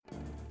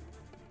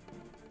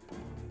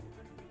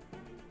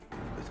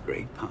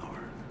great power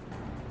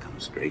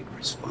comes great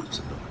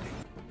responsibility.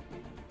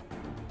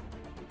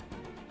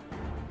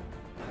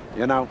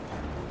 You know,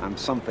 I'm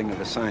something of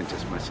a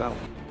scientist myself.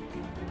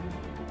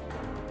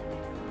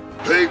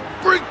 Hey,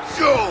 Freak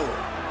Show!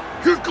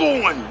 You're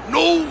going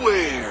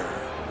nowhere!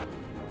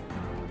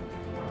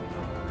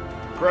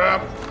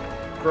 Crap,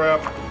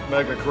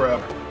 mega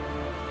crap.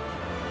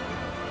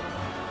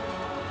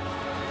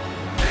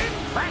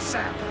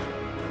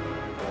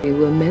 You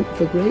were meant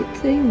for great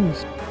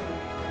things.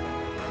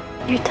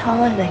 You're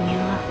taller than you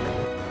look.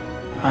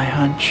 I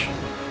hunch.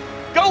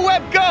 Go,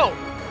 Webb, go!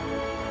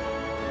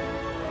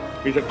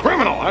 He's a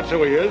criminal, that's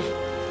who he is.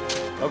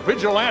 A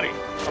vigilante,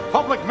 a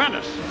public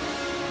menace.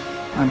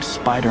 I'm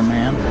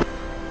Spider-Man.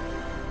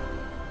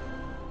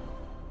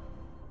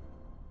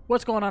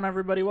 What's going on,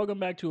 everybody? Welcome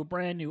back to a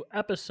brand new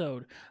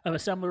episode of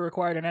Assembly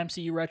Required, an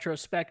MCU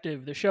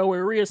retrospective, the show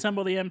where we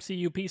reassemble the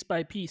MCU piece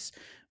by piece,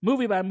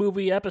 movie by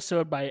movie,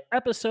 episode by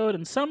episode,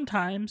 and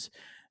sometimes,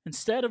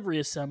 instead of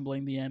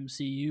reassembling the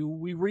MCU,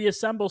 we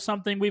reassemble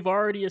something we've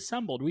already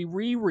assembled. We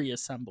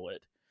reassemble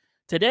it.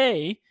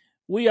 Today,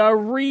 we are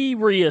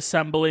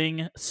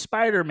reassembling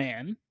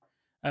Spider-Man,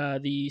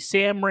 the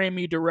Sam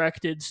Raimi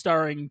directed,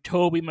 starring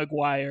Tobey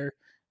Maguire,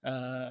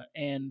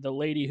 and the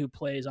lady who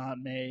plays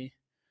Aunt May.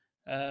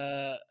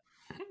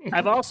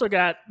 I've also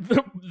got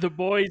the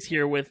boys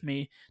here with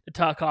me to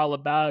talk all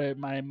about it.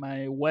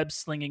 My web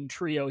slinging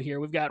trio here.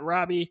 We've got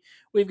Robbie,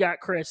 we've got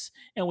Chris,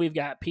 and we've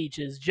got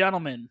Peaches.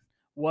 Gentlemen,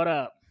 what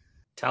up?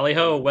 Tally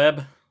ho,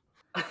 Webb.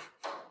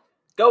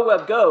 Go,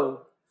 Webb,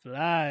 go.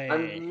 Fly.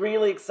 I'm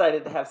really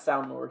excited to have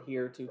Soundlord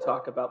here to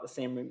talk about the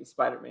Sam Raimi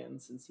Spider-Man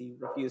since he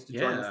refused to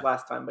join us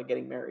last time by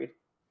getting married.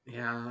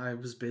 Yeah, I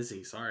was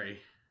busy. Sorry.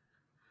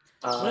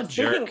 What a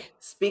jerk.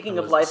 Speaking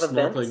of life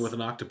events. Snorkeling with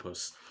an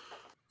octopus.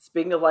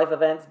 Speaking of life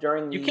events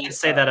during You can't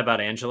say that about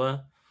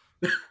Angela.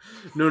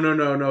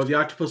 No. The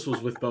octopus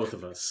was with both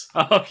of us.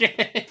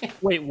 Okay.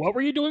 Wait, what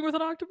were you doing with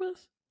an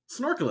octopus?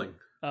 Snorkeling.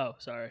 Oh,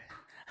 sorry.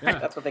 Yeah.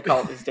 That's what they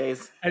call it these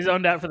days. I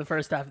zoned out for the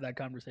first half of that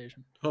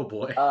conversation. Oh,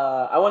 boy.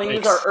 I want to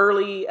use our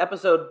early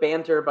episode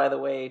banter, by the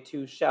way,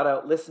 to shout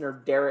out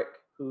listener Derek,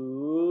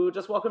 who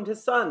just welcomed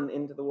his son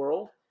into the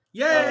world.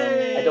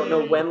 Yay! I don't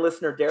know when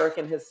listener Derek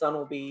and his son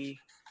will be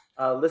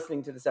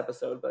listening to this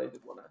episode, but I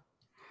did want to.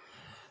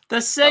 The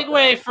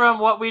segue from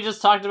what we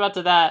just talked about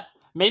to that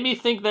made me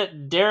think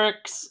that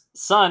Derek's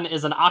son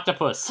is an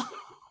octopus.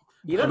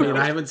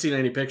 I haven't seen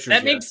any pictures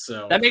that yet, makes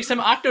so... That makes him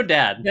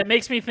Octodad. That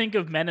makes me think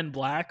of Men in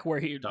Black, where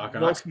Will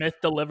Ock. Smith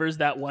delivers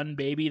that one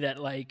baby that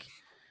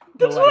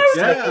That's what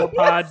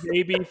cephalopod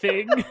baby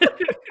thing. And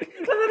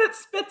then it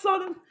spits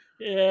on him.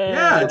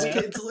 Yeah,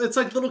 it's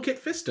like little Kit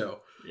Fisto.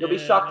 You'll be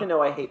shocked to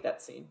know I hate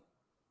that scene.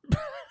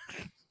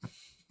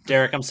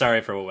 Derek, I'm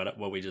sorry for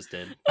what we just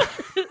did.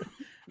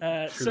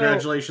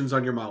 Congratulations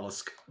on your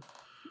mollusk.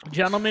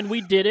 Gentlemen,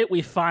 we did it.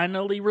 We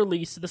finally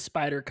released the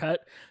Spider Cut.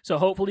 So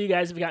hopefully you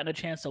guys have gotten a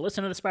chance to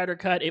listen to the Spider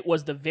Cut. It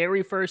was the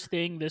very first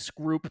thing this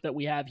group that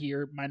we have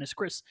here, minus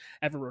Chris,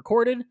 ever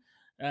recorded.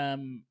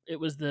 It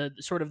was the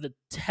sort of the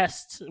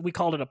test. We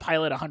called it a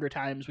pilot 100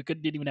 times. We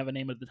didn't even have a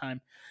name at the time.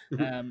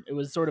 It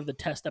was sort of the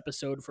test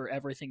episode for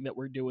everything that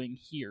we're doing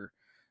here.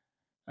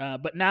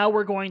 But now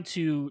we're going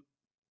to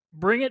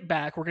bring it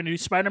back. We're going to do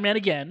Spider-Man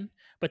again,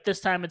 but this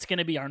time it's going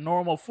to be our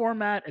normal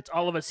format. It's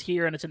all of us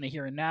here, and it's in the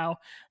here and now.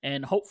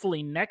 And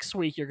hopefully next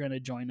week you're going to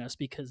join us,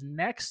 because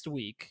next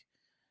week,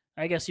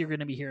 I guess you're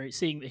going to be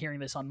hearing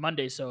this on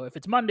Monday. So if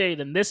it's Monday,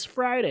 then this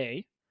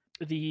Friday,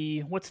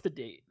 what's the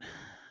date?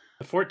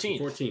 The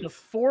 14th. The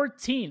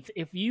 14th.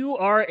 If you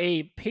are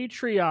a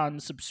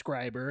Patreon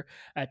subscriber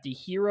at the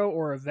Hero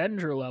or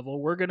Avenger level,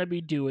 we're going to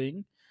be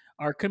doing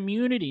our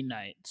community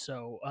night.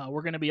 So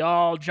we're going to be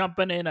all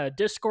jumping in a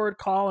Discord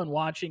call and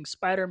watching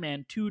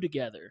Spider-Man 2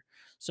 together.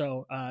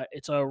 So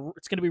it's going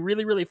to be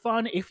really, really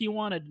fun. If you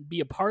want to be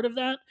a part of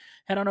that,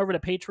 head on over to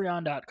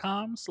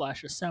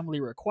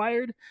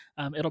patreon.com/assemblyrequired.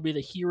 It'll be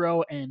the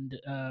Hero and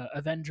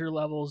Avenger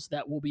levels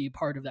that will be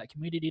part of that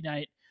community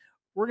night.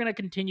 We're going to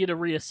continue to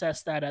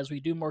reassess that as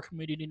we do more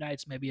community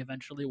nights. Maybe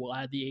eventually we'll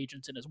add the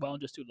agents in as well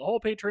and just do the whole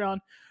Patreon.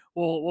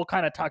 We'll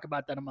kind of talk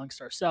about that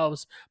amongst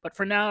ourselves. But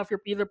for now, if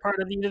you're either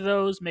part of either of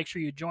those, make sure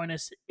you join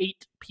us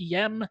 8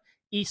 p.m.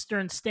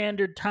 Eastern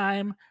Standard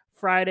Time,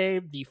 Friday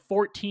the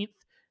 14th,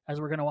 as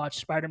we're going to watch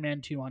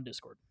Spider-Man 2 on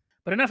Discord.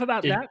 But enough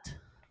about that.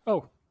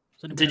 Oh.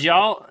 Did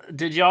y'all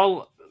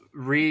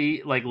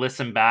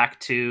listen back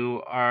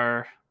to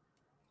our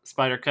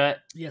Spider Cut?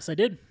 Yes, I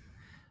did.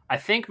 I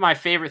think my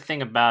favorite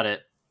thing about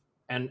it,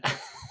 and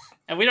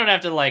we don't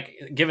have to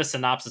give a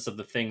synopsis of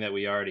the thing that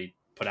we already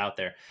put out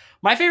there.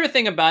 My favorite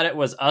thing about it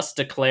was us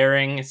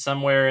declaring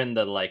somewhere in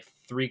the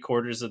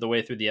 3/4 of the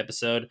way through the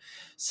episode,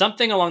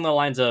 something along the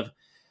lines of,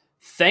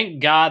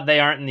 thank God they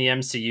aren't in the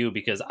MCU,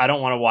 because I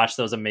don't want to watch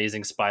those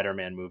Amazing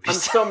Spider-Man movies. I'm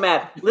so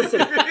mad.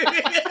 Listen,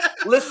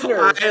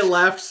 listeners. I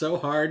laughed so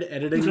hard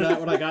editing that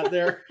when I got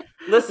there.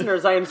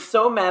 Listeners, I am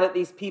so mad at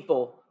these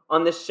people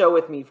on this show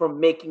with me for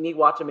making me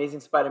watch Amazing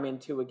Spider-Man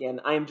 2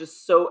 again. I am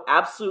just so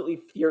absolutely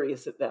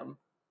furious at them.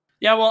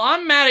 Yeah, well,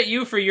 I'm mad at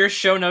you for your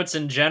show notes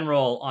in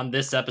general on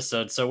this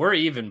episode, so we're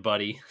even,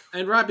 buddy.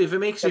 And Robbie, if it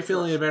makes you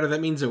feel any better, that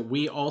means that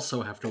we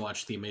also have to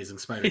watch The Amazing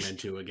Spider-Man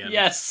 2 again.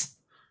 Yes.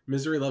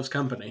 Misery loves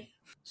company.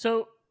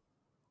 So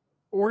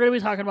we're going to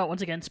be talking about,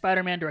 once again,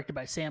 Spider-Man, directed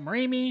by Sam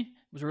Raimi. It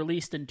was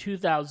released in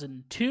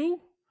 2002.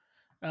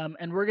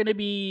 And we're going to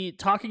be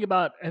talking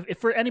about, if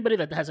for anybody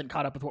that hasn't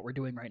caught up with what we're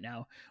doing right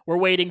now, we're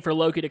waiting for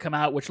Loki to come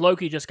out, which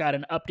Loki just got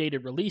an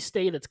updated release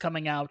date that's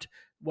coming out.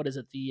 What is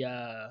it?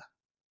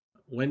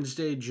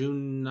 Wednesday,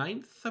 June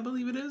 9th, I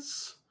believe it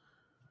is.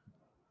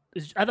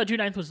 I thought June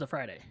 9th was the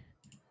Friday.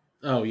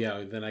 Oh,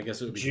 yeah. Then I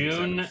guess it would be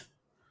June 7th.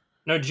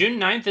 No, June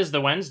 9th is the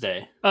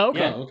Wednesday. Oh,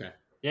 okay. Oh, okay.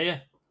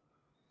 Yeah.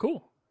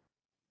 Cool.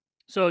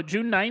 So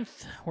June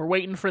 9th, we're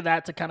waiting for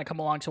that to kind of come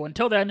along. So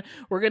until then,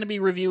 we're going to be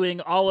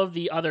reviewing all of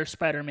the other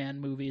Spider-Man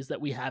movies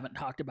that we haven't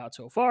talked about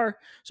so far.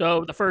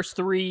 So the first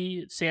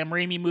 3 Sam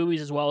Raimi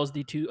movies, as well as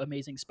the 2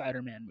 Amazing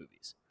Spider-Man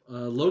movies.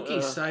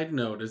 Loki side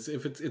note is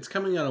if it's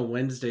coming out on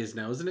Wednesdays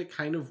now, isn't it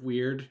kind of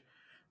weird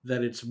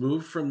that it's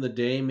moved from the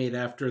day made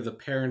after the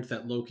parent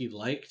that Loki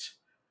liked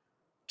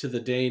to the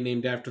day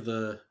named after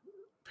the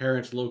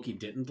parent Loki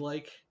didn't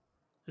like?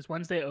 Is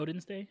Wednesday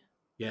Odin's Day?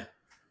 Yeah.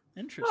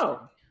 Interesting.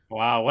 Oh.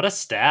 Wow, what a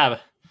stab.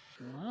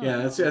 Wow. Yeah,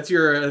 that's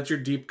your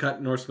deep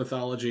cut Norse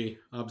mythology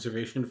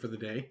observation for the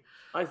day.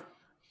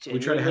 We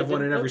try to have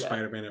one in every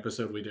Spider-Man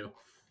episode we do.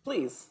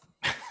 Please.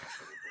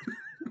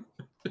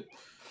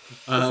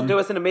 Listen to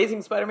us in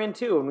Amazing Spider-Man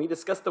 2 when we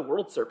discuss the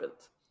World Serpent.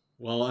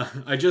 Well,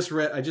 I just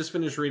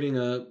finished reading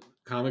a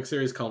comic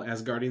series called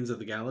Asgardians of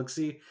the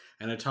Galaxy,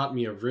 and it taught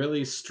me a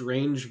really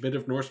strange bit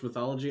of Norse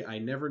mythology I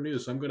never knew,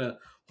 so I'm going to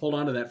hold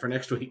on to that for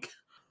next week.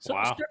 So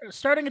wow.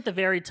 Starting at the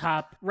very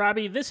top,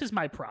 Robbie, this is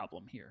my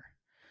problem here.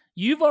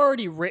 You've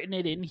already written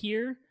it in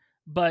here,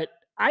 but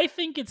I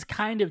think it's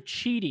kind of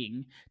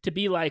cheating to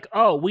be like,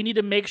 oh, we need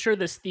to make sure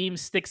this theme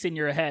sticks in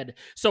your head.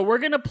 So we're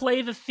going to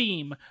play the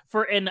theme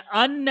for an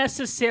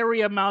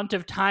unnecessary amount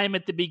of time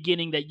at the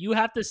beginning that you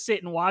have to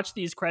sit and watch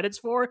these credits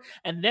for.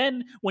 And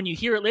then when you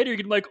hear it later, you're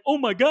going to be like, oh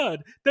my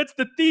God, that's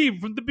the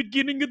theme from the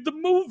beginning of the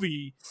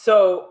movie.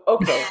 So,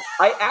 okay,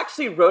 I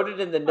actually wrote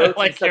it in the notes.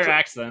 I like your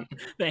accent.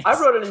 Thanks. I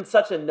wrote it in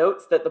such a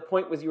notes that the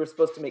point was you were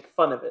supposed to make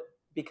fun of it,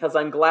 because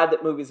I'm glad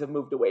that movies have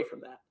moved away from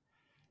that.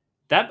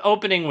 That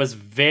opening was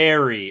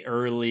very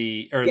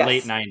early or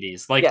late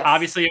 90s. Like,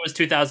 obviously it was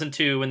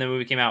 2002 when the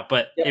movie came out,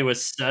 but it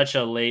was such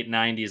a late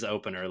 90s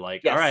opener.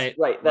 Like, all right,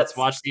 let's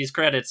watch these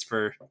credits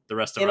for the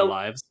rest of our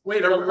lives.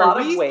 Wait,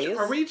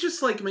 are we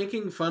just like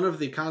making fun of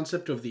the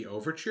concept of the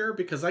overture?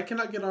 Because I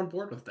cannot get on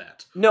board with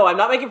that. No, I'm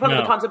not making fun of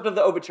the concept of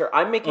the overture.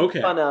 I'm making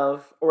fun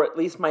of, or at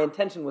least my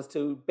intention was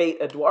to bait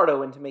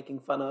Eduardo into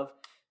making fun of,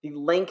 the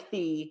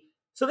lengthy...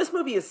 So this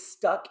movie is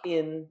stuck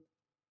in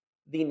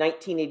the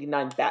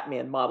 1989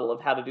 Batman model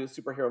of how to do a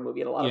superhero movie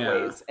in a lot of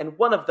ways. And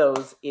one of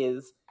those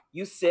is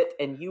you sit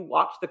and you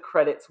watch the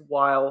credits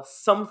while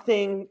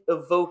something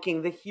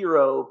evoking the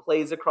hero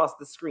plays across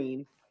the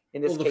screen.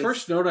 In this case, the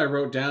first note I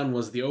wrote down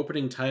was the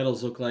opening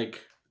titles look like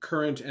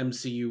current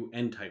MCU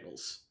end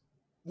titles.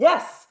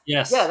 Yes.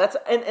 Yeah,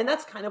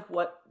 that's kind of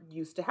what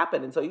used to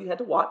happen. And so you had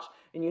to watch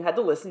and you had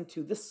to listen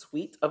to the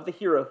suite of the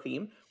hero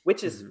theme,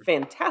 which is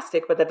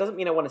fantastic, but that doesn't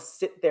mean I want to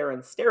sit there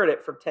and stare at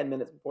it for 10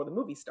 minutes before the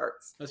movie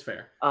starts. That's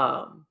fair.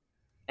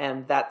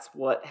 And that's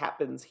what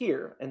happens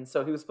here. And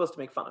so he was supposed to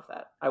make fun of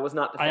that. I was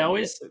not I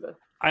always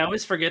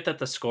forget that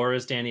the score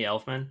is Danny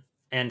Elfman.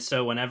 And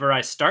so whenever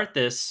I start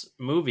this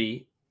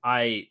movie,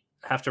 I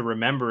have to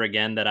remember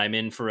again that I'm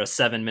in for a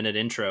 7-minute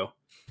intro.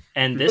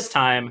 And this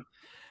time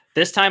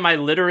I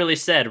literally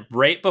said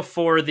right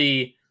before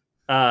the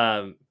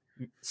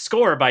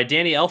score by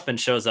Danny Elfman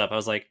shows up, I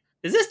was like,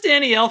 is this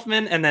Danny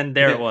Elfman? And then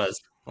there it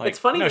was. Like, it's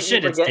funny that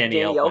you forget Danny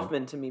Elfman.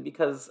 Elfman to me,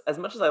 because as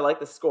much as I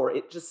like the score,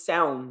 it just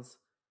sounds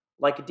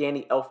like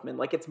Danny Elfman.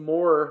 Like it's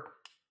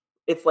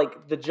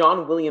like the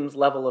John Williams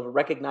level of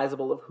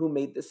recognizable of who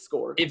made this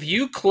score. If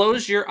you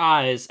close your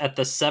eyes at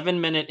the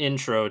 7-minute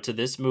intro to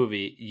this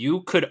movie,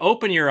 you could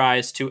open your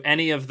eyes to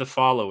any of the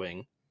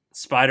following: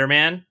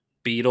 Spider-Man,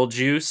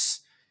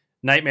 Beetlejuice,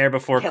 Nightmare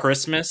Before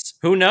Christmas.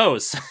 Who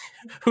knows?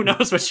 Who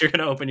knows what you're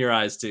going to open your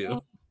eyes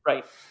to?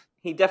 Right.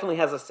 He definitely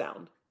has a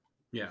sound.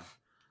 Yeah.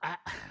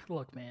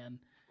 Look, man.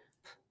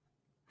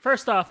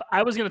 First off,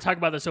 I was going to talk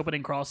about this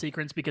opening crawl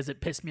sequence because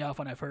it pissed me off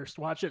when I first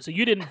watched it. So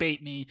you didn't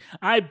bait me.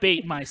 I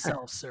bait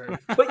myself, sir.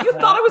 But you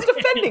thought I was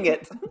defending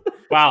it.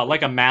 Wow,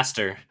 like a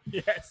master.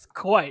 Yes,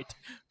 quite.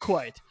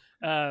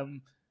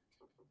 I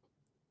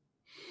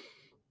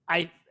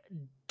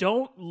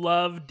don't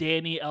love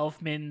Danny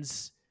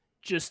Elfman's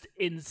just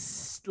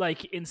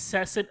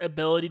incessant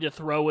ability to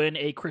throw in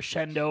a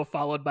crescendo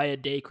followed by a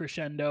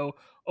decrescendo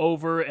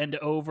over and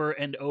over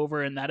and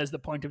over, and that is the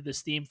point of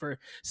this theme, for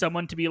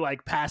someone to be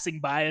like passing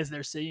by as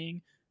they're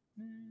singing.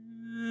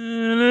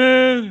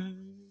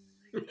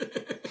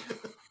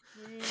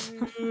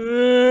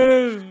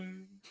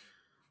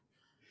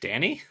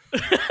 Danny?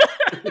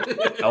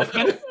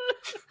 Elfman?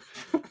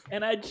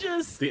 And I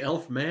just... The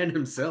elf man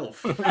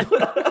himself.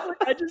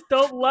 I just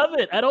don't love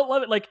it. I don't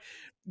love it. Like,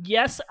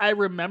 yes, I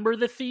remember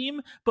the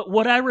theme, but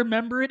would I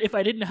remember it if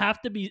I didn't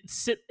have to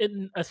sit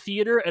in a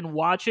theater and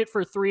watch it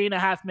for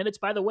 3.5 minutes?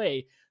 By the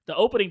way, the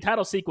opening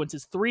title sequence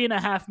is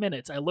 3.5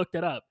 minutes. I looked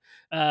it up.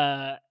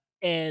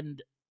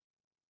 And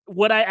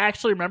would I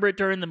actually remember it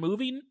during the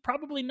movie?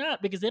 Probably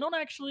not, because they don't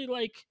actually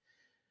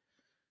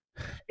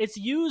it's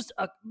used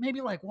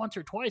maybe once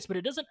or twice, but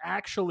it doesn't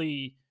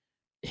actually,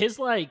 his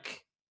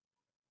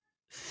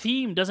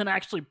theme doesn't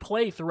actually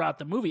play throughout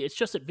the movie. It's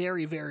just at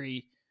very,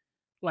 very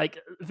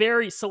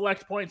very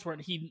select points where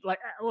he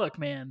look,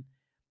 man,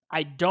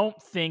 I don't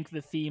think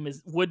the theme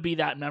would be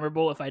that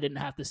memorable if I didn't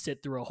have to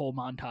sit through a whole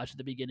montage at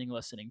the beginning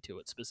listening to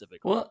it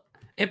specifically. Well,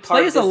 it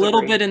plays a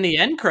little bit in the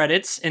end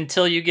credits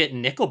until you get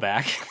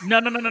Nickelback.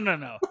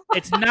 No.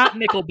 It's not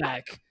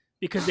Nickelback,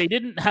 because they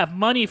didn't have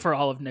money for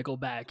all of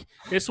Nickelback.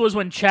 This was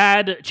when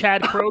Chad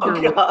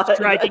Kroeger was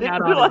striking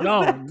out on his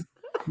own.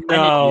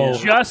 No.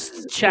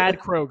 Just Chad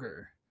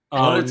Kroeger.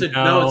 It's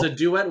a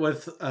duet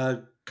with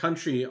a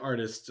country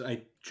artist.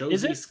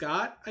 Josie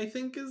Scott, I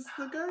think, is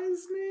the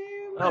guy's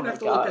name. I'd have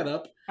to look that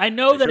up. I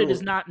know that it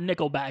is not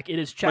Nickelback. It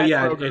is Chad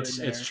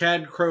Kroeger. It's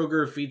Chad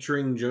Kroeger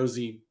featuring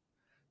Josie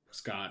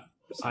Scott.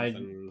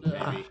 Maybe.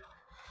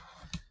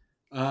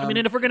 I mean,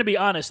 and if we're going to be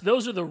honest,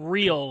 those are the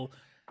real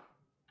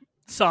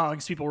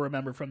songs people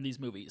remember from these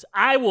movies.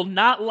 I will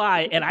not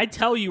lie, and I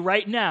tell you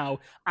right now,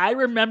 I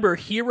remember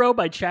Hero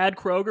by Chad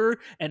Kroeger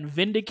and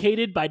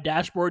Vindicated by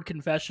Dashboard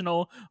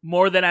Confessional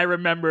more than I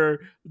remember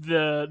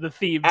the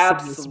themes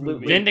of this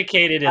movie.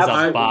 Vindicated is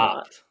a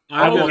bop.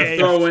 I will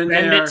throw in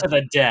there. It to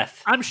the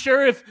death. I'm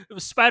sure if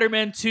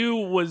Spider-Man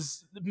 2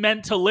 was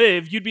meant to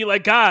live, you'd be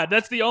like, God,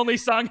 that's the only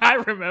song I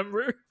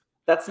remember.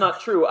 That's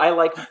not true. I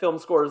like film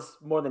scores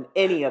more than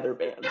any other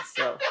band.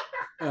 So,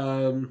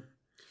 I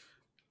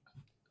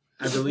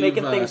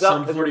believe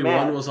Sum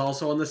 41 was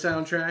also on the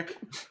soundtrack.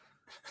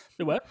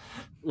 The what?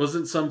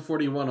 Wasn't Sum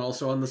 41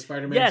 also on the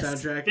Spider-Man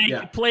soundtrack? They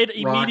played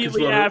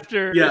immediately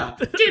after. Yeah.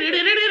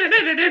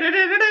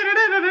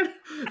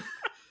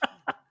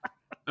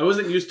 I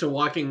wasn't used to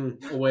walking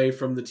away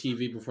from the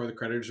TV before the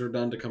credits were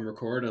done to come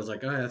record. I was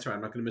like, oh, that's right.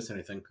 I'm not going to miss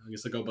anything. I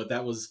guess I'll go. But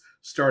that was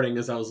starting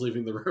as I was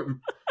leaving the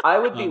room. I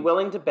would be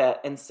willing to bet,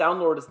 and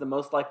Soundlord is the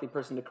most likely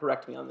person to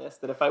correct me on this,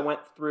 that if I went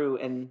through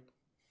and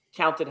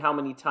counted how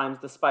many times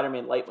the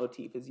Spider-Man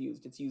leitmotif is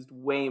used, it's used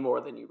way more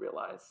than you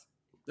realize.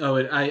 Oh,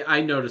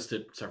 I noticed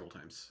it several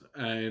times.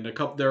 And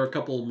there are a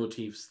couple of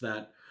motifs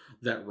that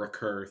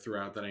recur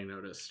throughout that I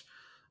noticed.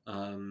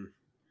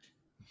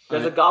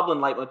 There's a Goblin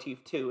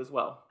leitmotif too, as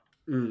well.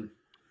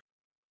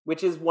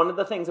 Which is one of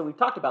the things, and we've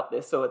talked about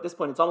this, so at this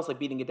point it's almost like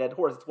beating a dead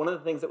horse. It's one of the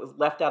things that was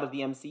left out of the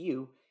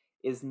MCU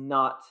is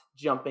not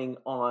jumping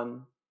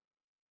on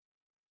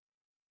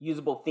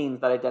usable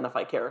themes that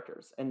identify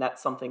characters, and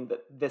that's something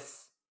that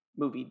this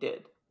movie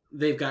did.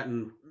 They've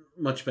gotten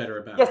much better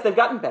about it. Yes, they've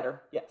gotten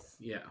better, yes.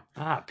 Yeah.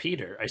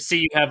 Peter, I see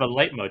you have a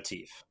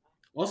leitmotif.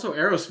 Also,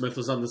 Aerosmith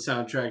was on the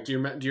soundtrack. Do you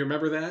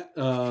remember that?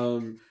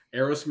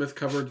 Aerosmith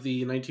covered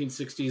the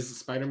 1960s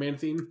Spider-Man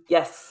theme.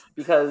 Yes,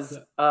 because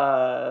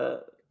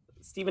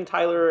Steven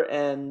Tyler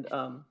and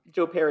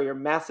Joe Perry are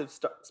massive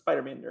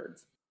Spider-Man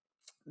nerds.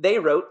 They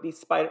wrote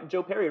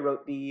Joe Perry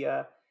wrote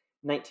the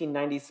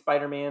 1990s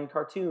Spider-Man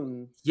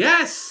cartoon.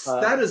 Yes,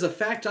 that is a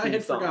fact I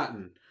had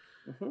forgotten.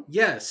 Mm-hmm.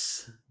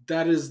 Yes,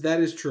 that is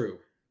true.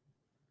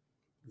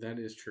 That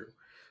is true.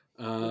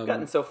 We've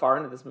gotten so far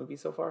into this movie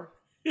so far.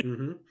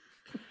 Mm-hmm.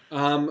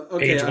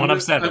 Okay, Page 1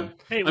 of 7.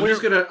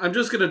 I'm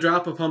just gonna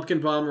drop a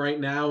pumpkin bomb right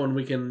now, and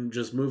we can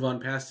just move on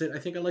past it. I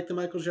think I like the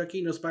Michael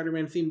Giacchino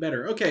Spider-Man theme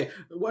better. Okay,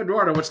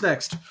 Eduardo, what's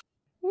next?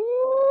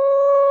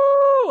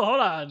 Ooh, hold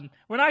on.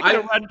 We're not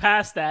gonna run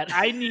past that.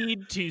 I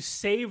need to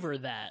savor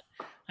that.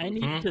 I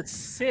need to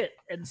sit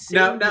and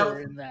savor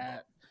in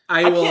that.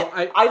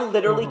 I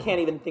literally can't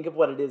even think of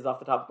what it is off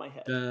the top of my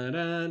head. The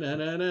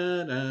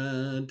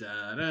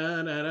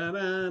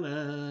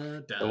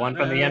one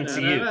from the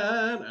MCU.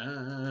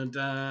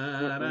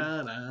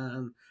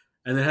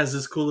 And it has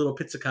this cool little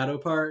pizzicato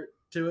part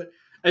to it.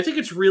 I think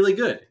it's really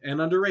good and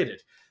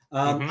underrated.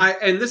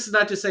 And this is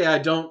not to say I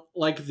don't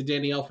like the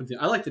Danny Elfman theme.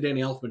 I like the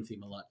Danny Elfman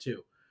theme a lot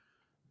too.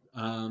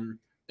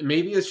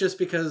 Maybe it's just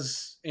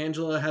because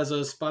Angela has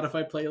a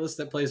Spotify playlist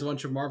that plays a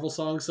bunch of Marvel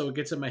songs, so it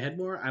gets in my head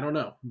more. I don't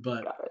know,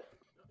 but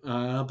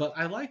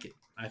I like it.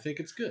 I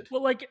think it's good.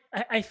 Well,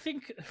 I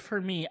think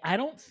for me, I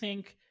don't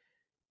think,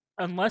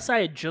 unless I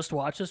had just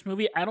watched this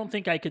movie, I don't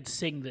think I could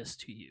sing this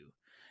to you.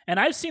 And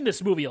I've seen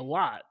this movie a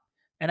lot,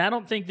 and I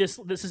don't think this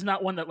is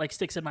not one that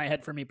sticks in my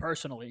head for me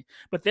personally.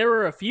 But there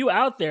are a few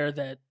out there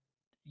that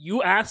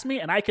you asked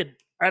me, and I could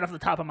right off the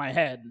top of my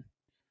head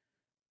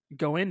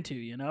go into,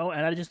 and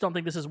I just don't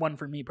think this is one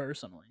for me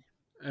personally.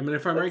 I mean,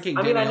 if I'm ranking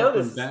Danny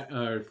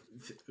Elfman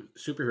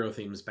superhero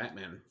themes,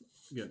 Batman,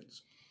 good.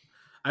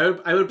 I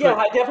would put. Yeah,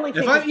 I definitely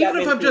think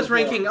if I'm just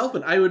ranking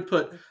Elfman, I would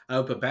put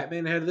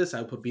Batman ahead of this.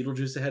 I would put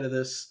Beetlejuice ahead of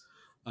this.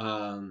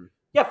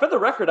 Yeah, for the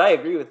record, I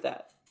agree with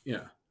that.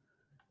 Yeah,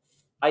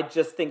 I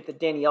just think that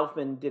Danny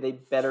Elfman did a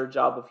better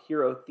job of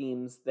hero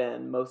themes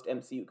than most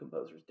MCU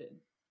composers did.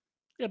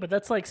 Yeah, but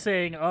that's like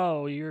saying,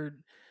 oh, you're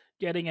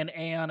getting an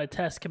A on a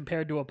test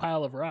compared to a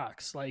pile of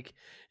rocks. Like,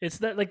 it's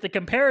that, like, the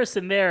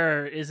comparison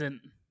there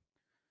isn't.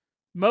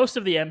 Most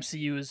of the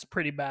MCU is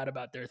pretty bad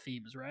about their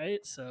themes, right?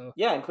 So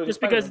yeah, including just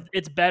Spider-Man. because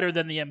it's better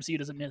than the MCU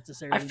doesn't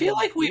necessarily. I feel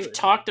like we've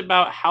talked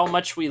about how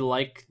much we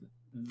like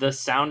the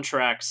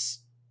soundtracks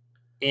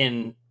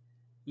in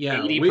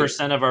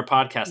 80% of our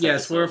podcast.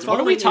 Yes, we're what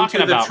are we talking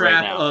into about the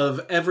trap right now?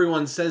 of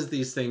everyone says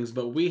these things,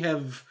 but we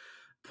have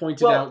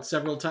pointed out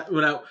several times.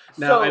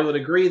 Now, I would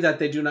agree that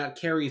they do not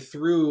carry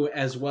through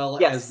as well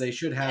as they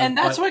should have, and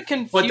that's what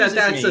confuses me. But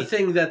that's the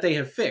thing that they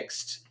have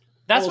fixed.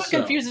 That's what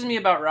confuses me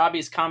about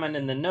Robbie's comment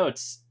in the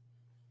notes,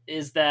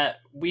 is that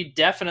we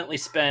definitely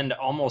spend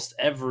almost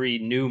every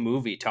new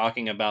movie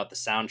talking about the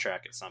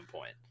soundtrack at some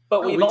point.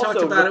 But we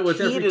talked about it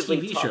with every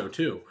TV show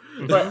too.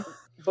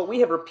 But we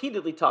have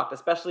repeatedly talked,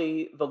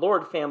 especially the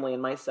Lord family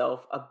and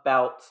myself,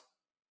 about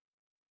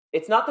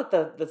it's not that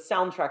the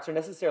soundtracks are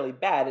necessarily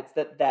bad, it's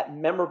that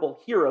memorable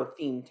hero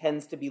theme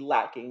tends to be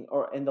lacking,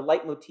 and the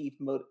leitmotif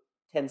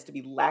tends to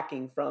be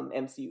lacking from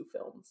MCU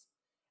films.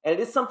 And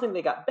it is something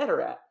they got better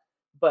at.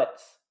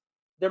 But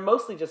they're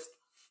mostly just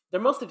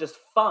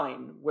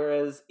fine.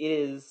 Whereas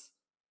it's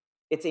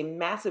a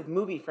massive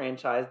movie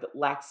franchise that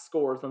lacks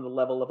scores on the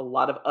level of a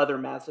lot of other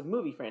massive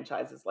movie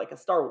franchises, like a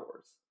Star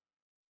Wars.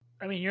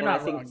 I mean, you're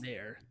not wrong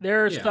there.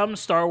 There are some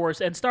Star Wars,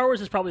 and Star Wars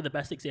is probably the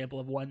best example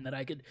of one that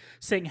I could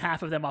sing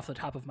half of them off the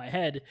top of my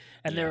head.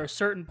 And there are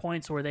certain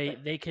points where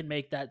they can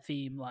make that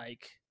theme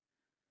like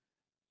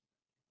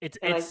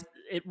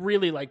it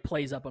really like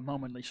plays up a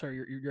moment. Like, sure,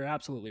 you're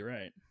absolutely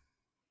right.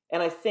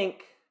 And I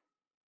think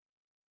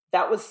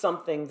that was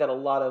something that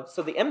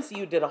so the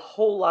MCU did a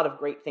whole lot of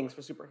great things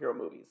for superhero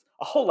movies.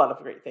 A whole lot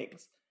of great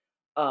things.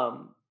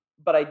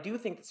 But I do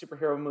think that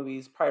superhero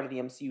movies prior to the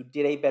MCU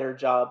did a better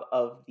job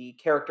of the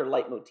character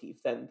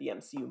leitmotif than the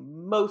MCU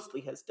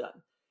mostly has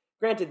done.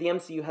 Granted, the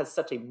MCU has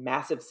such a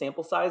massive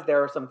sample size,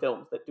 there are some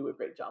films that do a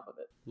great job of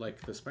it.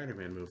 Like the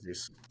Spider-Man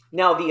movies.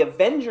 Now, the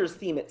Avengers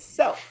theme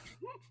itself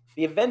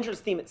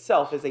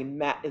is a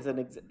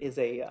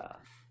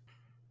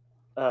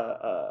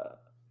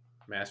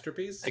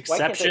masterpiece?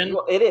 Exception?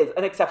 It is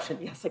an exception.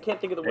 Yes, I can't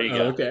think of the word. There you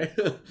go. Okay.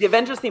 The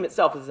Avengers theme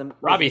itself is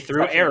Robbie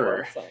threw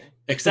error.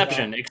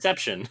 Exception.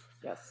 Exception.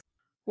 Yes.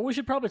 Well, we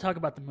should probably talk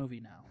about the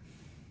movie now.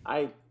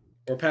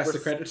 We're past the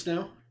credits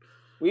now?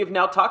 We have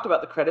now talked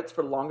about the credits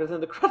for longer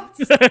than the credits,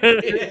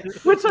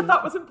 which I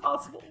thought was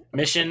impossible.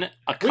 Mission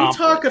accomplished.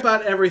 We talk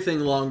about everything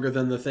longer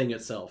than the thing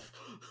itself.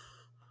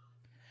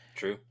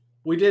 True.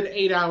 We did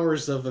 8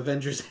 hours of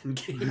Avengers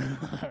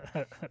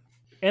Endgame.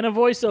 And a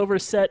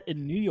voiceover set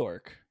in New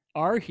York.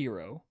 Our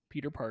hero,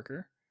 Peter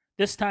Parker,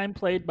 this time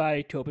played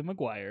by Tobey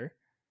Maguire.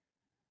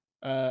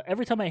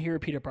 Every time I hear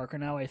Peter Parker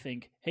now, I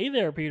think, hey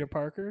there, Peter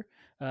Parker.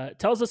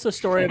 Tells us a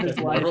story of his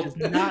life is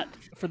not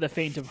for the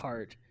faint of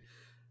heart,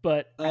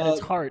 but at its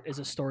heart is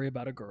a story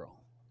about a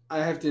girl. I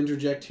have to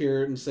interject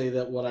here and say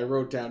that what I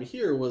wrote down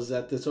here was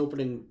that this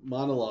opening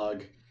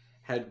monologue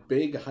had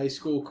big high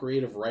school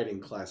creative writing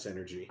class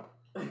energy.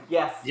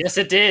 Yes. Yes,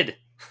 it did.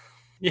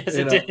 Yes,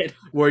 it did.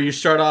 Where you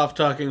start off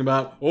talking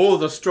about,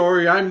 the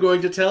story I'm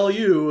going to tell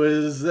you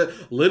is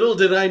that little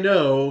did I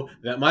know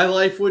that my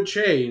life would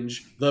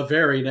change the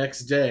very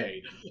next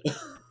day.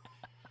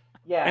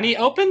 Yeah. And he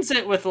opens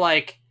it with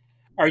like,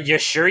 are you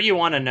sure you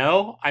want to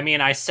know? I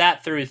mean, I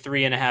sat through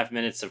 3.5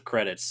 minutes of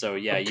credits, so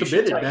yeah, I'm you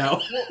should committed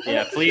now.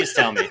 Yeah, please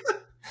tell me.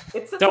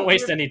 Don't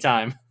waste any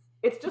time.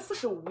 It's just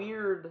such a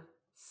weird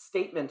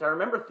statement. I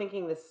remember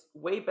thinking this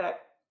way back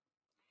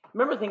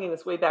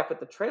with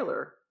the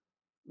trailer,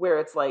 where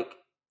it's like,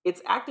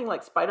 it's acting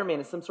like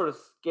Spider-Man is some sort of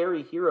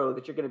scary hero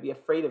that you're going to be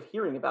afraid of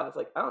hearing about. It's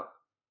like,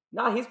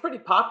 he's pretty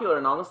popular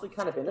and honestly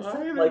kind of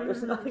innocent. Like,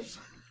 there's nothing.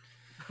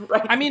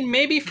 Right. I mean,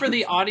 maybe for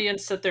the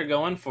audience that they're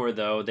going for,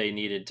 though, they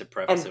needed to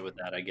preface it with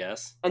that, I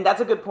guess. And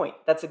that's a good point.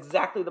 That's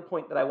exactly the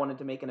point that I wanted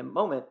to make in a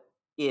moment,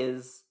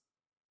 is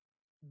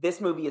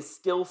this movie is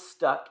still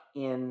stuck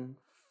in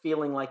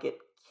feeling like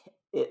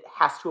it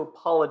has to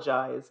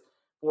apologize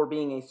for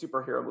being a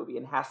superhero movie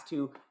and has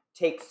to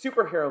take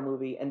superhero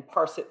movie and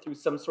parse it through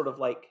some sort of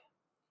like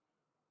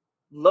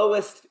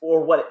lowest,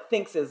 or what it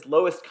thinks is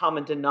lowest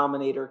common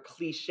denominator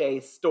cliche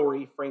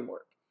story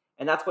framework.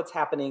 And that's what's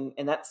happening.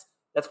 And that's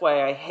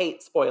why I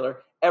hate,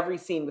 spoiler, every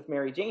scene with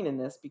Mary Jane in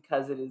this,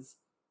 because it is,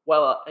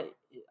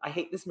 I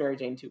hate this Mary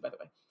Jane too, by the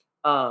way.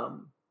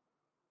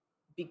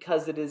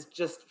 Because it is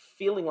just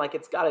feeling like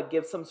it's got to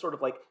give some sort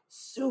of like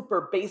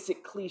super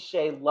basic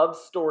cliche love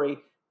story.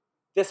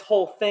 This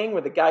whole thing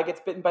where the guy gets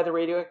bitten by the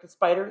radioactive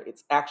spider,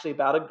 it's actually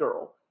about a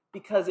girl,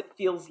 because it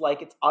feels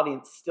like its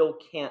audience still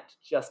can't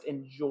just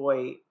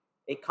enjoy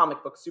a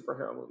comic book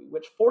superhero movie,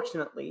 which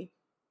fortunately,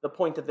 the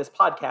point of this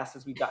podcast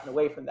is we've gotten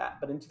away from that.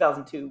 But in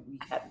 2002, we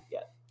hadn't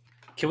yet.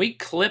 Can we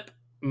clip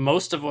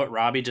most of what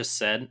Robbie just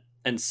said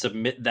and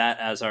submit that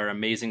as our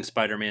Amazing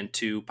Spider-Man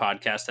 2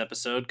 podcast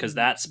episode? Because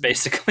that's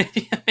basically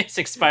the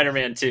Amazing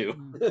Spider-Man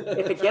 2.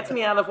 If it gets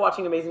me out of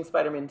watching Amazing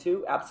Spider-Man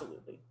 2,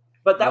 absolutely.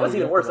 But that was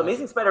even worse.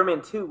 Amazing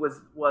Spider-Man 2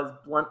 was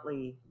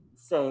bluntly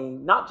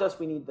saying not just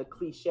we need the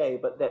cliche,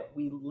 but that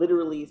we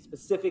literally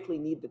specifically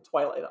need the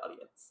Twilight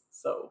audience.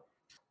 So,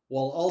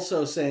 while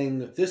also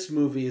saying this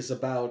movie is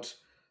about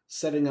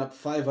setting up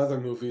 5 other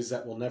movies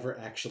that will never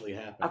actually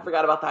happen. I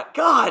forgot about that.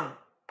 God,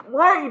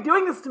 why are you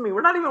doing this to me?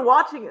 We're not even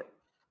watching it.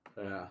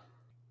 Yeah.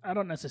 I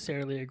don't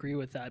necessarily agree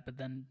with that, but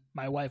then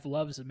my wife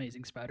loves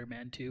Amazing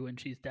Spider-Man 2, and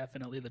she's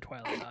definitely the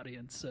Twilight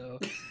audience, so...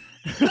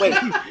 Wait.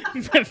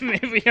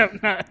 Maybe I'm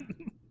not...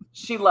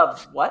 She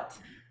loves what?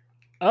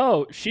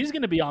 Oh, she's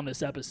going to be on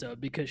this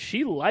episode because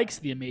she likes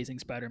the Amazing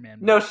Spider-Man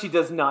movies. No, she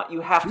does not.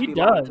 You have to be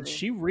lying to me.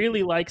 She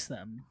really likes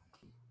them.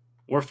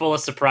 We're full of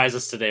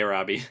surprises today,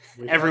 Robbie.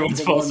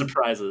 Everyone's full of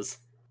surprises.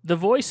 The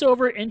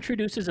voiceover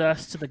introduces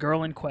us to the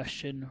girl in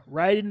question,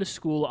 riding to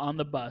school on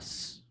the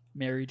bus,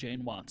 Mary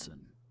Jane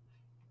Watson.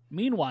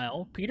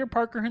 Meanwhile, Peter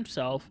Parker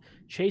himself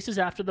chases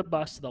after the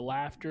bus to the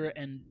laughter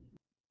and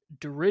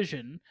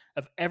derision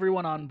of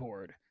everyone on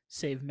board,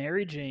 save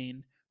Mary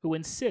Jane, who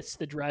insists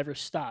the driver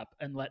stop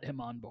and let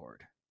him on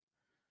board.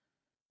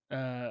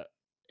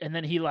 And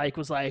then he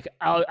was like,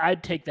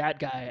 I'd take that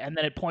guy. And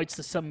then it points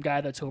to some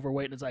guy that's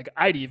overweight and it's like,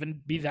 I'd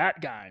even be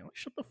that guy.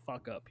 Shut the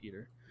fuck up,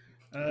 Peter.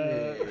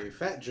 Hey,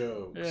 fat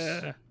jokes.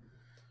 Yeah.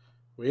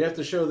 We have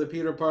to show that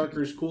Peter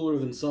Parker's cooler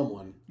than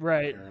someone.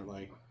 Right.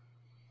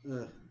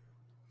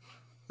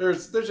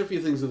 There's a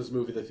few things in this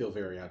movie that feel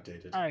very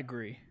outdated. I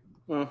agree.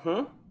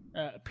 Mm-hmm.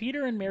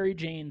 Peter and Mary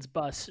Jane's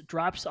bus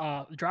drops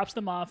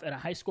them off at a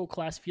high school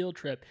class field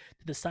trip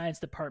to the science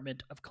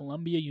department of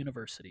Columbia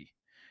University.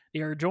 They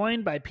are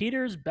joined by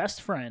Peter's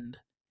best friend,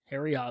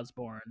 Harry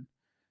Osborn,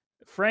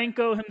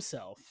 Franco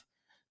himself,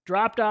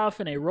 dropped off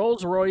in a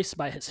Rolls Royce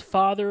by his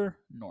father,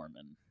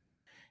 Norman.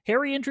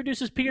 Harry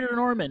introduces Peter to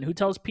Norman, who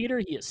tells Peter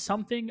he is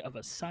something of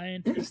a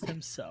scientist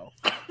himself.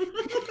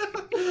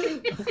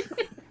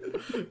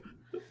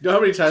 You know how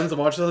many times I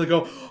watch this and I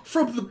go,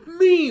 from the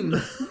meme!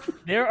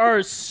 There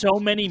are so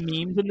many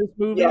memes in this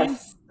movie.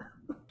 Yes.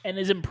 And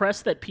is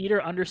impressed that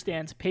Peter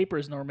understands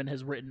papers Norman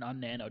has written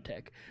on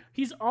nanotech.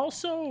 He's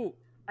also...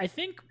 I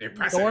think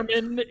impressive.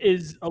 Norman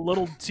is a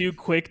little too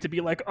quick to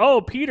be like, oh,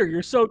 Peter,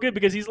 you're so good,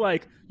 because he's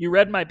like, you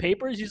read my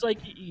papers? He's like,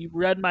 you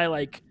read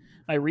my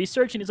my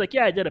research? And he's like,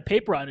 yeah, I did a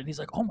paper on it. And he's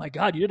like, oh my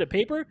God, you did a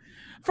paper?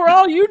 For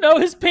all you know,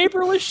 his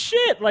paper was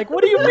shit. Like,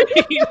 what do you mean?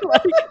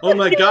 Oh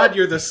my God,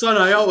 you're the son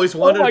I always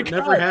wanted and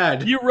never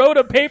had. You wrote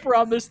a paper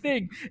on this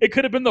thing. It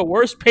could have been the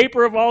worst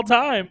paper of all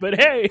time, but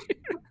hey.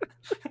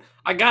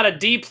 I got a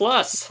D+.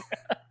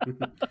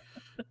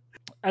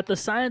 At the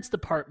science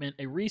department,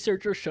 a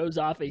researcher shows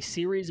off a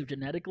series of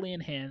genetically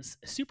enhanced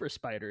super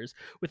spiders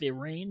with a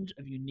range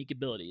of unique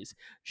abilities.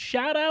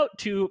 Shout out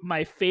to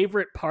my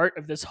favorite part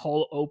of this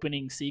whole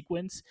opening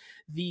sequence,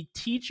 the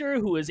teacher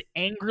who is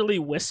angrily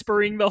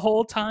whispering the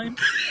whole time.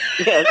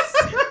 Yes.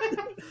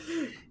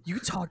 You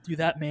talked through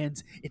that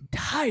man's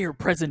entire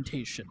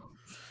presentation.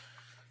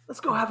 Let's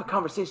go have a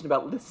conversation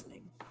about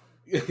listening.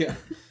 Yeah.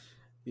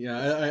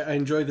 Yeah, I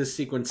enjoy this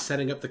sequence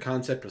setting up the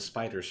concept of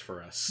spiders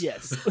for us.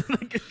 Yes,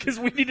 because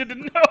we needed to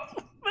know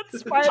that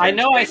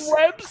spiders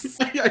webs.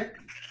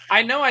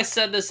 I know I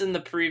said this in the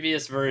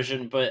previous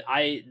version, but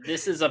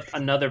this is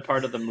another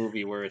part of the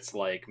movie where it's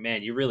like,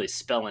 man, you really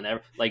spelling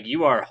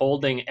you are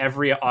holding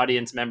every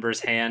audience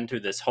member's hand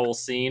through this whole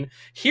scene.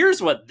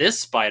 Here's what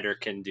this spider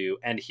can do,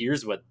 and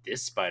here's what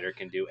this spider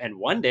can do, and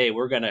one day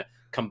we're gonna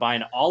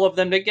combine all of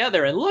them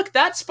together, and look,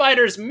 that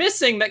spider's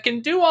missing that can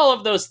do all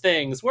of those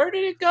things. Where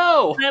did it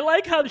go? And I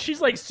like how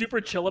she's super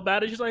chill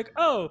about it. She's like,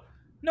 oh,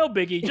 no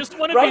biggie, just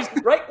one of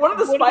these. Right, one of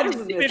the spiders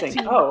is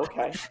missing. Oh,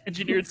 okay.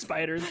 Engineered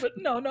spiders, but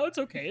no, it's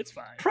okay, it's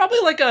fine. Probably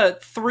like a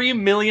 $3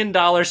 million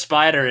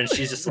spider, and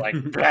she's just like,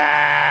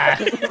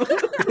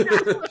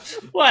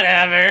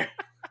 whatever.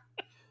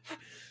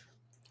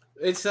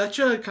 It's such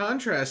a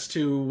contrast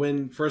to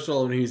when, first of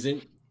all, when he's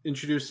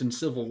introduced in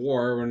Civil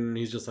War, when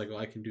he's just like, well,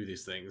 I can do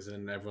these things,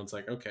 and everyone's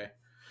like, okay.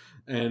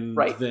 And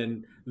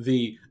then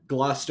the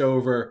glossed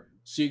over,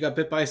 so you got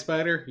bit by a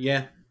spider?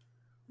 Yeah.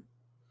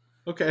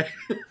 Okay.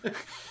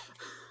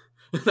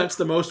 That's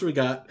the most we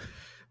got.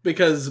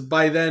 Because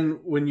by then,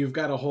 when you've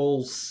got a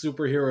whole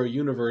superhero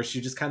universe,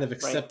 you just kind of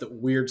accept that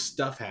weird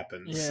stuff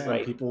happens. Yeah.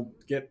 And people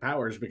get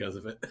powers because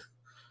of it.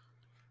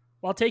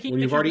 While taking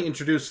when you've already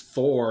introduced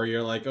Thor,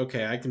 you're like,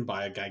 okay, I can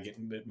buy a guy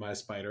getting bit by a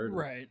spider.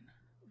 Right.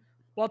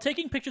 While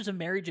taking pictures of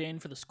Mary Jane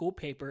for the school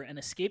paper, an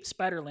escaped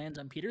spider lands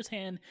on Peter's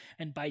hand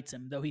and bites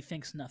him, though he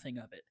thinks nothing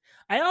of it.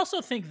 I also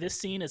think this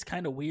scene is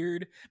kind of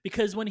weird,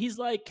 because when he's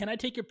like, can I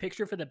take your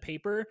picture for the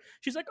paper?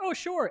 She's like, oh,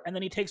 sure. And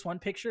then he takes one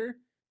picture,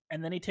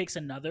 and then he takes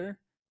another,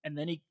 and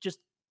then he just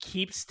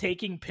keeps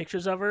taking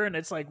pictures of her, and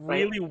it's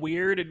really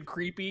weird and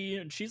creepy,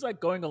 and she's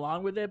going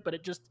along with it, but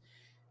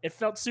it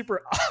felt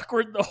super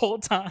awkward the whole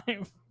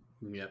time.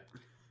 Yep.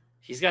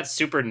 He's got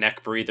super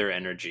neck breather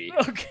energy.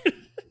 Okay.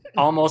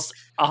 Almost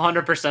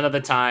 100% of the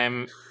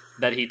time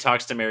that he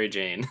talks to Mary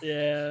Jane.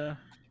 Yeah.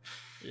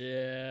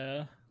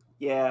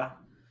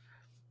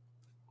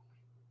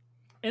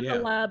 In the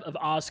lab of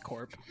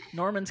Oscorp,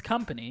 Norman's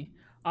company,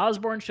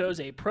 Osborn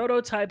shows a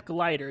prototype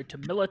glider to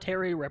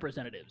military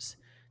representatives.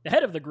 The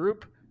head of the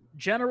group,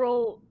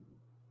 General...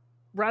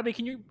 Robbie,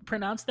 can you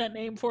pronounce that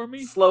name for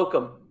me?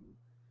 Slocum.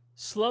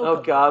 Slocum.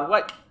 Oh, God,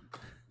 what?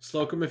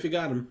 Slocum if you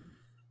got him.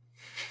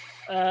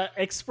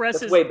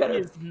 Expresses way he better.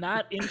 is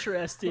not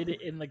interested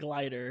in the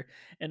glider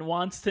and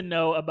wants to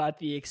know about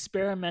the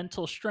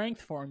experimental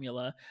strength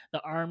formula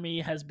the Army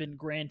has been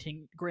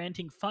granting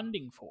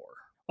funding for.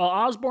 While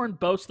Osborn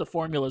boasts the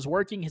formula is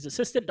working, his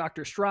assistant,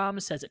 Dr. Strom,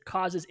 says it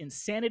causes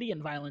insanity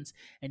and violence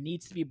and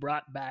needs to be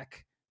brought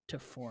back to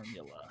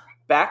formula.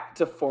 Back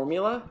to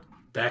formula?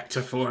 Back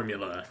to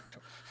formula.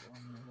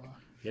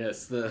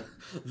 Yes, the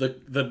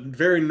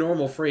very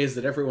normal phrase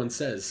that everyone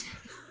says.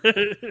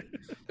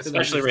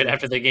 Especially right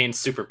after they gain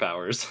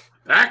superpowers.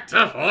 Back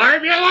to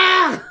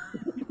formula!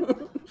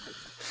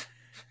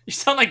 You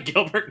sound like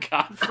Gilbert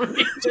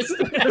Gottfried.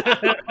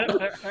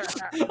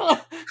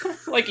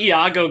 Like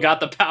Iago got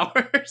the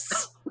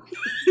powers.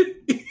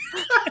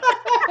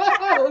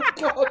 Oh,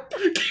 God.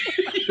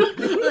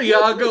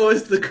 Iago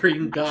is the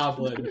Green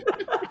Goblin.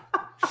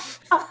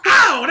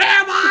 How am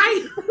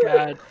I?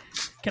 God.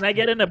 Can I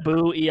get an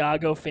Abu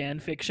Iago fan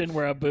fiction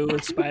where Abu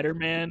is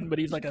Spider-Man, but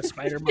he's like a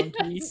spider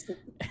monkey,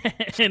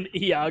 and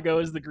Iago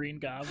is the Green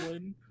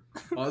Goblin?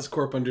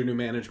 Oscorp under new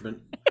management.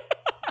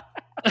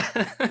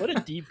 What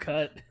a deep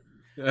cut.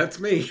 That's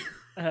me.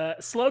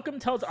 Slocum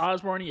tells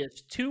Osborn he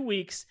has 2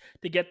 weeks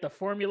to get the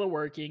formula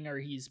working, or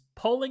he's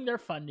pulling their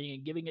funding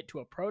and giving it to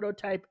a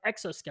prototype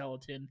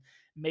exoskeleton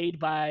made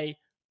by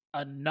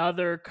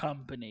another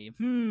company.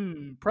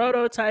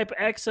 Prototype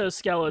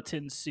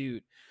exoskeleton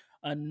suit.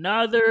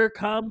 Another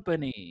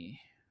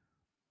company.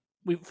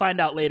 We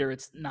find out later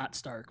it's not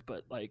Stark,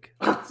 but like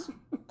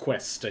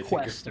Quest, I think.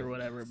 Quest or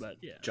whatever, but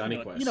yeah. Johnny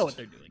Quest. Quest. You know what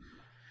they're doing.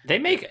 They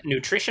make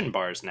nutrition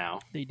bars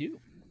now. They do.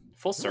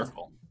 Full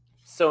circle.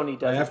 Sony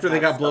does. After they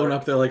got blown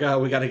up, they're like, oh,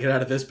 we got to get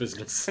out of this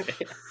business.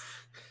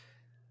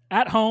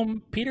 At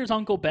home, Peter's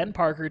uncle Ben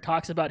Parker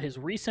talks about his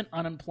recent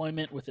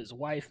unemployment with his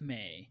wife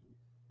May.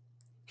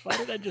 Why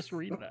did I just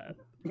read that?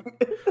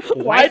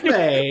 Why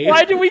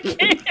do we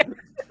care?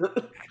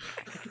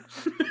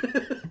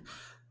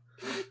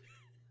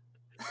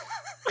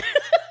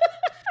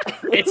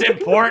 It's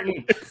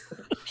important.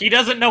 He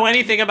doesn't know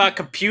anything about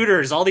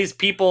computers. All these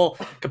people,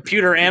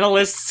 computer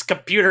analysts,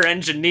 computer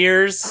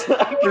engineers.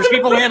 There's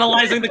people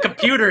analyzing the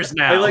computers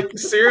now.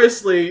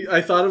 Seriously,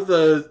 I thought of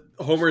the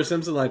Homer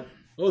Simpson line,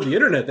 oh, the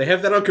internet, they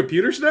have that on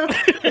computers now?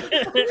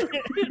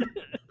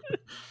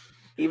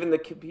 Even the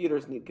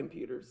computers need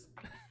computers.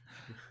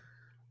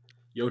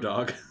 Yo,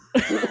 dog.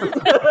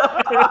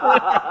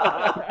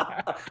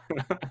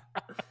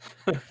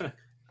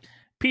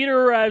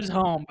 Peter arrives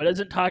home but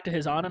doesn't talk to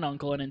his aunt and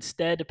uncle and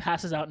instead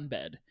passes out in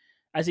bed.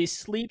 As he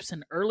sleeps,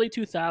 an early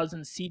 2000s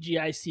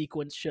CGI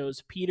sequence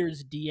shows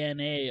Peter's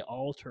DNA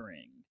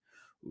altering.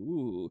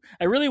 Ooh.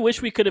 I really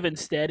wish we could have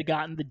instead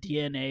gotten the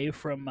DNA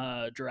from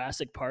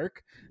Jurassic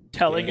Park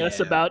telling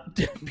us about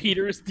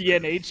Peter's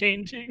DNA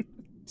changing.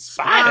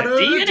 Spider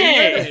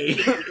DNA!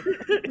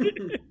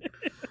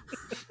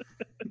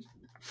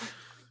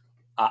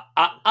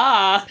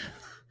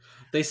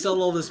 They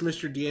sell all this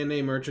Mr.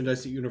 DNA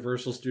merchandise at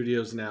Universal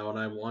Studios now, and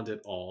I want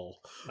it all.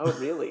 Oh,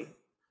 really?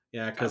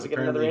 Yeah, because get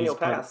another annual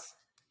pass.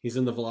 He's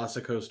in the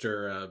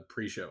Velocicoaster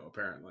pre-show,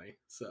 apparently.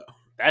 So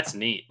that's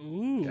neat.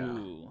 Ooh.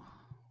 Yeah.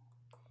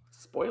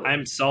 Spoiler.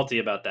 I'm salty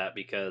about that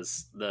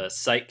because the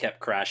site kept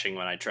crashing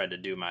when I tried to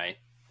do my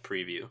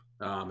preview.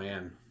 Oh,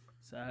 man.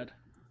 Sad.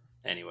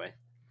 Anyway.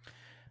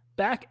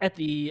 Back at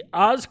the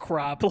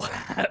Oscorp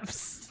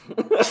labs.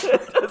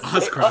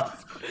 Oscorp.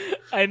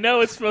 I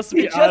know it's supposed to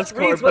be just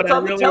Oscorp, but I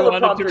really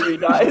wanted to read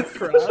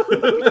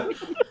Oscorp.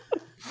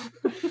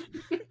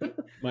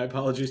 My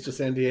apologies to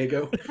San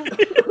Diego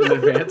in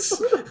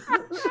advance.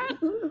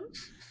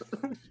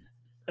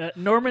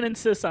 Norman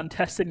insists on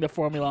testing the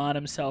formula on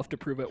himself to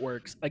prove it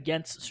works,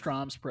 against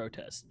Strom's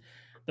protest.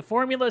 The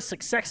formula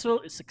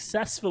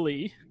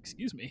successfully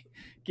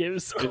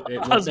gives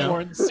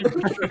Osborn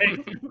super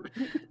strength,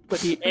 but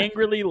he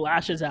angrily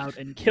lashes out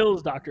and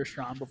kills Dr.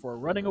 Strom before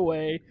running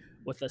away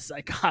with a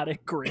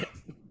psychotic grin.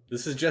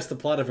 This is just the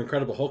plot of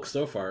Incredible Hulk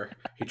so far.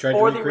 He tried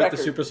to recreate the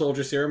super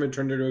soldier serum and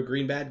turned into a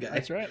green bad guy.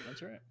 That's right.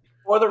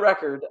 For the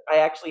record, I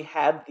actually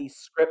had the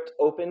script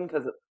open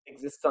because it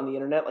exists on the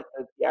internet, like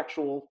the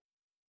actual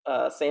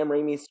Sam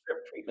Raimi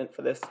script treatment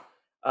for this,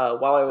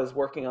 while I was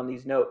working on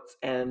these notes,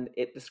 and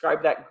it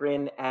described that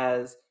grin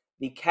as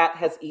the cat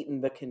has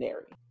eaten the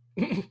canary.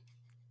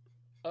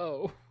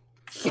 Oh.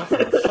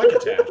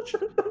 Succotash.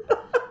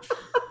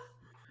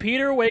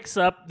 Peter wakes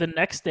up the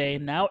next day,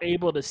 now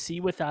able to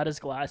see without his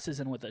glasses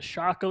and with a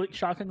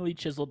shockingly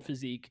chiseled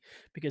physique,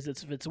 because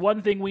if it's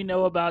one thing we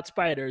know about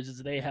spiders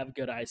is they have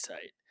good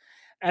eyesight.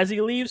 As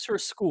he leaves for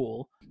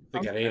school... They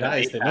got 8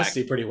 eyes. They must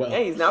see pretty well. Yeah,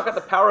 he's now got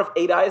the power of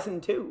 8 eyes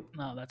and 2.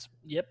 No, that's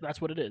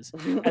what it is.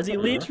 As he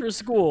leaves for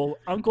school,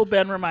 Uncle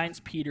Ben reminds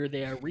Peter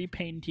they are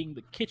repainting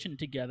the kitchen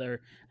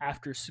together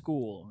after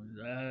school.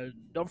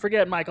 Don't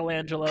forget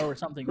Michelangelo or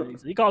something.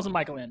 He calls him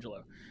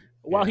Michelangelo.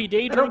 While he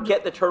daydreams... I don't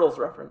get the Turtles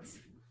reference.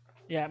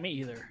 Yeah, me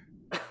either.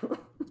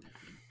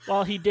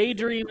 While he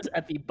daydreams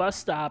at the bus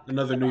stop...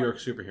 Another New York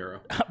superhero.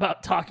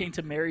 ...about talking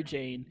to Mary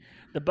Jane,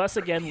 the bus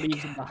again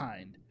leaves him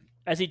behind.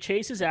 As he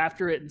chases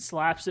after it and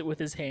slaps it with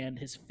his hand,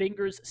 his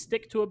fingers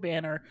stick to a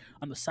banner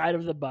on the side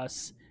of the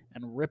bus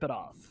and rip it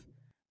off.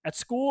 At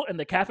school in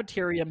the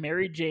cafeteria,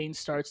 Mary Jane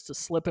starts to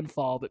slip and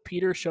fall, but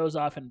Peter shows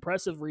off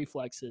impressive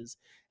reflexes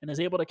and is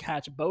able to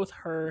catch both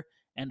her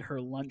and her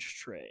lunch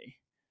tray.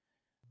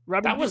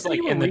 Robbie, that was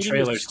like in the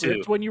trailers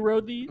too. When you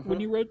wrote these,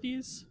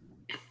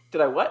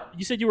 Did I what?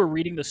 You said you were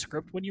reading the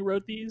script when you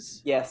wrote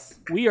these. Yes.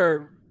 We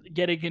are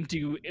getting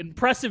into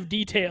impressive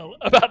detail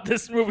about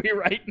this movie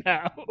right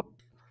now.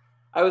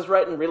 I was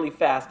writing really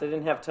fast. I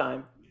didn't have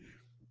time.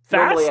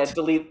 Fast?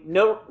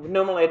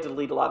 Normally I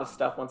delete a lot of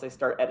stuff once I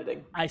start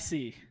editing. I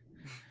see.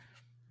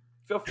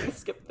 Feel free to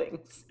skip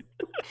things.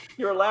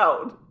 You're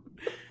allowed.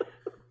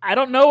 I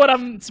don't know what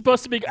I'm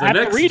supposed to be. The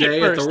next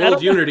day at the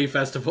World Unity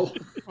Festival.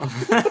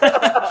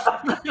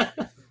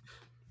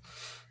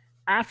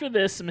 After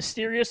this,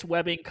 mysterious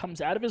webbing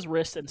comes out of his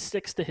wrist and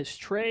sticks to his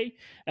tray.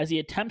 As he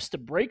attempts to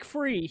break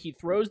free, he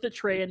throws the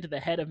tray into the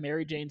head of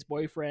Mary Jane's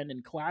boyfriend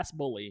and class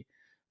bully,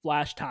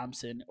 Flash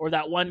Thompson, or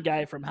that one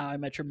guy from How I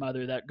Met Your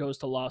Mother that goes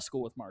to law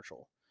school with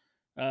Marshall.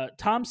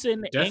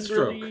 Thompson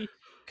angrily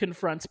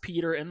confronts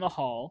Peter in the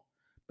hall,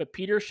 but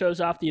Peter shows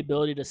off the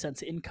ability to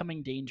sense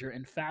incoming danger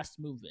and fast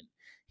movement.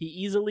 He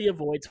easily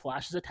avoids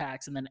Flash's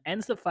attacks and then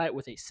ends the fight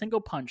with a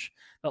single punch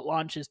that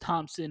launches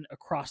Thompson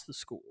across the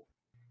school.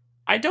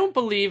 I don't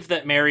believe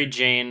that Mary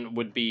Jane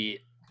would be,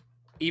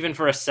 even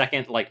for a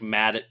second, like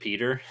mad at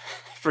Peter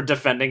for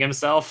defending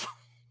himself.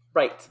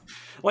 Right.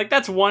 Like,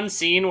 that's one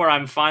scene where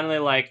I'm finally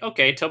like,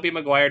 okay, Tobey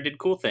Maguire did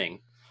cool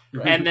thing.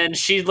 Right. And then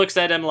she looks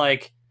at him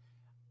like,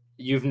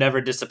 you've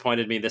never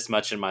disappointed me this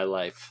much in my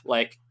life.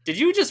 Like, did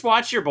you just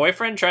watch your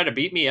boyfriend try to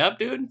beat me up,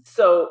 dude?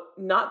 So,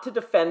 not to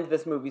defend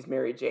this movie's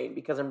Mary Jane,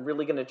 because I'm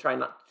really going to try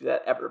not to do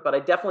that ever, but I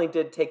definitely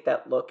did take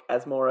that look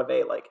as more of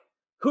a, like,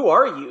 who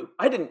are you?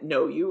 I didn't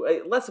know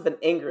you. Less of an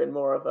anger and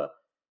more of a,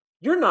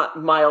 you're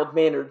not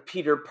mild-mannered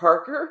Peter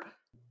Parker.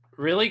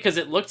 Really? Because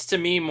it looked to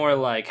me more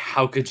like,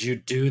 how could you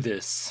do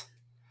this?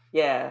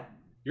 Yeah.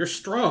 You're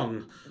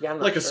strong. Yeah,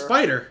 like a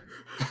spider.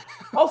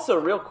 Also,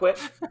 real quick,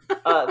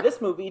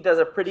 this movie does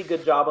a pretty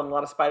good job on a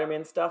lot of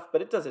Spider-Man stuff,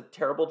 but it does a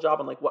terrible job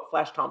on like what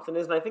Flash Thompson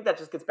is, and I think that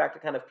just gets back to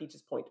kind of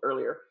Peach's point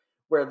earlier,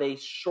 where they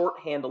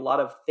shorthand a lot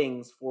of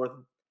things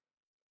for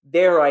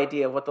their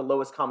idea of what the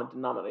lowest common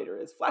denominator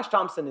is. Flash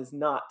Thompson is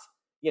not,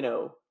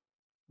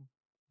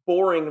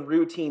 boring,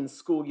 routine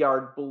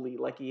schoolyard bully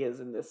like he is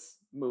in this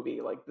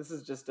movie. Like, this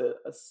is just a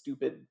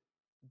stupid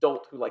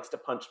dolt who likes to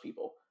punch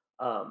people.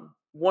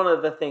 One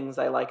of the things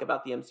I like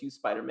about the MCU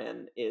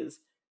Spider-Man is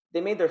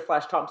they made their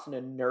Flash Thompson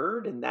a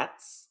nerd, and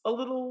that's a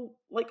little,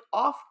 like,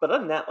 off. But other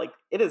than that, like,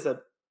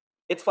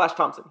 it's Flash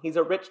Thompson. He's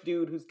a rich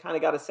dude who's kind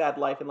of got a sad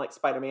life, and like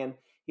Spider-Man,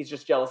 he's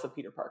just jealous of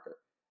Peter Parker.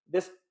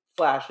 This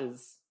Flash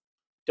is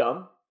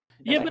dumb.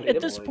 Yeah, but at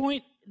this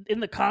point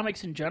in the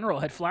comics in general,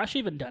 had Flash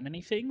even done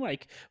anything?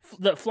 Like,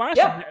 the Flash,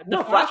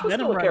 Flash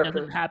Venom run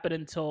didn't happen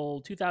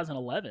until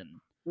 2011.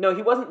 No,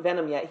 he wasn't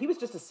Venom yet. He was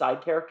just a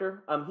side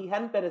character. He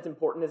hadn't been as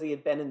important as he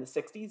had been in the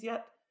 60s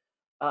yet.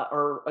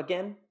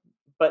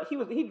 But he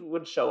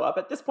would show up.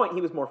 At this point,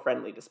 he was more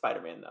friendly to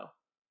Spider-Man, though.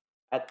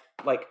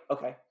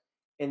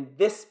 In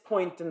this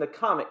point in the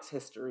comics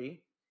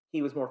history,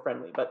 he was more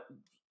friendly. But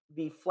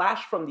the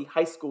Flash from the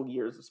high school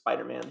years of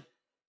Spider-Man,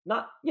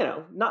 not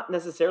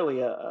necessarily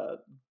a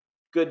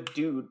good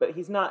dude, but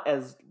he's not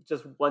as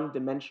just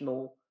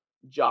one-dimensional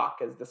jock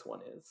as this one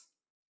is.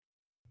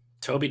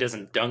 Toby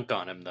doesn't dunk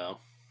on him, though.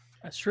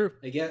 That's true.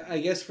 I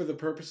guess for the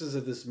purposes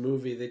of this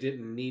movie, they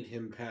didn't need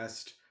him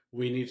past,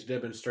 we need to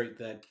demonstrate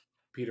that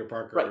Peter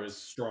Parker is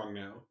strong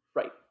now.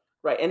 Right.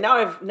 And now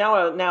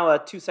a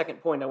 2-second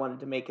point I wanted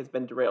to make has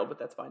been derailed, but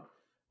that's fine.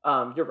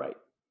 You're right.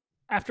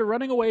 After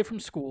running away from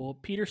school,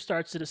 Peter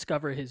starts to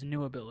discover his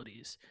new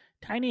abilities.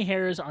 Tiny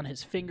hairs on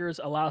his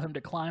fingers allow him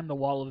to climb the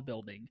wall of a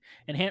building.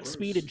 Enhanced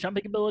speed and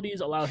jumping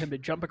abilities allow him to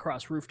jump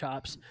across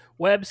rooftops.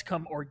 Webs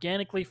come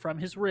organically from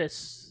his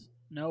wrists.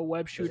 No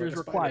web shooters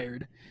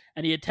required.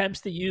 And he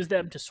attempts to use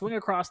them to swing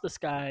across the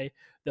sky,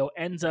 though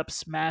ends up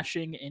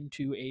smashing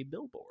into a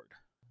billboard.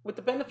 With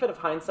the benefit of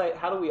hindsight,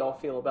 how do we all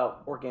feel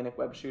about organic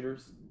web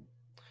shooters?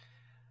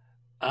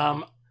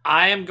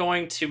 I am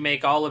going to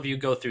make all of you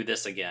go through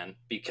this again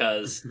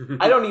because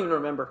I don't even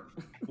remember.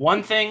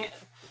 One thing,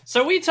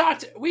 so we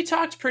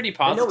talked pretty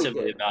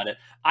positively about it.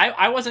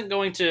 I wasn't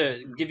going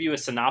to give you a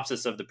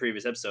synopsis of the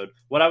previous episode.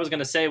 What I was going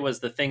to say was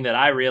the thing that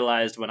I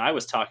realized when I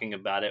was talking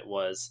about it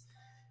was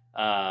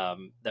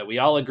that we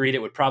all agreed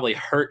it would probably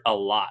hurt a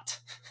lot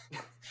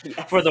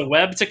for the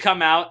web to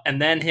come out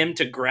and then him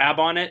to grab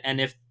on it,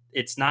 and if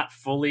it's not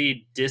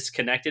fully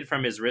disconnected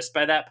from his wrist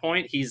by that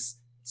point, he's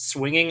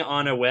swinging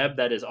on a web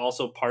that is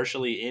also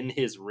partially in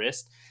his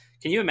wrist.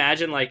 Can you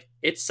imagine? Like,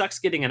 it sucks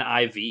getting an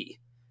IV.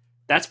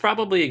 That's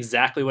probably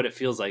exactly what it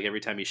feels like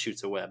every time he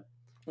shoots a web.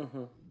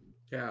 Mm-hmm.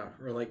 Yeah,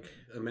 or like,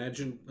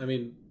 imagine,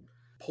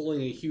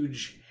 pulling a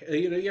huge,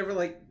 you ever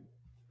like,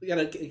 you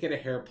gotta get a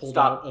hair pulled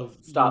out of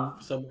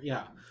some,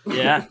 yeah.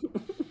 Yeah.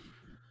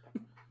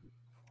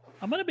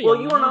 I'm gonna be.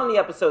 Well, you weren't on the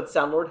episode,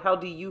 Soundlord. How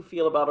do you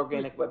feel about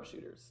organic web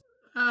shooters?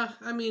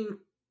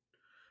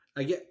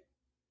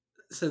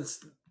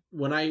 since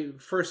when I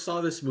first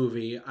saw this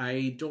movie,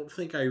 I don't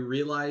think I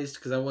realized,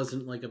 because I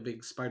wasn't like a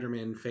big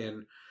Spider-Man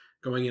fan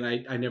going in,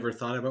 I never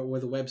thought about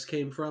where the webs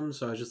came from,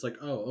 so I was just like,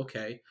 oh,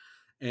 okay.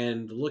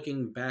 And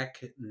looking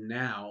back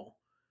now,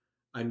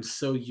 I'm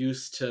so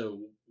used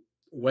to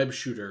web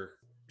shooter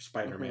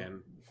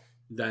Spider-Man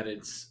that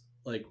it's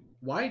like,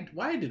 why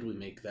did we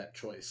make that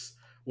choice?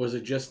 Was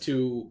it just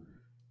to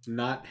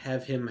not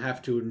have him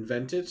have to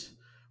invent it?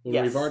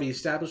 Well, we've already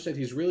established that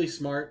he's really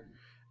smart,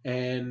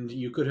 and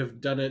you could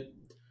have done it.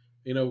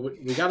 You know,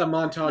 we got a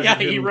montage. Yeah,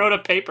 of him. he wrote a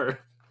paper.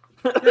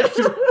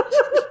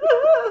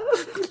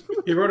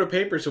 He wrote a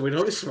paper, so we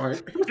know he's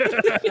smart.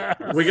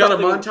 We got a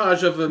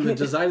montage of him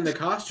designing the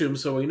costume,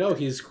 so we know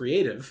he's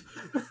creative.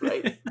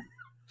 Right.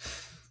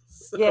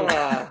 So,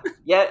 yeah.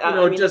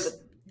 I mean,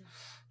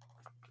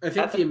 I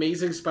think the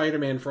Amazing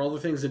Spider-Man, for all the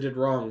things it did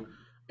wrong,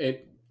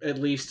 it at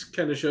least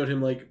kind of showed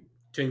him like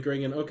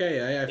tinkering and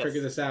I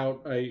figured this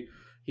out. Did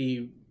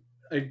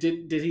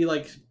he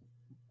like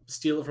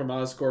steal it from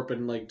Oscorp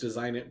and like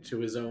design it to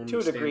his own to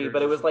a degree,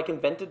 but it was like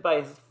invented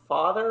by his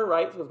father,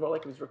 right? So it was more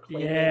like he was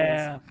reclaiming.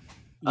 And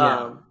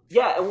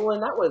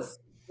that was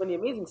when the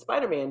Amazing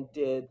Spider-Man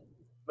did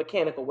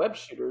mechanical web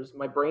shooters.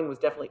 My brain was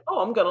definitely,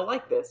 I'm gonna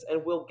like this,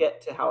 and we'll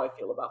get to how I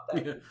feel about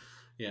that.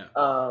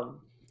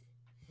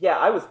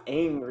 I was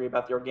angry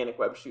about the organic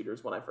web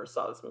shooters when I first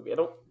saw this movie. I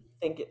don't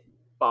think it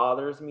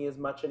bothers me as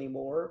much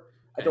anymore.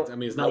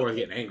 It's not worth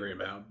getting angry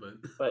about,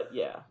 but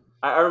yeah.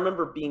 I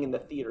remember being in the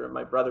theater and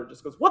my brother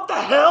just goes, "What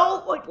the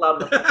hell?" like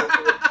loud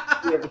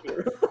enough to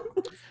hear.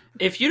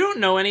 If you don't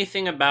know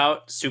anything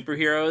about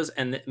superheroes,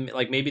 and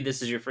like maybe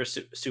this is your first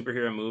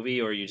superhero movie,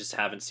 or you just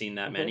haven't seen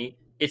that many,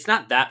 it's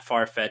not that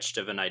far-fetched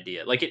of an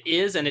idea. Like it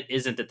is and it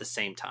isn't at the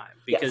same time,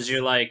 because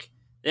you're like,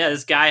 yeah,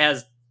 this guy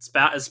has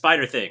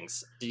spider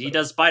things. He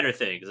does spider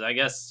things. I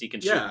guess he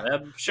can shoot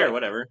them. Sure,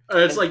 whatever.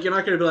 It's like you're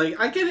not going to be like,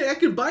 I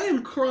could buy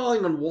him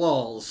crawling on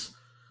walls,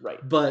 right?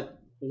 But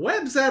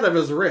webs out of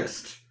his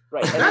wrist.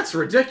 Right. That's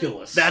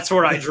ridiculous. That's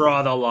where I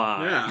draw the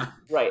line. Yeah.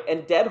 Right.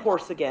 And Dead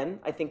Horse again,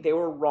 I think they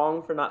were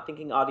wrong for not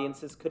thinking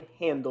audiences could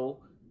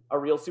handle a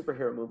real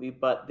superhero movie,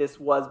 but this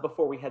was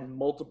before we had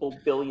multiple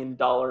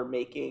billion-dollar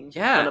making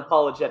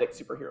unapologetic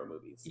superhero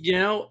movies. You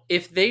know,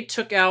 if they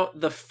took out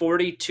the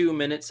 42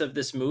 minutes of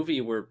this movie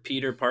where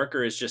Peter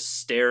Parker is just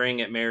staring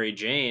at Mary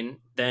Jane,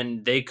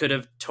 then they could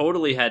have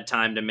totally had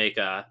time to make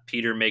a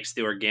Peter makes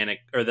the organic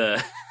or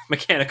the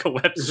mechanical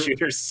web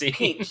shooter scene.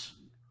 Peach.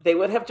 They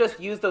would have just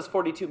used those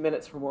 42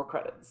 minutes for more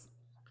credits.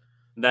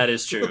 That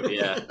is true,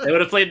 yeah. They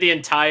would have played the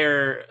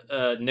entire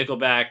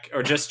Nickelback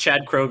or just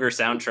Chad Kroeger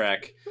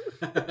soundtrack.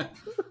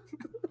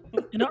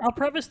 I'll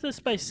preface this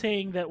by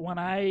saying that when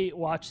I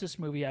watched this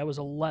movie, I was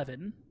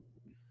 11,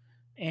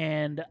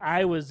 and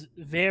I was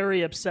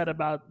very upset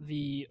about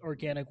the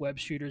organic web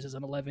shooters as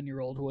an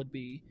 11-year-old would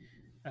be.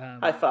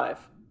 High five.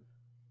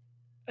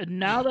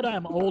 Now that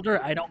I'm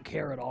older, I don't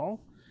care at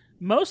all.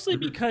 Mostly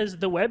because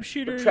the web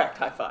shooters... Retract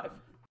high five.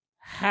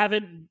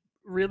 Haven't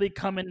really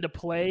come into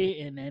play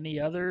in any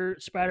other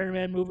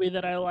Spider-Man movie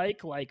that I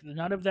like. Like,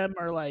 none of them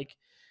are like,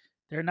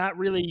 they're not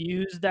really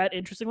used that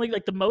interestingly.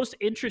 Like, the most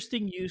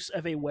interesting use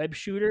of a web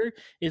shooter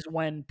is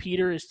when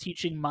Peter is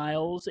teaching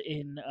Miles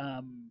in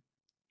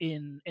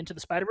Into the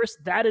Spider-Verse.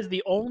 That is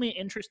the only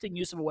interesting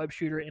use of a web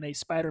shooter in a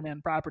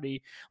Spider-Man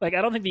property. Like,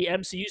 I don't think the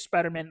MCU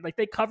Spider-Man, like,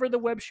 they cover the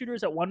web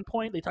shooters at one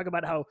point. They talk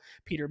about how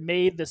Peter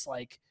made this,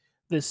 like,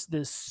 this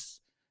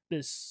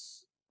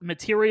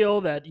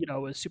material that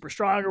is super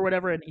strong or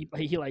whatever, and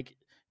he like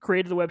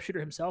created the web shooter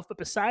himself. But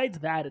besides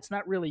that, it's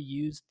not really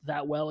used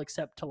that well,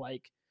 except to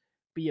like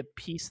be a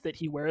piece that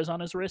he wears on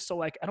his wrist. So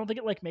like I don't think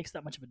it like makes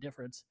that much of a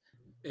difference.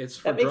 It's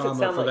for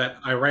drama, for that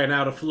I ran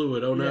out of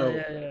fluid. Oh no.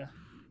 Yeah.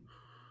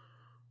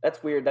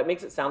 That's weird. That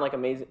makes it sound like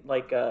amazing.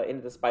 Like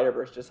Into the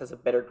Spider-Verse just has a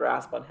better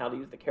grasp on how to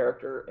use the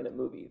character in a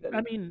movie.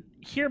 I mean,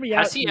 hear me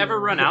out. Has he ever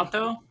run out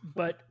though?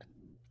 But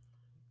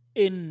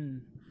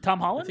in Tom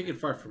Holland, I think in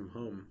Far From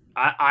Home.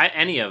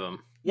 Any of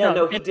them. Yeah,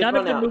 no, in none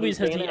of the movies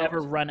has he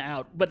ever run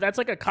out. But that's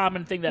like a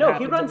common thing that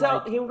happens. No, he runs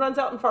out. He runs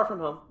out in Far From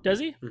Home. Does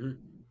he? Mm-hmm.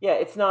 Yeah,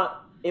 it's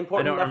not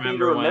important enough for you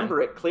to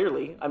remember it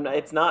clearly.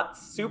 It's not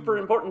super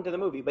important to the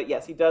movie, but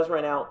yes, he does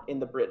run out in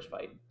the bridge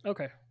fight.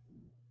 Okay.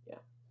 Yeah,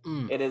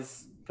 It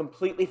is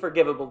completely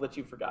forgivable that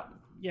you've forgotten.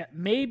 Yeah,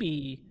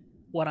 maybe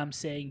what I'm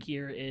saying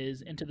here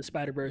is Into the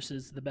Spider-Verse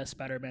is the best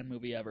Spider-Man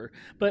movie ever.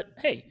 But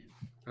hey,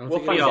 I don't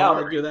think we'll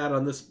argue that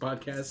on this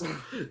podcast.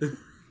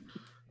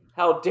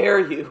 How dare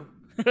you?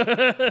 How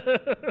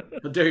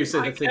dare you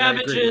say the thing I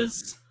agree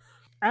with?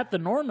 At the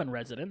Norman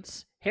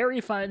residence, Harry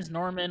finds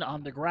Norman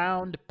on the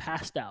ground,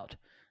 passed out.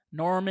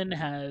 Norman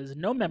has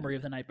no memory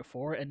of the night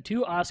before, and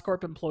 2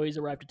 Oscorp employees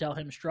arrive to tell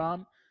him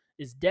Strahm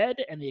is dead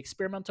and the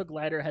experimental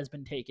glider has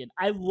been taken.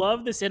 I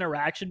love this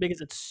interaction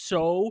because it's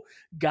so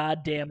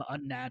goddamn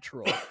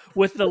unnatural.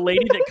 With the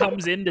lady that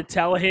comes in to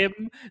tell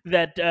him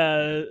that,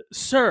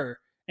 sir,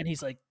 and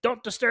he's like,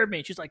 "Don't disturb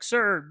me." She's like,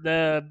 "Sir,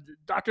 the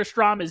Dr.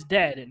 Strahm is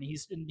dead." And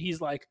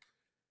he's like,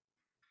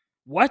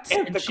 "What?"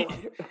 And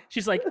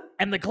she's like,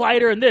 "And the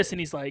glider and this." And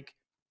he's like,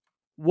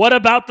 what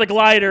about the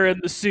glider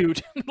and the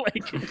suit?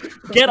 Like,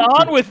 get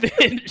on with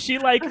it. She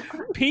like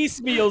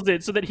piecemeals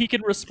it so that he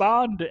can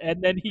respond,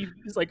 and then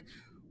he's like,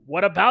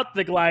 what about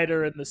the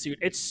glider and the suit?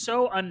 It's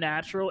so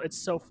unnatural. It's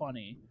so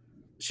funny.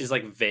 She's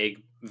like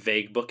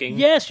vague booking.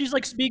 Yes, she's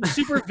like being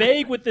super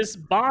vague with this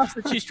boss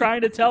that she's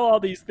trying to tell all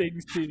these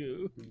things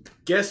to.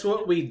 Guess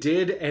what we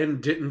did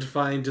and didn't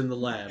find in the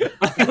lab?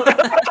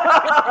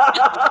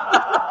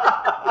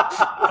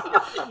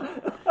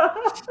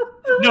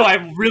 No,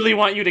 I really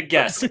want you to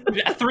guess.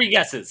 3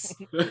 guesses.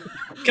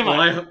 Come on.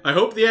 Well, I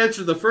hope the answer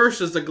to the first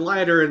is the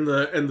glider and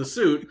the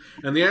suit,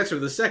 and the answer to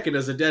the second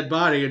is a dead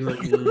body. And like,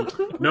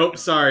 nope,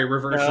 sorry,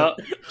 reverse it.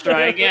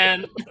 Try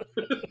again.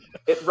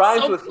 It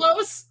rhymes so with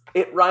close.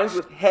 It rhymes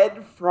with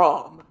head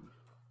from.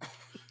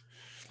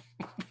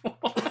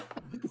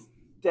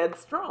 Dead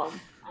Strom.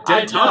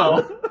 Dead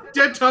Tom.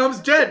 Dead Tom's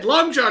dead.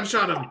 Long John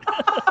shot him.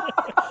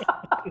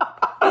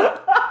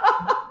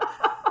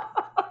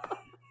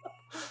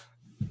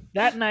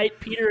 That night,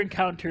 Peter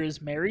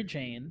encounters Mary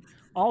Jane,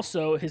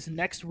 also his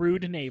next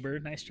rude neighbor,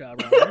 nice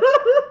job, Robert,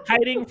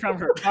 hiding from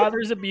her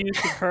father's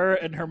abuse of her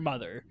and her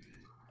mother.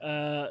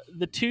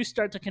 The two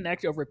start to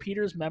connect over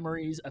Peter's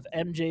memories of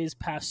MJ's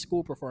past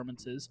school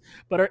performances,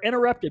 but are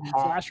interrupted when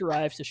Flash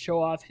arrives to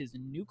show off his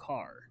new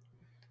car.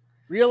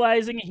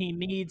 Realizing he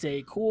needs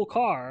a cool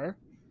car,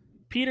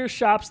 Peter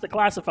shops the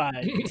classified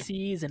and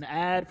sees an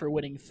ad for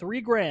winning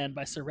 $3,000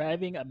 by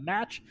surviving a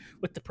match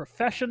with the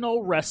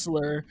professional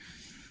wrestler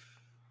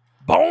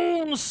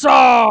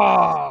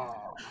Bonesaw!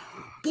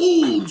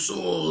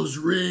 Bonesaw's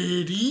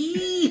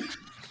ready!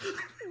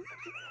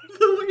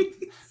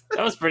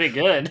 That was pretty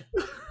good.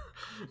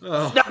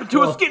 Snap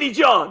into a skinny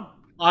John!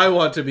 I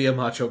want to be a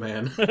macho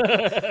man.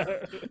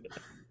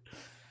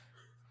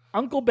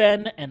 Uncle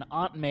Ben and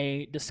Aunt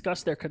May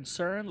discuss their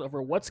concerns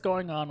over what's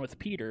going on with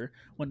Peter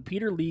when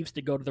Peter leaves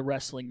to go to the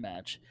wrestling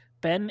match.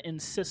 Ben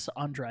insists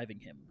on driving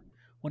him.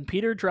 When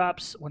Ben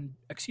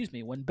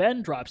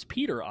drops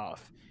Peter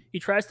off, he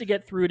tries to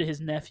get through to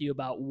his nephew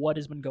about what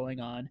has been going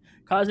on,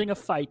 causing a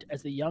fight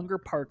as the younger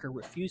Parker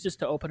refuses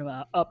to open him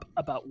up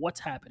about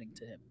what's happening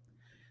to him.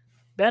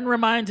 Ben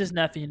reminds his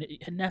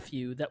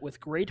nephew that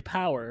with great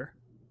power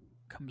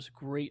comes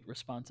great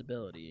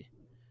responsibility.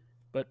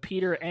 But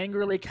Peter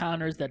angrily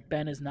counters that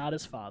Ben is not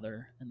his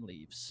father and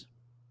leaves.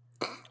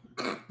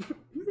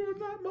 You're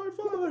not my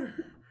father.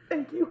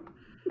 Thank you.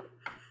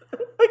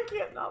 I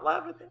can't not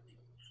laugh at that.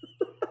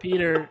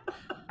 Peter,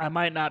 I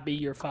might not be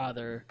your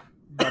father,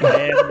 but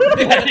I am.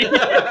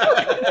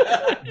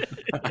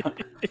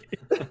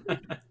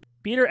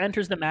 Peter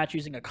enters the match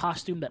using a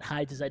costume that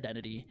hides his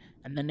identity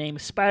and the name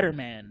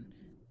Spider-Man,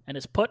 and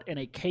is put in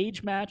a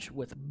cage match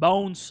with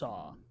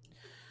Bonesaw.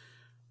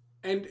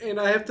 And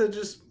I have to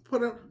just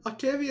put on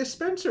Octavia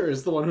Spencer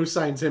is the one who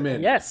signs him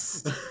in.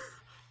 Yes.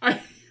 Okay,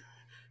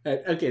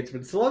 it's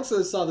been so long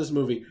since I saw this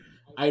movie.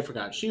 I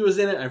forgot she was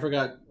in it. I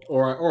forgot,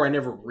 or I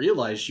never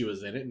realized she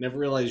was in it. Never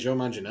realized Joe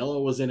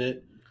Manganiello was in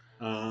it.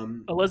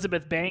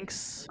 Elizabeth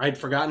Banks. I'd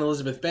forgotten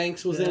Elizabeth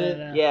Banks was in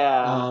it.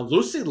 Yeah.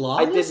 Lucy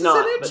Lawless I did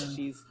not, is in it? but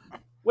she's...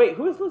 Wait,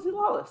 who is Lucy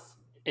Lawless?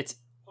 It's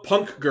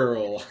Punk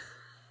Girl.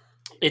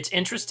 It's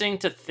interesting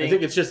to think... I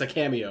think it's just a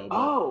cameo. But...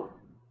 Oh.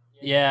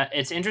 Yeah,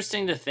 it's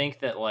interesting to think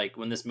that, like,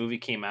 when this movie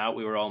came out,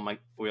 we were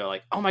like,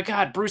 oh my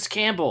god, Bruce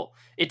Campbell!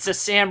 It's a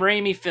Sam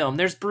Raimi film.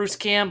 There's Bruce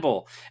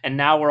Campbell, and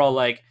now we're all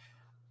like,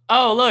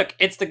 oh look,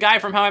 it's the guy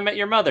from How I Met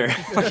Your Mother.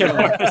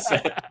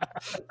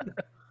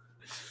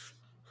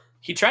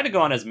 He tried to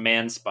go on as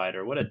Man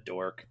Spider. What a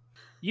dork!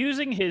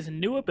 Using his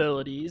new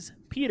abilities,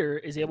 Peter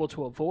is able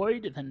to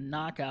avoid and then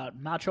knock out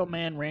Macho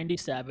Man Randy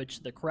Savage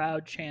to the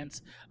crowd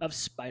chants of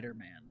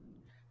Spider-Man.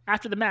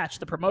 After the match,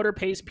 the promoter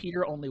pays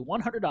Peter only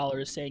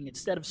 $100, saying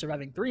instead of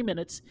surviving 3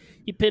 minutes,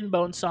 he pinned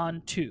Bonesaw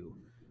in 2.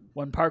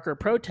 When Parker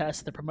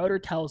protests, the promoter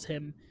tells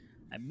him,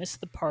 I missed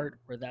the part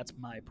where that's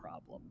my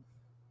problem.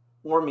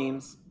 More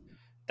memes.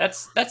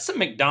 That's some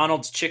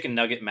McDonald's chicken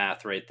nugget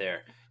math right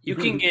there. You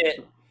can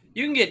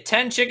get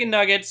 10 chicken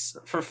nuggets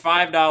for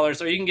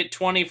 $5, or you can get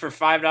 20 for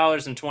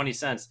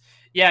 $5.20.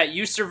 Yeah,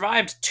 you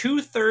survived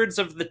 2/3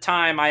 of the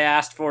time I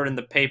asked for it in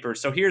the paper,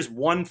 so here's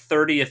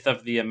 1/30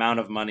 of the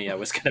amount of money I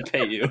was going to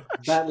pay you.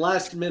 That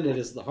last minute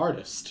is the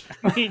hardest.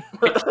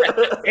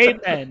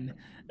 Amen.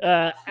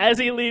 As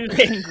he leaves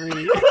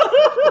angry,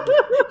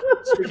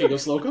 Speaking of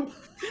Slocum,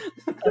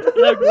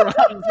 Doug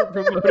robs the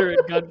promoter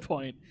at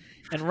gunpoint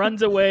and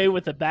runs away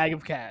with a bag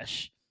of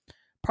cash.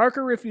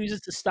 Parker refuses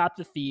to stop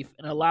the thief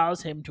and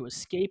allows him to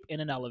escape in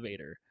an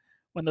elevator.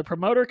 When the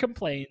promoter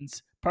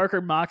complains,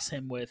 Parker mocks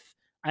him with,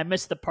 I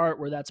missed the part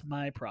where that's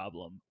my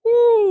problem.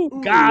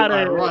 Ooh, got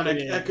it.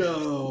 Ironic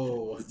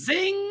echo.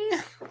 Zing!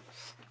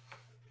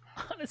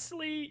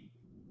 Honestly,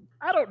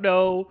 I don't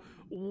know.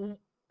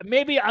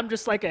 Maybe I'm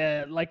just like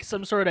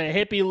some sort of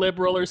hippie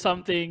liberal or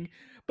something.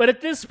 But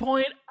at this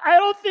point, I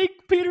don't think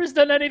Peter's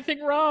done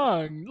anything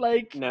wrong.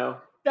 Like, no.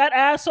 That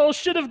asshole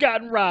should have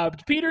gotten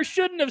robbed. Peter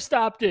shouldn't have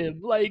stopped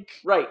him. Like,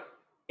 right.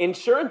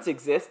 Insurance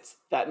exists.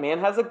 That man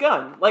has a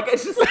gun. Like,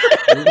 it's just...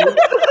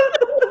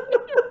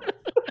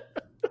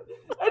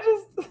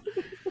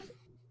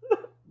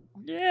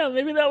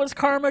 that was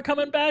karma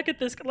coming back at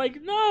this. Like,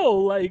 no,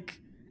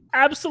 like,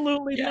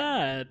 absolutely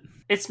not.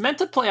 It's meant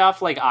to play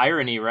off like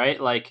irony,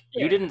 right? Like,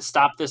 you didn't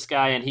stop this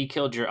guy and he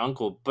killed your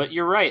uncle, but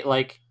you're right.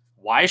 Like,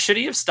 why should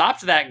he have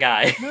stopped that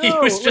guy? No, he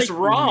was just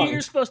wrong.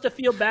 You're supposed to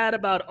feel bad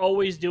about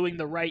always doing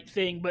the right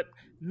thing, but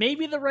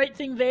maybe the right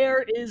thing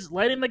there is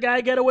letting the guy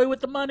get away with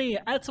the money.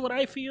 That's what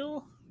I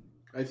feel.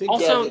 I think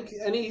also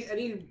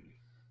any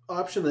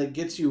option that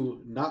gets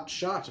you not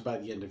shot by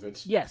the end of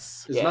it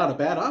is not a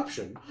bad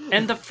option.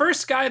 And the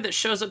first guy that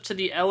shows up to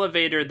the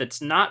elevator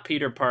that's not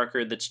Peter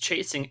Parker, that's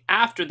chasing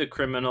after the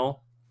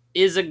criminal,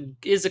 is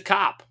a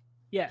cop.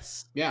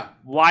 Yes. Yeah.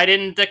 Why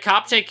didn't the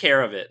cop take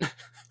care of it?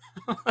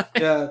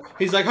 Yeah,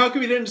 he's like, how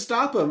come you didn't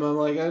stop him? I'm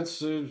like,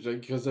 that's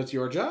because that's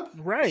your job,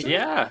 right? Sir?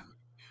 Yeah.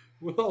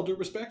 With all due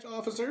respect,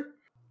 officer.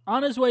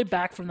 On his way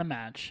back from the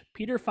match,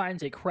 Peter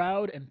finds a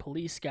crowd and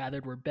police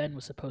gathered where Ben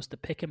was supposed to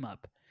pick him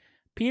up.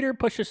 Peter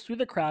pushes through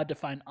the crowd to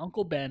find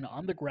Uncle Ben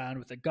on the ground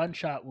with a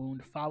gunshot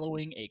wound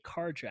following a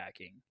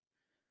carjacking.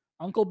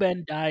 Uncle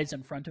Ben dies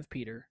in front of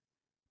Peter.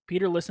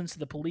 Peter listens to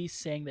the police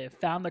saying they have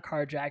found the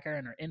carjacker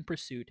and are in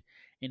pursuit,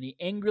 and he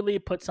angrily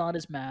puts on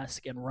his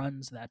mask and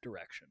runs that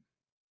direction.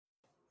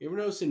 You ever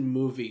notice in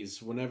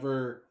movies,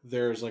 whenever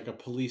there's like a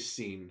police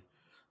scene,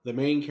 the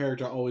main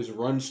character always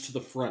runs to the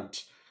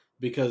front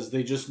because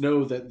they just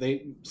know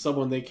that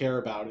someone they care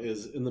about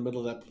is in the middle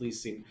of that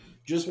police scene.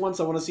 Just once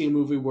I want to see a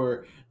movie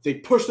where they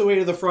push the way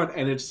to the front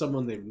and it's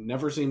someone they've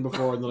never seen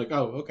before and they're like,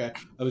 oh, okay.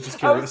 I was just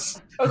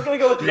curious. I was going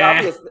to go with the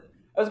obvious.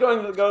 I was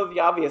going to go with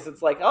the obvious.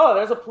 It's like, oh,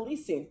 there's a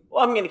police scene.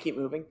 Well, I'm going to keep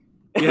moving.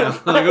 Yeah,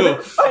 like,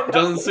 oh,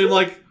 doesn't seem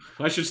like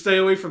I should stay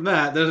away from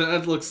that.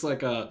 That looks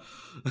like a...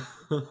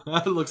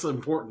 that looks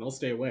important. I'll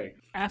stay away.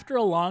 After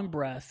a long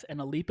breath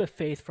and a leap of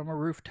faith from a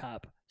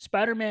rooftop,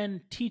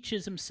 Spider-Man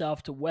teaches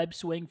himself to web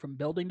swing from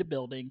building to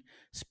building,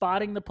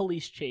 spotting the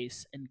police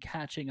chase and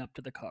catching up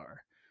to the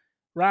car.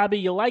 Robbie,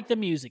 you like the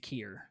music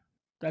here.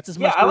 That's as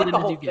much I like the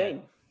as whole you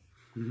get.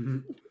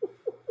 thing.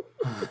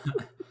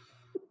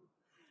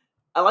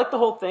 I like the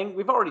whole thing.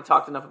 We've already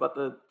talked enough about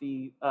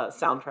the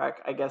soundtrack.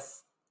 I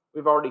guess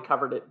we've already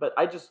covered it, but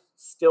I just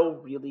still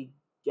really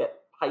get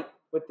hyped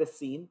with this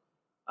scene.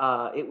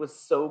 It was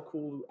so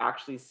cool to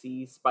actually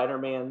see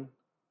Spider-Man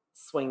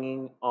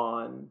swinging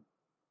on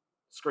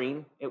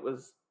screen. It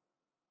was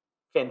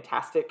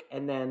fantastic.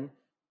 And then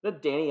the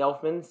Danny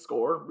Elfman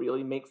score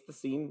really makes the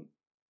scene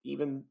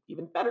even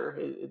better.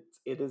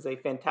 It is a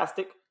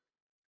fantastic,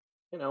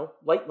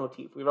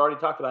 leitmotif. We've already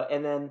talked about it.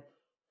 And then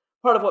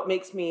part of what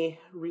makes me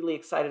really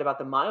excited about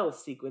the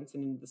Miles sequence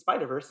in the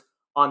Spider-Verse,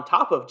 on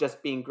top of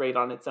just being great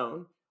on its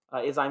own,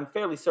 is I'm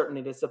fairly certain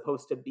it is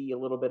supposed to be a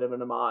little bit of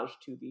an homage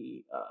to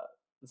the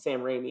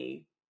Sam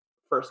Raimi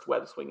first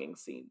web swinging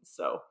scenes.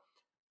 So,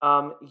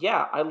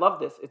 I love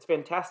this. It's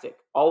fantastic.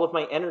 All of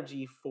my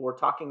energy for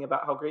talking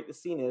about how great the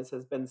scene is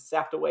has been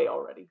sapped away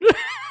already.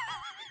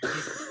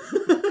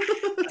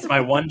 That's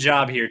my one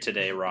job here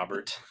today,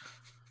 Robert.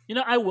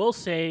 I will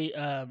say,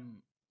 I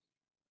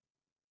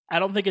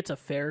don't think it's a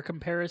fair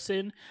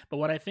comparison, but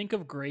when I think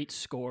of great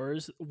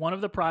scores, one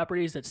of the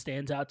properties that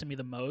stands out to me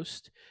the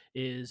most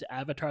is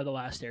Avatar: The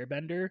Last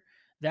Airbender.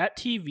 That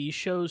TV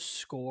show's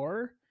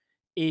score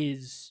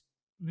is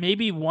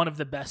maybe one of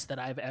the best that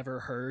I've ever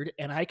heard,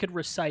 and I could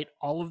recite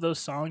all of those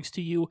songs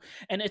to you.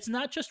 And it's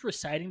not just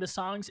reciting the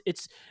songs,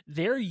 it's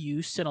their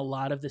use in a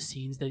lot of the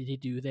scenes that they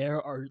do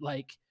there are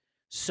like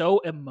so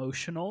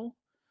emotional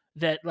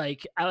that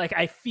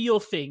I feel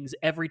things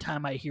every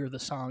time I hear the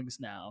songs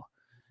now.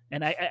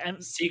 And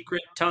I'm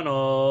Secret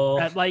Tunnel.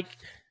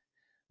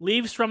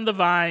 Leaves from the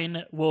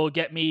Vine will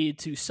get me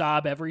to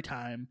sob every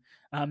time.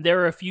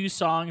 There are a few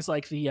songs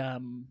like the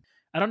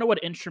I don't know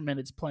what instrument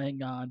it's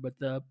playing on, but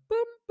the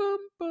boom boom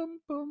boom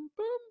boom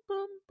boom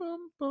boom boom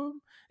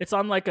boom. It's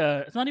on like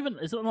a. It's not even.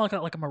 It's like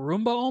a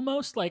marimba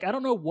almost. Like I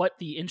don't know what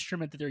the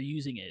instrument that they're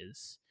using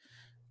is.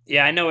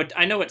 Yeah, I know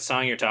what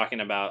song you're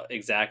talking about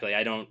exactly.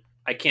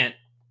 I can't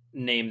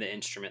name the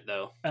instrument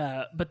though.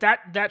 But that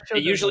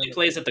it usually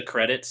plays at the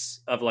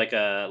credits of like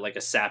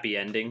a sappy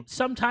ending.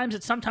 Sometimes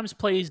it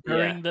plays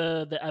during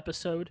the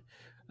episode.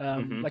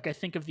 Like I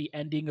think of the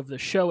ending of the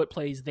show, it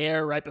plays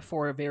there right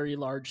before a very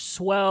large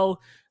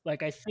swell.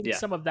 Like I think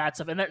some of that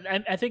stuff, and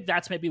I think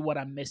that's maybe what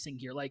I'm missing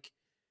here. Like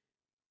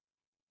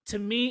to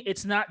me,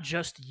 it's not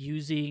just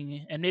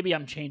using, and maybe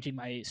I'm changing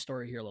my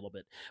story here a little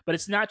bit, but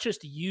it's not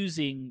just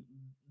using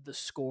the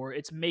score.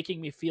 It's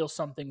making me feel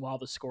something while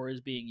the score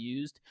is being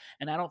used,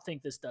 and I don't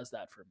think this does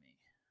that for me.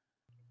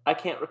 I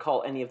can't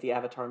recall any of the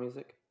Avatar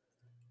music.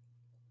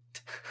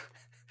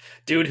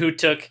 Dude who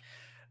took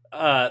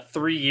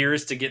 3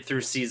 years to get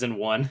through season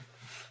 1.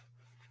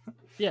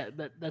 Yeah,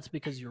 that's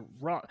because you're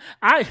wrong.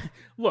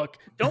 Look,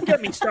 don't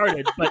get me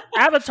started, but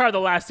Avatar: The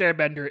Last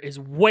Airbender is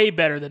way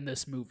better than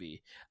this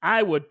movie.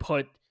 I would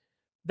put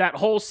that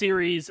whole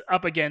series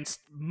up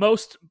against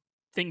most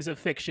things of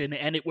fiction,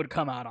 and it would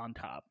come out on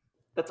top.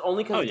 That's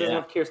only because it doesn't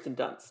have Kirsten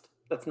Dunst.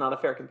 That's not a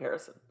fair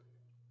comparison.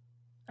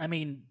 I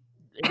mean,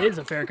 it is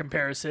a fair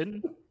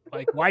comparison.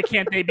 Like, why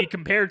can't they be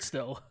compared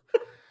still?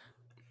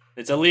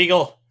 It's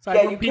illegal. So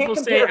when people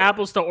say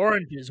apples to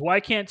oranges, why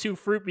can't two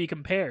fruit be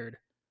compared?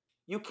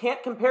 You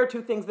can't compare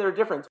two things that are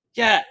different.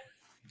 Yeah,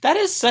 that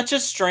is such a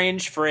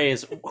strange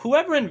phrase.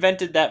 Whoever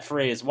invented that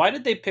phrase, why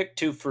did they pick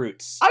two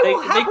fruits? I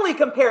will happily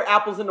compare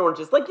apples and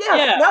oranges. Like,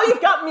 yeah, now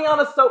you've gotten me on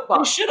a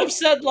soapbox. They should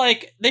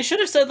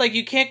have said like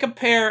you can't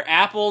compare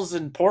apples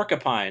and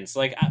porcupines.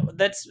 Like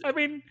that's. I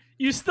mean,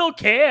 you still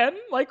can.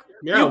 Like,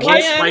 yeah,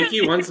 one's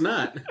spiky, one's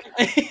not.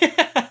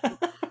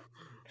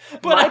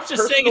 But I'm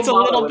just saying it's a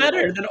little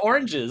better than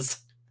oranges.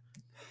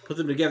 Put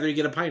them together, you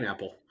get a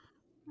pineapple.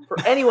 For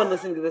anyone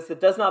listening to this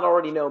that does not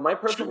already know, my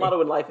personal motto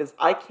in life is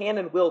I can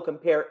and will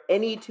compare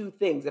any two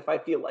things if I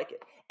feel like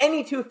it.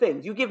 Any two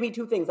things. You give me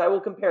two things, I will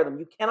compare them.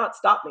 You cannot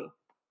stop me.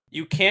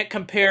 You can't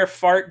compare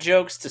fart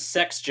jokes to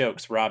sex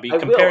jokes, Robbie.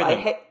 Compare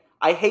them.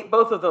 I hate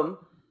both of them,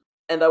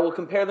 and I will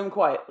compare them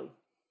quietly.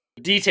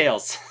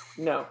 Details.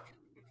 No.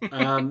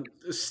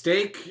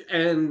 Steak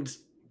and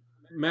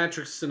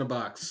mattress in a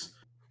box.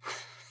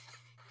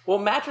 Well,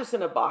 mattress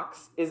in a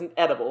box isn't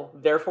edible,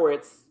 therefore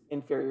it's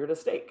inferior to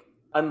steak.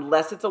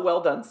 Unless it's a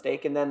well-done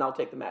steak, and then I'll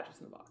take the mattress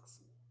in the box.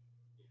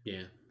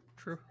 Yeah.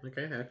 True.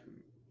 Okay,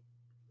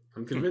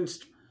 I'm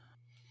convinced.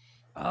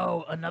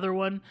 Oh, another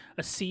one.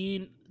 A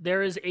scene.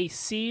 There is a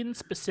scene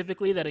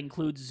specifically that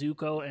includes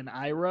Zuko and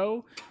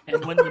Iroh,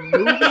 and when the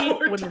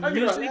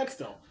music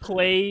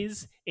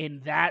plays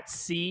in that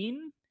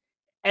scene,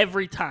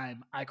 every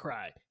time I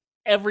cry.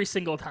 Every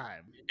single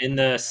time. In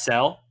the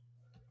cell?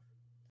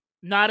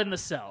 Not in the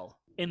cell.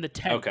 In the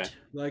tent. Okay.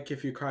 Like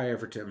If You Cry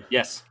Over Tim.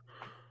 Yes.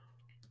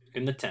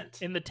 In the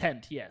tent. In the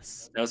tent,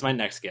 yes. That was my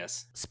next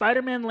guess.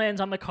 Spider-Man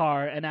lands on the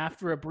car, and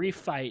after a brief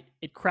fight,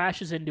 it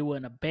crashes into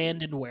an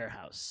abandoned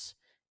warehouse.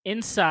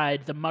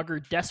 Inside, the mugger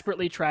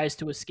desperately tries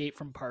to escape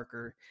from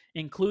Parker,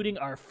 including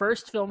our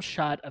first film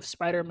shot of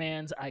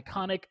Spider-Man's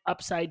iconic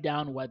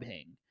upside-down web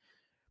hang.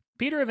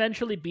 Peter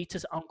eventually beats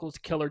his uncle's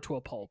killer to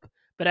a pulp,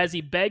 but as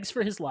he begs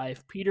for his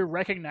life, Peter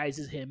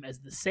recognizes him as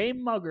the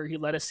same mugger he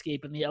let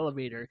escape in the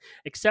elevator,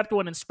 except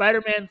when in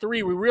Spider-Man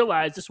 3 we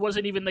realize this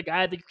wasn't even the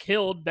guy that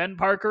killed Ben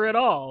Parker at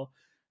all,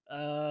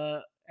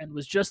 and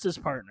was just his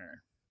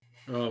partner.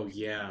 Oh,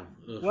 yeah.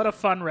 Ugh. What a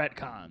fun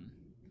retcon.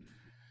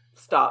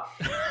 Stop.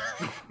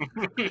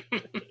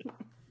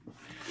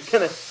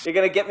 You're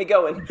gonna get me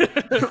going.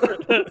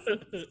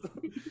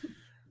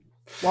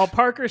 While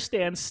Parker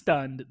stands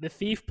stunned, the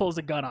thief pulls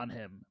a gun on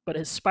him, but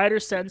his spider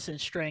sense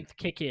and strength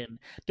kick in,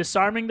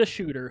 disarming the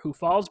shooter, who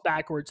falls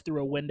backwards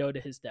through a window to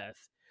his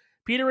death.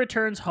 Peter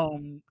returns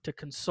home to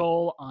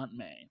console Aunt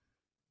May.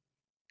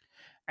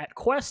 At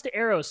Quest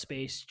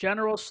Aerospace,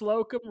 General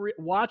Slocum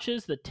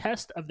watches the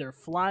test of their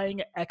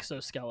flying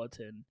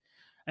exoskeleton,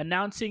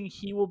 announcing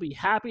he will be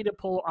happy to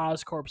pull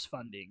Oscorp's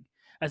funding.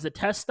 As the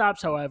test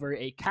stops, however,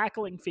 a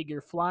cackling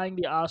figure flying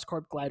the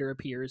Oscorp glider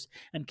appears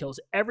and kills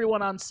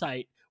everyone on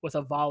site with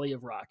a volley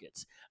of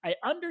rockets. I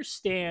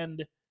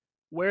understand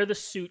where the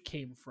suit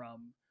came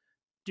from.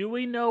 Do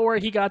we know where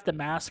he got the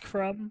mask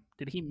from?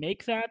 Did he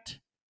make that?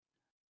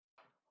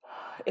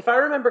 If I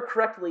remember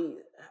correctly,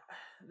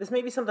 this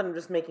may be something I'm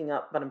just making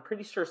up, but I'm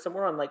pretty sure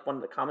somewhere on like one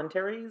of the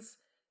commentaries,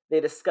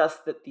 they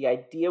discussed that the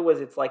idea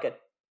was it's like a...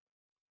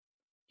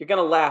 You're going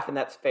to laugh, and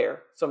that's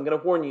fair. So I'm going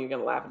to warn you, you're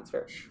going to laugh, and it's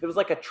fair. It was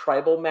like a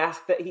tribal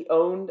mask that he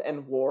owned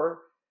and wore.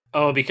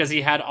 Oh, because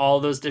he had all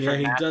those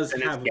different masks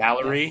in his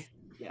gallery?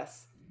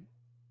 Yes.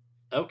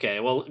 Okay,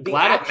 well,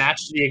 glad it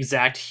matched the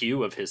exact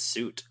hue of his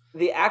suit.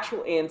 The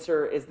actual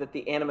answer is that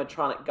the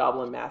animatronic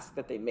goblin mask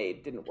that they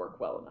made didn't work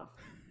well enough.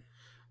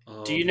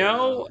 Oh, do you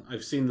know?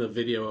 I've seen the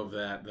video of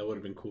that. That would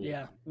have been cool.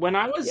 Yeah. When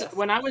I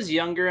was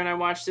younger and I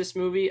watched this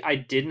movie, I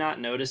did not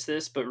notice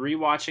this, but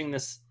rewatching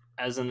this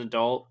as an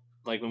adult,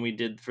 like when we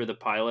did for the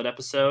pilot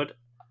episode,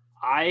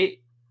 I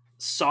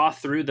saw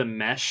through the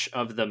mesh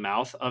of the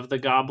mouth of the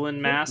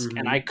goblin mask,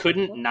 and I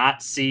couldn't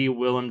not see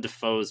Willem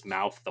Dafoe's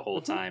mouth the whole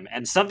time.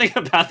 And something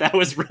about that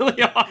was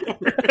really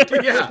awkward.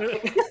 Yeah.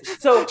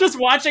 So just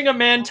watching a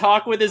man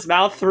talk with his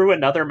mouth through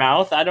another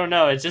mouth, I don't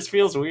know, it just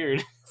feels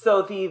weird.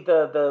 So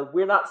the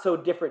We're Not So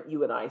Different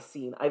You and I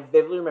scene, I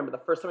vividly remember the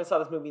first time I saw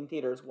this movie in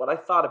theaters, what I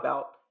thought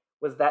about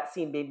was that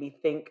scene made me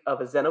think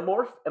of a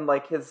xenomorph, and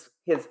like his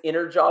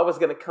inner jaw was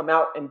going to come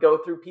out and go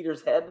through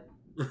Peter's head.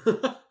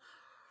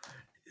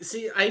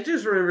 See, I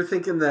just remember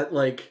thinking that,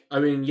 like, I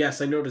mean,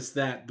 yes, I noticed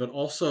that, but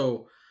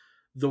also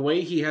the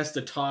way he has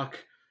to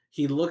talk,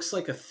 he looks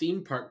like a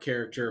theme park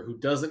character who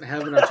doesn't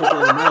have an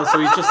articulate mouth, so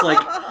he's just,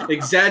 like,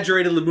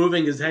 exaggeratedly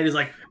moving his head. He's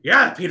like,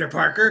 yeah, Peter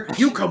Parker,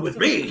 you come with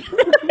me.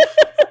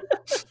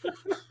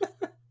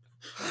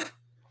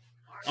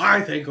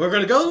 I think we're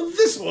going to go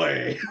this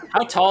way.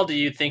 How tall do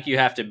you think you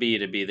have to be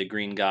the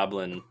Green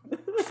Goblin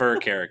fur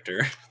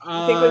character?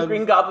 You think when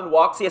Green Goblin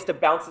walks, he has to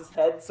bounce his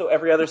head so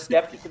every other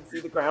step he can see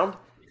the ground?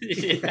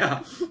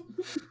 Yeah.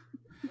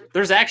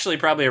 There's actually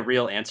probably a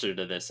real answer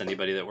to this.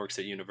 Anybody that works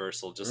at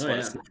Universal, just let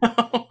us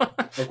know.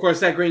 Of course,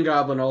 that Green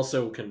Goblin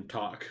also can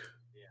talk.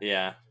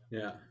 Yeah.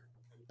 Yeah.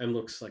 And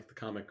looks like the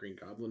comic Green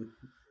Goblin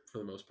for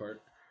the most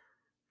part.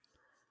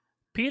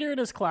 Peter and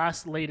his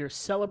class later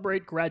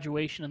celebrate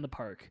graduation in the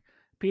park.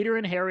 Peter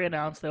and Harry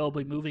announce they will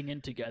be moving in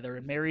together,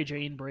 and Mary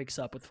Jane breaks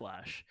up with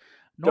Flash.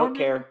 Don't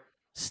care.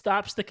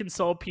 Stops to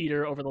console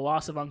Peter over the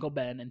loss of Uncle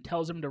Ben and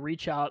tells him to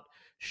reach out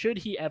should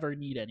he ever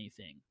need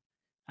anything.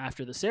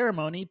 After the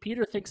ceremony,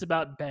 Peter thinks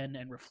about Ben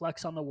and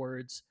reflects on the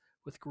words,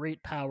 "With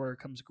great power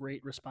comes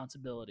great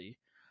responsibility."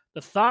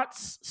 The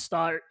thoughts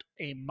start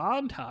a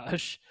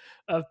montage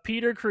of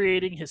Peter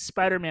creating his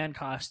Spider-Man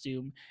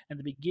costume and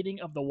the beginning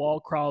of the wall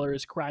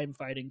crawler's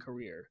crime-fighting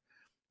career.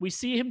 We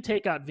see him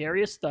take out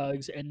various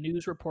thugs and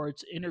news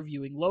reports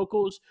interviewing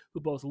locals who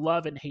both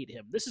love and hate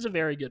him. This is a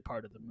very good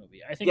part of the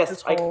movie. I think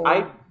this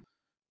whole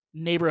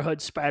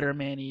neighborhood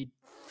Spider-Man-y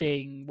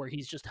thing where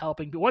he's just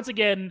helping. But once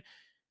again,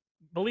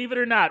 believe it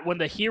or not, when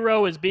the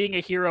hero is being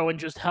a hero and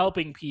just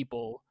helping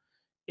people,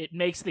 it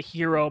makes the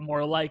hero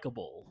more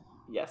likable.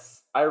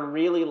 Yes. I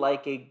really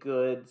like a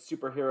good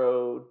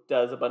superhero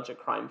does a bunch of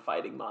crime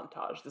fighting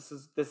montage. This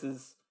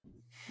is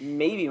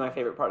maybe my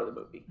favorite part of the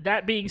movie.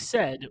 That being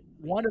said,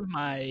 one of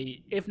my,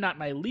 if not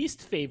my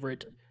least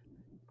favorite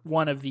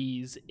one of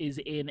these is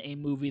in a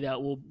movie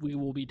that we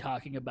will be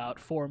talking about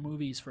 4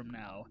 movies from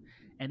now.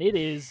 And it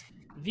is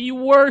the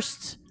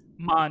worst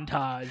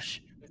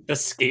montage. The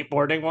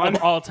skateboarding one?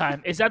 Of all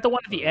time. Is that the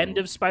one at the end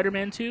of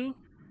Spider-Man 2?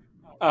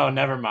 Oh,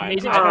 never mind.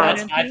 Amazing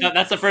Spider-Man 2? I thought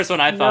that's the first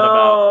one I thought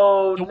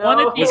about. The one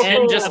at the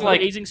end of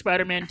Amazing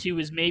Spider-Man 2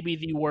 is maybe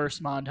the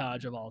worst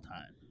montage of all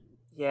time.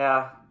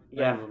 Yeah.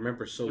 I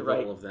remember so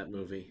little of that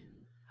movie.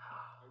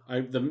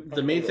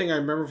 The main thing I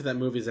remember for that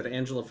movie is that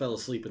Angela fell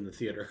asleep in the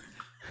theater.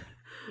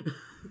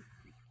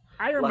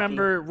 I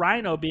remember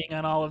Rhino being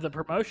on all of the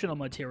promotional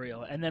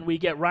material, and then we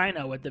get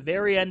Rhino at the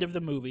very end of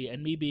the movie,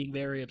 and me being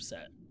very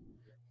upset.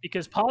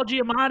 Because Paul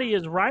Giamatti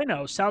as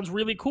Rhino sounds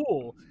really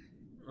cool.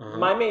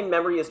 My main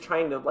memory is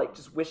trying to,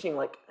 just wishing,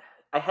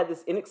 I had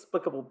this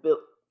inexplicable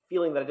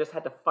feeling that I just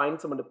had to find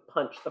someone to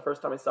punch the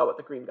first time I saw what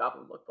the Green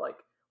Goblin looked like.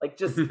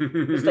 Just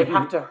I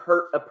have to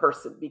hurt a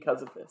person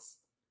because of this.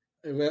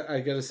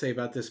 I gotta say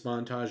about this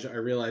montage, I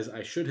realize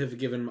I should have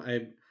given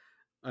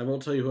I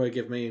won't tell you who I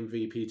give my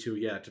MVP to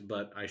yet,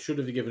 but I should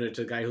have given it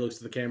to the guy who looks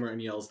at the camera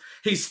and yells,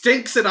 "He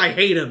stinks and I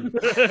hate him!"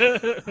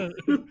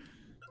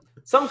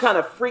 Some kind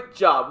of freak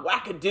job,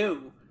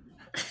 wackadoo.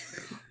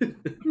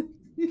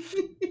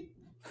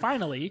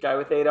 Finally. Guy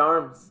with 8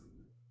 arms.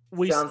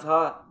 Sounds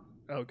hot.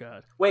 Oh,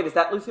 God. Wait, is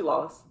that Lucy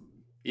Lawless?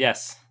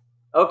 Yes.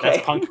 Okay.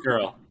 That's Punk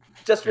Girl.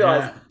 Just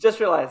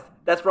realized.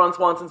 That's Ron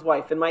Swanson's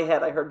wife. In my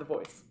head, I heard the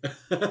voice.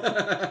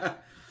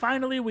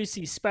 Finally, we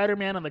see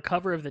Spider-Man on the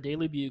cover of the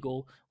Daily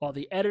Bugle, while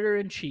the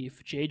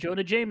editor-in-chief, J.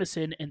 Jonah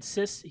Jameson,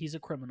 insists he's a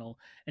criminal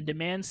and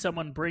demands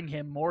someone bring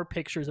him more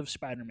pictures of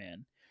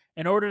Spider-Man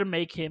in order to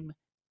make him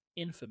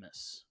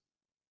infamous.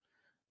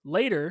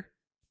 Later,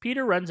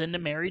 Peter runs into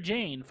Mary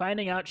Jane,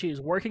 finding out she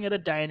is working at a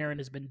diner and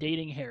has been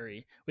dating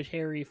Harry, which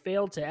Harry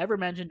failed to ever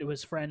mention to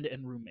his friend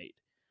and roommate.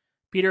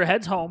 Peter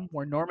heads home,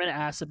 where Norman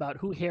asks about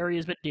who Harry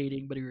has been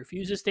dating, but he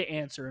refuses to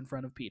answer in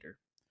front of Peter.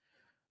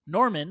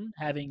 Norman,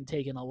 having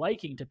taken a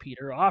liking to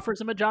Peter,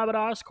 offers him a job at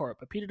Oscorp,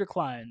 but Peter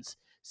declines,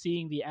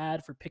 seeing the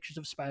ad for pictures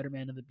of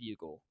Spider-Man in the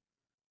Bugle.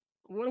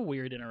 What a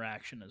weird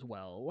interaction as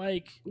well.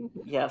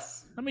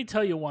 Yes. Let me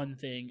tell you one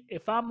thing.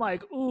 If I'm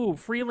like, ooh,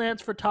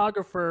 freelance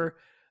photographer,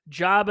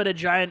 job at a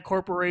giant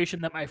corporation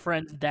that my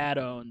friend's dad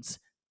owns.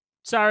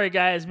 Sorry,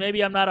 guys,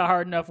 maybe I'm not a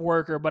hard enough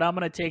worker, but I'm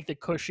going to take the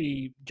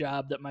cushy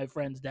job that my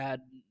friend's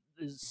dad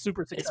is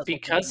super successful. It's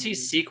because he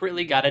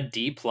secretly got a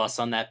D+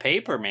 on that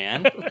paper,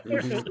 man.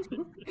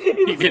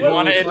 He didn't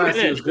want to admit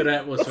it.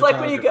 It's like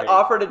when you get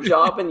offered a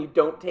job and you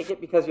don't take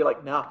it because you're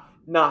like, nah,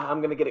 I'm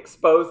going to get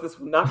exposed. This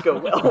will not go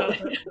well.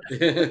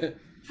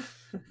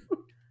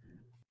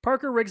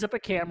 Parker rigs up a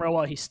camera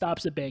while he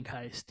stops a bank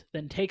heist,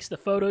 then takes the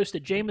photos to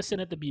Jameson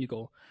at the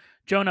Bugle.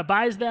 Jonah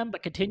buys them,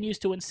 but continues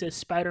to insist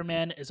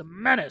Spider-Man is a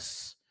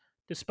menace,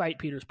 despite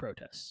Peter's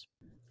protests.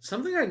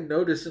 Something I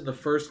noticed in the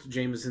first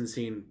Jameson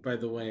scene, by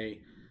the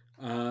way,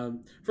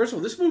 first of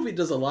all, this movie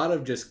does a lot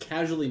of just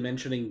casually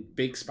mentioning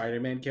big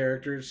Spider-Man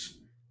characters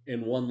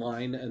in one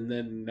line and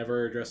then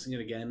never addressing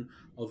it again,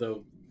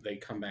 although they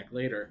come back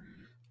later.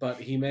 But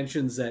he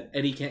mentions that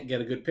Eddie can't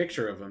get a good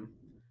picture of him.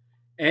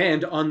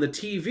 And on the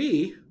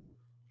TV,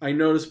 I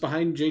noticed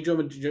behind J.K.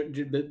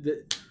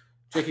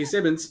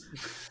 Simmons,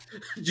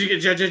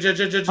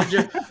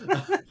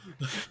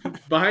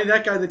 behind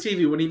that guy on the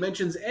TV, when he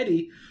mentions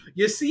Eddie,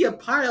 you see a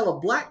pile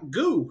of black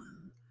goo.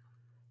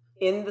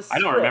 In the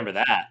script, I don't remember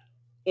that.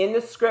 In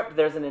the script,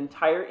 there's an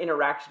entire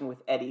interaction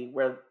with Eddie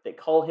where they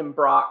call him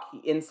Brock.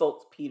 He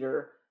insults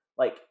Peter.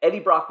 Eddie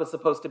Brock was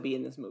supposed to be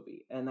in this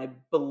movie. And I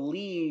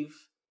believe,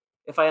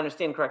 if I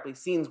understand correctly,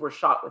 scenes were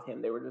shot with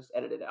him. They were just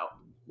edited out.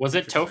 Was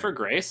it Topher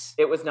Grace?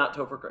 It was not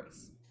Topher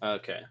Grace.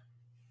 Okay.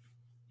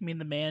 You mean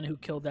the man who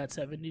killed that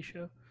 70s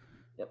show?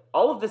 Yep.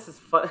 All of this is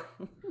fun.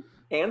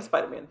 And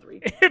Spider-Man 3.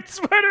 It's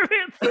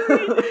Spider-Man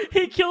 3.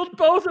 He killed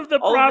both of the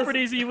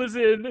properties he was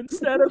in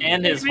instead of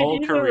and his whole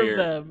career.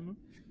 Of them.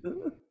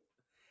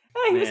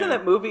 He was in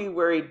that movie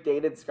where he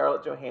dated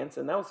Scarlett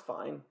Johansson. That was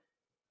fine.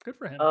 Good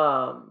for him.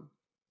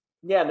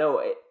 Yeah,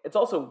 no, it's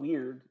also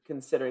weird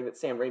considering that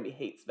Sam Raimi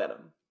hates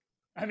Venom.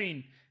 I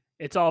mean,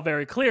 it's all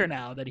very clear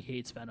now that he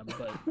hates Venom.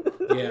 But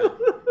Yeah.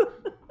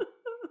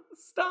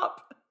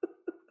 Stop.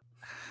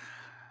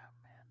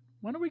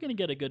 when are we gonna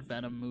get a good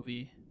Venom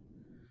movie?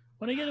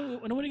 When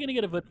are we gonna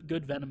get a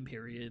good Venom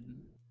period?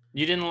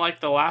 You didn't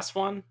like the last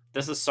one?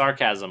 This is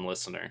sarcasm,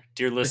 listener.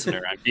 Dear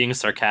listener, I'm being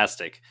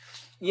sarcastic.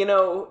 You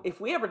know, if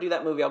we ever do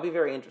that movie, I'll be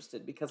very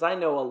interested because I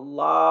know a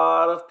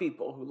lot of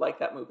people who like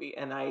that movie,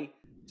 and I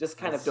just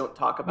kind of don't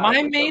talk about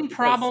it. My main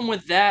problem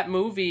with that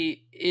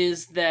movie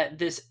is that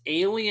this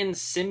alien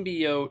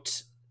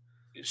symbiote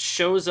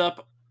shows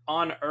up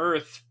on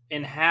Earth,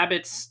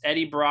 inhabits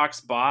Eddie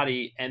Brock's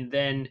body, and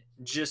then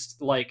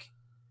just like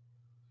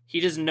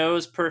he just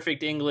knows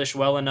perfect English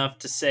well enough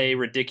to say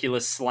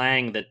ridiculous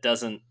slang that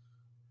doesn't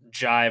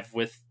jive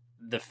with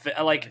the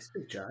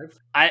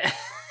Jive.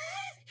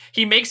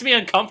 He makes me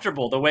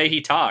uncomfortable the way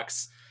he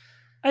talks.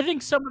 I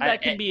think some of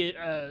that can be.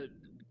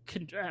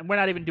 We're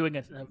not even doing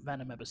a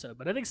Venom episode,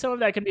 but I think some of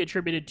that can be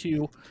attributed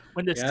to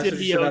when the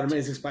symbiote about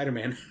Amazing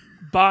Spider-Man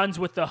bonds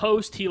with the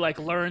host. He like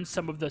learns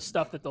some of the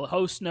stuff that the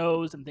host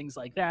knows and things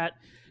like that.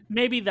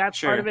 Maybe that's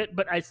part of it,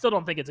 but I still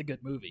don't think it's a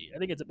good movie. I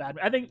think it's a bad.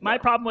 I think my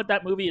problem with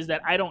that movie is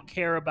that I don't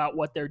care about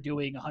what they're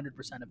doing 100%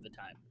 of the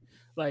time.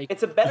 Like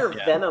it's a better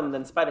Venom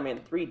than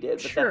Spider-Man 3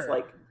 did, but that's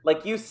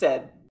like you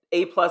said.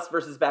 A+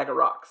 versus bag of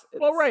rocks.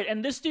 Well, right,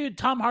 and this dude,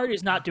 Tom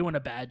Hardy's not doing a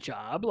bad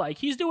job. Like,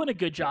 he's doing a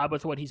good job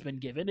with what he's been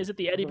given. Is it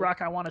the Eddie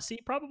Brock I want to see?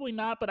 Probably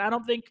not, but I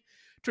don't think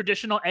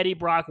traditional Eddie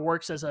Brock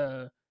works as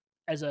a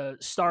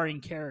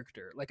starring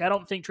character. Like, I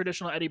don't think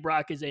traditional Eddie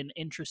Brock is an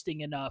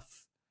interesting enough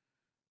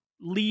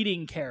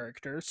leading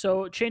character.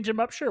 So change him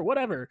up, sure,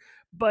 whatever.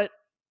 But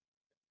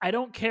I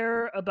don't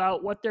care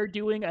about what they're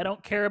doing. I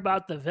don't care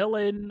about the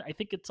villain. I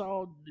think it's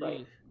all...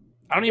 Right.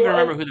 I don't even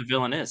remember who the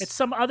villain is. It's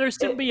some other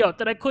symbiote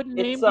that I couldn't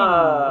name.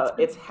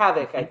 It's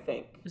Havoc, I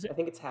think. I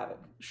think it's Havoc.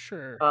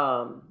 Sure.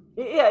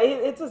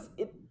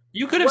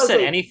 You could have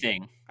said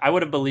anything. I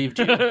would have believed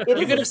you.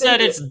 You could have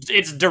said it's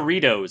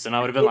Doritos, and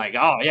I would have been like,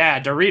 oh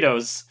yeah,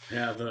 Doritos.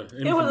 Yeah,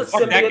 it was a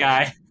symbiote. That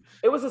guy.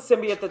 It was a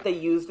symbiote that they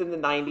used in the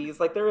 90s.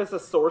 Like there is a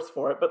source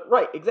for it, but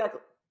right,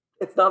 exactly.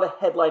 It's not a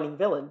headlining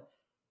villain,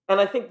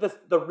 and I think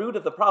the root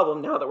of the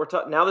problem now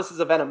that now this is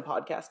a Venom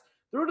podcast.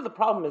 The root of the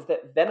problem is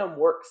that Venom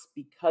works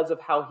because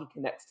of how he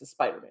connects to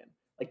Spider-Man.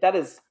 Like that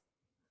is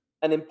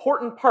an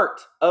important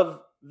part of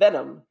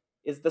Venom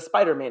is the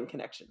Spider-Man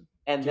connection.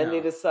 And then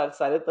they just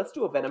decided, let's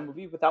do a Venom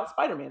movie without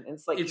Spider-Man. And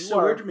it's like it's so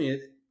weird to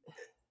me.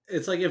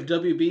 It's like if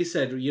WB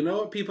said, you know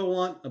what people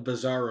want? A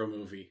Bizarro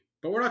movie.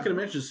 But we're not going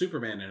to mention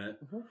Superman in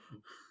it. Mm-hmm.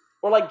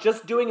 Or like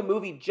just doing a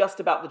movie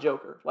just about the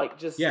Joker. Like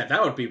just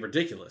that would be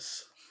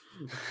ridiculous.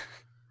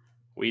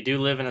 We do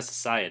live in a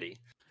society.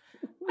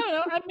 I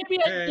don't know.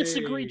 Maybe I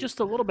disagree just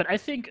a little bit. I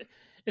think,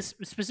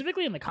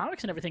 specifically in the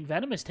comics and everything,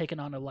 Venom has taken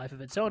on a life of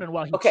its own. And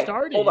while he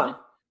started, hold on.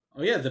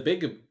 Oh yeah, the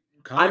big.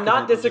 I'm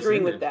not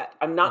disagreeing with that.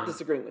 I'm not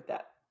disagreeing with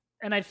that.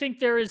 And I think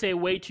there is a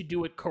way to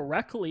do it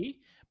correctly,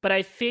 but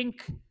I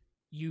think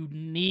you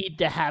need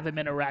to have him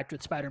interact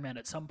with Spider-Man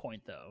at some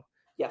point, though.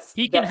 Yes,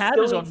 he can have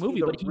his own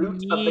movie, but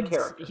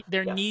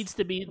there needs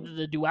to be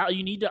the duality.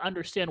 You need to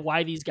understand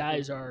why these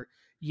guys are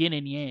yin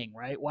and yang,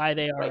 right? Why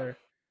they are.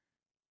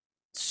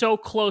 So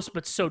close,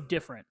 but so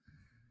different.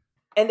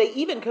 And they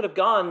even could have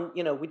gone,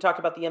 we talked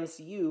about the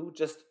MCU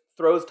just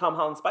throws Tom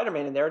Holland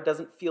Spider-Man in there,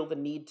 doesn't feel the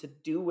need to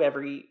do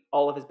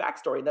all of his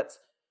backstory. That's,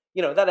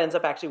 that ends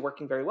up actually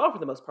working very well for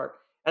the most part.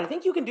 And I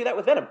think you can do that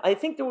with Venom. I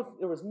think there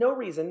was no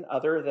reason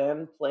other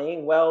than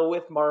playing well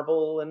with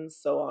Marvel and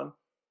so on.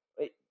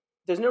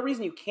 There's no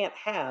reason you can't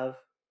have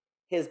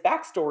his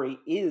backstory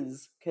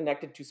is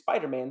connected to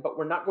Spider-Man, but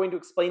we're not going to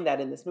explain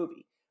that in this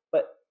movie.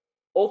 But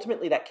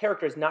ultimately, that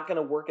character is not going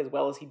to work as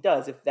well as he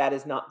does if that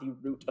is not the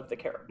root of the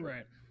character.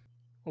 Right.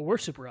 Well, we're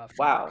super off track.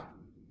 Wow.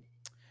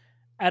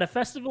 At a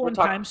festival in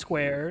Times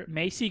Square,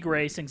 Macy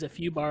Gray sings a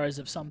few bars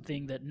of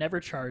something that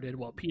never charted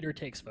while Peter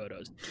takes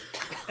photos.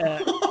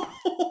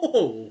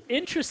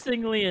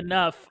 Interestingly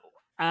enough,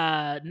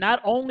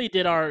 not only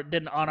did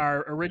on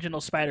our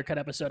original Spider Cut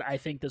episode, I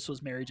think this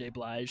was Mary J.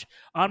 Blige.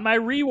 On my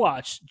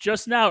rewatch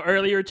just now,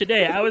 earlier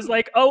today, I was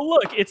like, oh,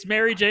 look, it's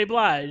Mary J.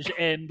 Blige,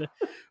 and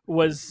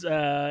was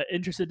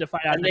interested to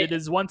find out that it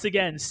is once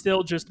again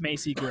still just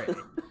Macy Gray.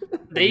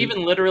 They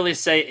even literally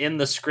say in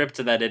the script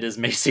that it is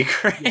Macy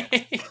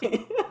Gray.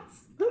 Yes.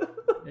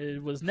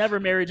 It was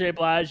never Mary J.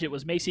 Blige. It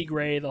was Macy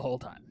Gray the whole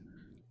time.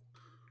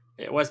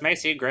 It was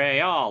Macy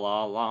Gray all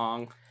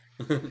along.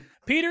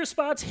 Peter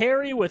spots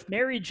Harry with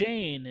Mary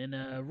Jane in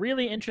a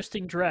really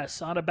interesting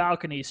dress on a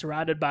balcony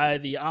surrounded by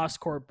the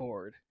Oscorp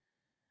board.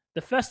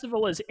 The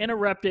festival is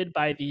interrupted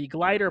by the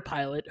glider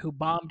pilot who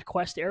bombed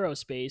Quest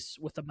Aerospace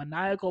with a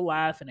maniacal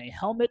laugh and a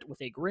helmet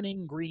with a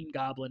grinning green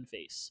goblin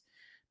face.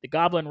 The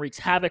goblin wreaks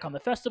havoc on the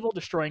festival,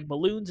 destroying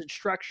balloons and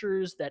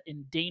structures that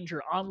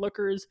endanger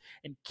onlookers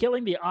and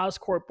killing the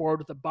Oscorp board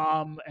with a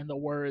bomb and the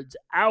words,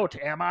 "Out,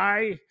 am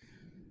I?"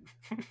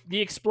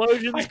 The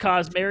explosions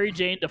cause Mary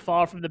Jane to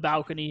fall from the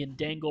balcony and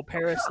dangle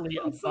perilously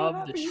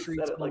above the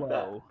streets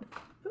below.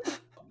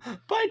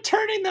 By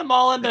turning them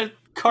all into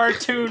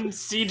cartoon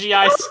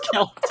CGI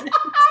skeletons.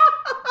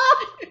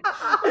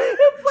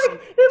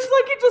 It's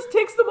like he just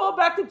takes them all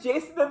back to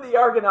Jason and the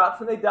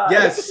Argonauts and they die.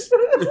 Yes.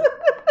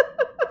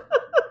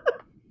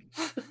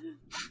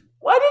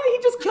 Why didn't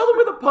he just kill them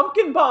with a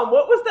pumpkin bomb?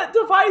 What was that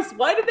device?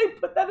 Why did they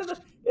put that in the...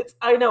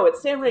 I know,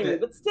 it's Sam Raimi,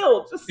 but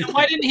still, just... And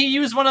why didn't he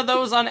use one of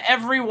those on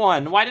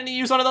everyone? Why didn't he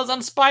use one of those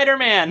on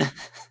Spider-Man?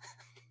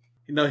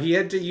 No, he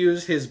had to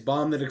use his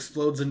bomb that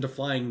explodes into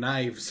flying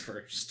knives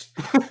first.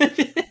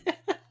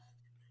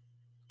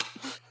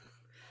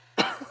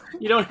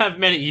 You don't have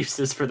many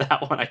uses for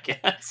that one, I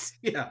guess.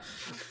 Yeah.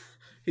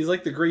 He's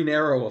like the Green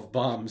Arrow of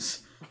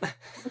bombs.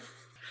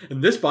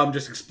 And this bomb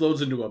just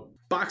explodes into a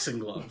boxing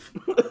glove.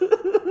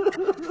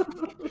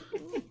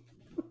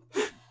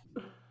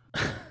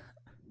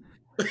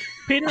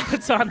 Peter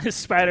puts on his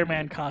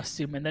Spider-Man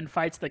costume and then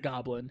fights the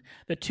Goblin.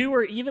 The two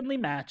are evenly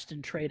matched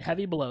and trade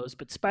heavy blows,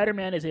 but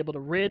Spider-Man is able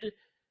to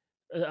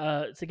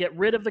get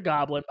rid of the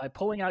Goblin by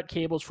pulling out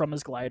cables from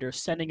his glider,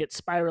 sending it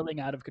spiraling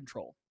out of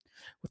control.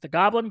 With the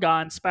Goblin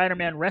gone,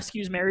 Spider-Man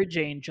rescues Mary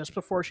Jane just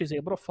before she's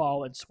able to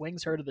fall and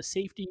swings her to the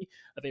safety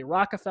of a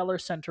Rockefeller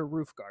Center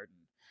roof garden.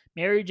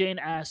 Mary Jane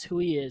asks who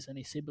he is, and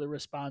he simply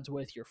responds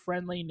with, "Your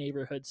friendly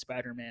neighborhood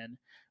Spider-Man,"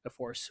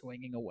 before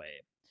swinging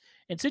away.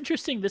 It's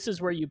interesting this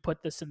is where you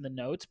put this in the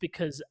notes,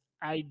 because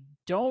I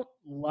don't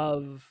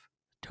love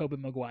Tobey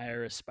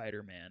Maguire as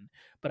Spider-Man,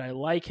 but I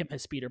like him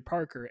as Peter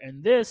Parker.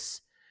 And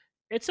this,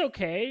 it's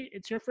okay.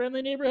 It's your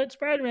friendly neighborhood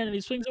Spider-Man, and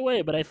he swings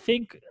away. But I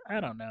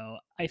don't know.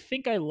 I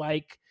think I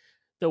like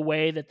the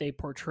way that they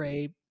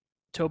portray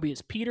Tobey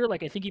as Peter.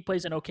 Like, I think he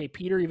plays an okay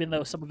Peter, even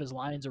though some of his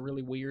lines are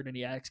really weird and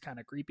he acts kind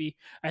of creepy.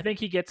 I think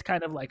he gets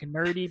kind of like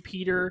nerdy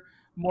Peter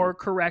more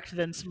correct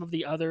than some of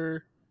the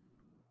other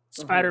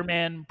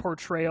Spider-Man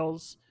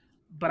portrayals,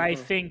 but I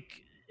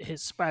think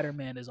his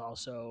Spider-Man is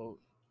also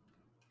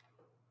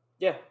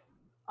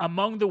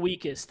among the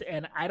weakest,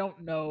 and I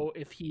don't know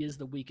if he is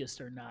the weakest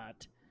or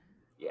not.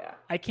 Yeah.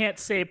 I can't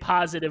say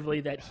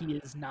positively that he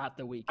is not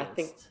the weakest. I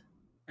think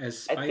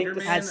as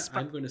Spider-Man,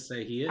 I'm going to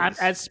say he is.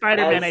 As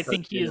Spider-Man, I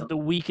think he is the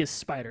weakest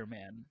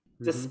Spider-Man.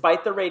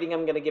 Despite the rating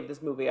I'm going to give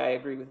this movie, I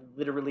agree with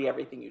literally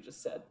everything you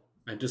just said.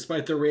 And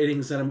despite the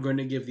ratings that I'm going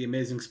to give the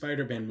Amazing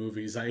Spider-Man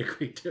movies, I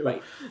agree too.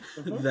 Right.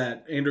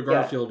 That Andrew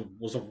Garfield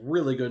was a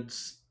really good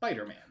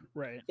Spider-Man.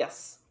 Right.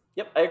 Yes.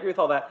 Yep, I agree with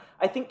all that.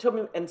 I think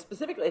Tobey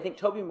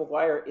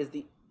Maguire is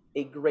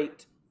a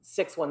great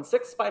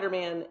 616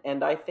 Spider-Man,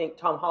 and I think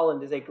Tom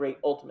Holland is a great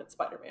Ultimate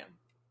Spider-Man,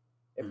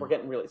 if we're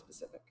getting really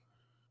specific.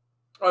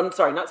 I'm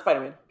sorry, not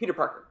Spider-Man. Peter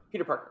Parker.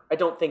 I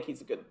don't think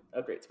he's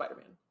a great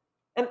Spider-Man.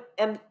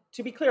 And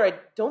to be clear, I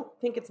don't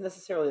think it's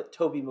necessarily that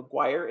Tobey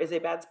Maguire is a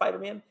bad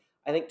Spider-Man.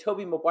 I think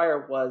Tobey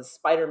Maguire was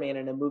Spider-Man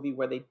in a movie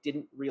where they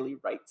didn't really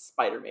write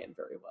Spider-Man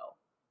very well.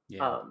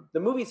 Yeah. The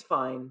movie's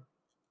fine.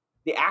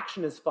 The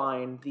action is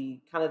fine. The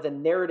kind of the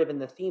narrative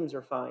and the themes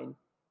are fine.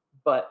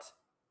 But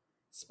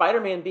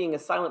Spider-Man being a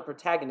silent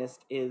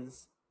protagonist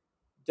is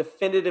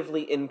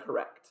definitively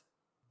incorrect.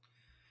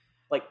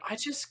 Like, I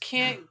just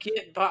can't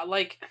get by,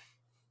 like,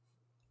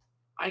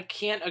 I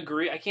can't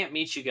agree. I can't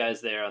meet you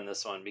guys there on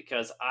this one,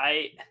 because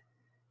I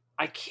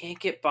can't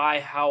get by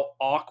how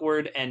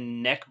awkward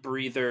and neck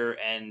breather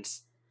and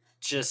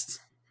just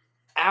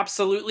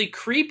absolutely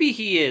creepy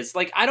he is.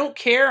 Like, I don't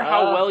care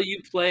how well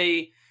you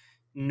play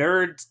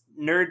nerd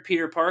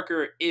Peter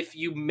Parker if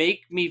you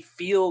make me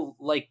feel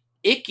like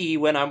icky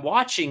when I'm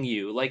watching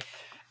you. Like,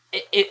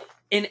 it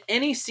in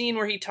any scene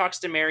where he talks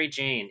to Mary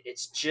Jane,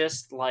 it's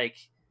just like,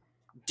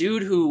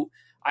 dude who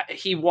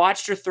he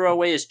watched her throw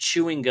away his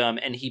chewing gum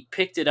and he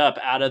picked it up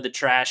out of the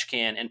trash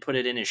can and put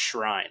it in his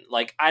shrine.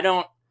 Like,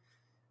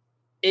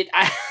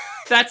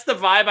 that's the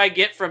vibe I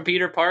get from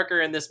Peter Parker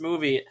in this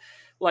movie.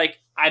 Like,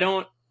 I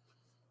don't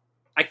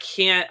know.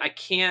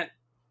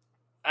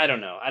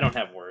 I don't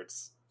have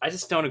words. I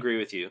just don't agree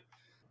with you.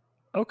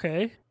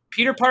 Okay.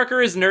 Peter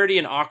Parker is nerdy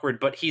and awkward,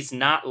 but he's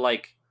not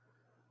like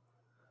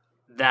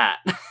that,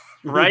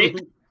 right?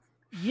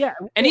 Yeah.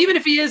 And even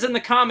if he is in the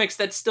comics,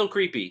 that's still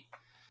creepy.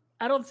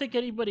 I don't think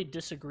anybody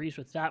disagrees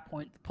with that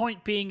point. The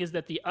point being is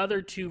that the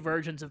other two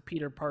versions of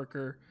Peter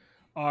Parker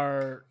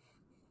are,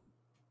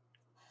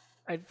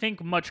 I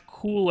think, much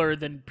cooler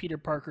than Peter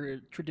Parker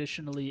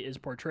traditionally is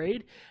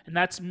portrayed. And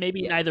that's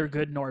maybe neither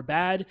good nor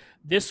bad.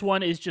 This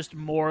one is just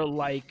more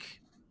like,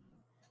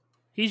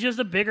 he's just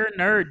a bigger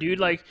nerd, dude.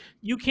 Like,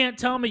 you can't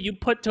tell me you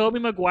put Tobey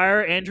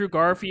Maguire, Andrew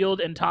Garfield,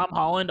 and Tom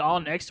Holland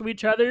all next to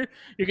each other.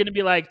 You're going to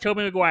be like,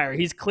 Tobey Maguire,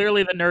 he's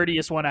clearly the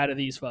nerdiest one out of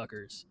these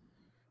fuckers.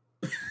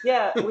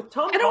 Yeah, with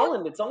Tom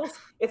Holland, it's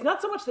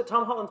not so much that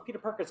Tom Holland's Peter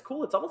Parker is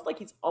cool. It's almost like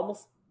he's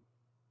almost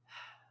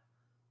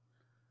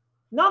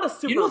not a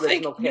super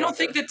original character. You don't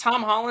think that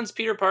Tom Holland's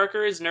Peter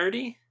Parker is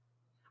nerdy?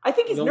 I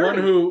think he's the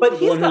nerdy. One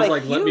who's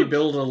like, let me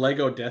build a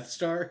Lego Death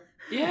Star?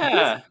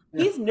 Yeah.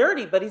 He's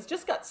nerdy, but he's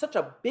just got such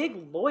a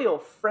big, loyal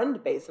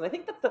friend base. And I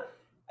think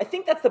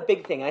that's the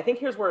big thing. And I think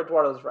here's where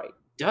Eduardo's right.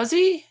 Does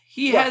he?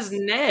 He has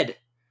Ned.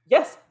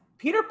 Yes.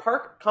 Peter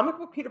Parker, comic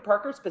book Peter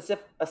Parker,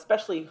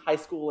 especially high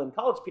school and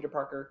college Peter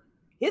Parker,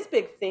 his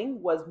big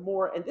thing was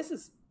more, and this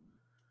is,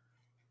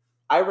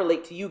 I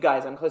relate to you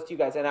guys. I'm close to you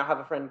guys. I now have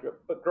a friend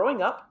group. But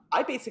growing up,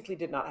 I basically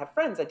did not have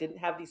friends. I didn't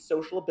have the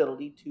social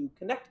ability to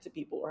connect to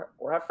people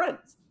or have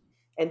friends.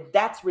 And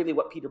that's really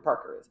what Peter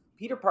Parker is.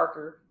 Peter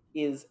Parker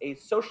is a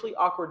socially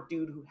awkward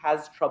dude who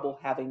has trouble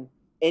having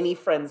any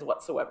friends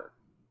whatsoever.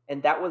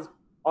 And that was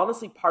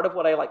honestly part of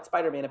what I liked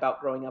Spider-Man about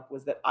growing up,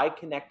 was that I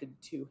connected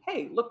to,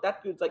 hey, look,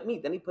 that dude's like me.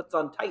 Then he puts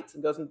on tights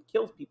and goes and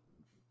kills people.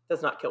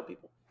 Does not kill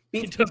people.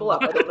 Beats people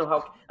up. I don't know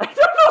how.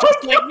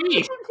 Just like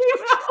me.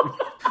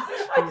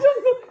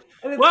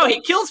 Well,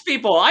 he kills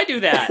people. I do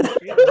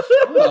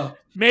that.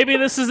 Maybe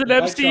this is an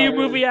MCU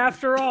movie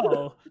after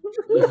all.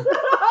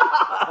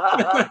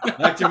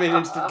 Activate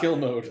instant kill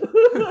mode.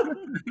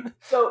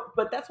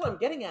 But that's what I'm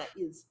getting at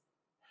is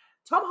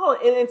Tom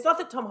Holland, and it's not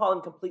that Tom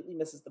Holland completely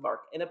misses the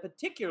mark, and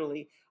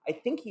particularly, I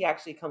think he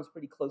actually comes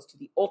pretty close to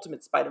the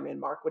Ultimate Spider-Man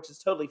mark, which is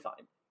totally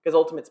fine, because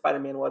Ultimate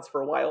Spider-Man was,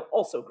 for a while,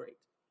 also great.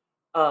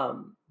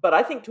 But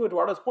I think, to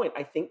Eduardo's point,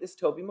 I think this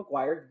Tobey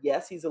Maguire,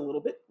 yes, he's a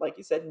little bit, like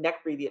you said,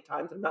 neck-breathy at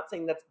times. I'm not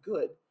saying that's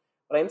good,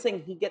 but I am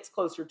saying he gets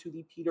closer to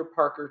the Peter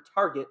Parker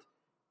target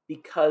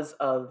because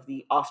of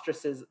the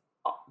ostracism,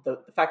 the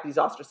fact that he's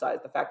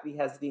ostracized, the fact that he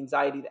has the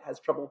anxiety that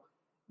has trouble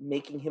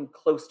making him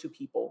close to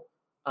people.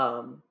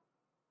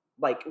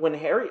 Like when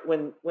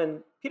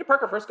Peter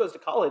Parker first goes to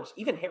college,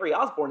 even Harry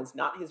Osborn is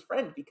not his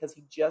friend because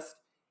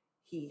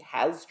he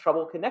has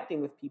trouble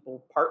connecting with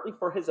people, partly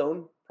for his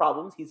own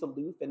problems. He's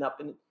aloof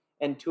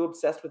and too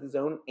obsessed with his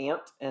own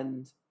aunt.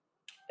 And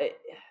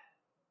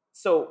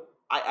so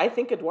I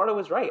think Eduardo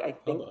was right. I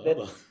think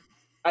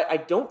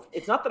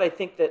it's not that I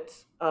think that,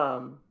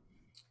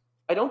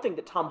 I don't think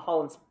that Tom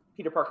Holland's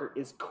Peter Parker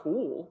is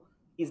cool.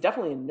 He's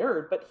definitely a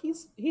nerd, but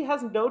he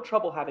has no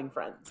trouble having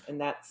friends.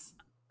 And that's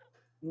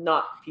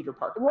not Peter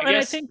Parker. Well,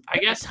 I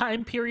guess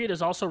time period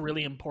is also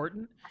really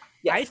important.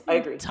 Yes, I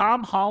agree.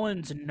 Tom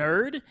Holland's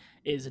nerd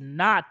is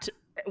not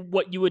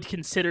what you would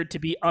consider to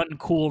be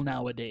uncool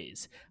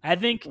nowadays. I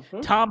think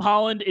Tom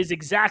Holland is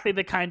exactly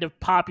the kind of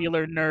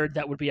popular nerd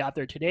that would be out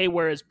there today,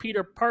 whereas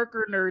Peter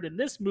Parker nerd in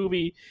this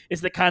movie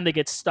is the kind that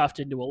gets stuffed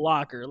into a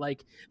locker.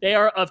 Like, they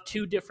are of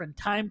two different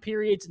time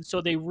periods, and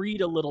so they read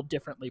a little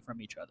differently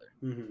from each other.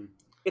 Mm-hmm.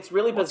 It's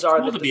really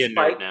bizarre that be a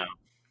nerd now.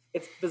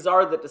 It's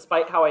bizarre that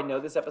despite how I know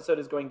this episode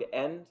is going to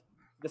end,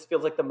 this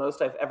feels like the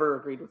most I've ever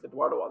agreed with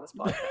Eduardo on this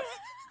podcast.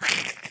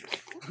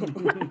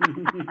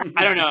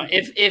 I don't know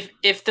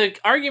if the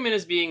argument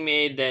is being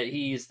made that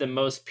he's the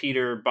most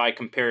Peter by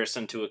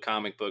comparison to a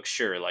comic book.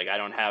 Sure, like I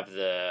don't have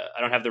the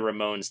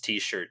Ramones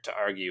T-shirt to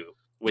argue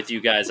with you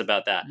guys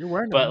about that. You're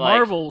wearing a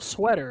Marvel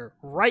sweater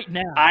right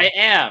now. I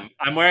am.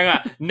 I'm wearing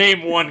a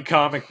name one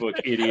comic book,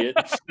 idiot.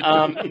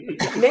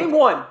 Name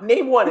one,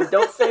 and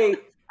don't say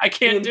I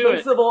can't do it.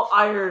 Invincible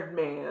Iron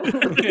Man.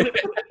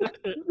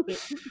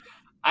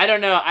 I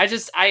don't know.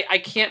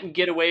 I can't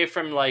get away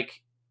from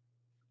like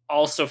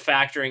also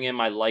factoring in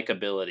my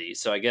likability.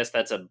 So I guess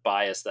that's a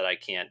bias that I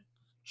can't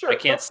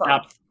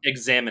stop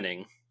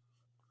examining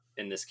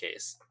in this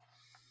case.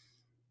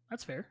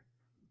 That's fair.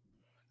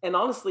 And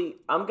honestly,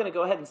 I'm going to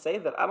go ahead and say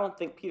that I don't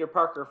think Peter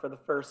Parker for the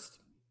first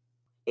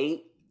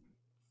eight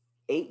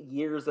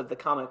years of the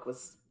comic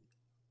was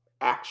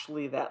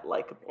actually that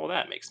likable. Well,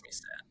 that makes me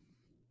sad.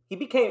 He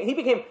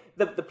became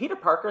the Peter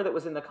Parker that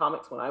was in the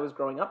comics when I was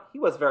growing up. He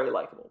was very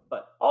likable,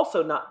 but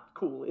also not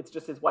cool. It's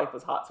just his wife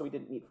was hot, so he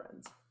didn't need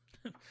friends.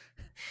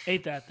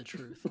 Ain't that the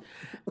truth?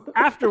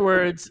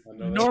 Afterwards,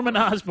 Norman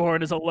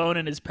Osborn is alone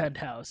in his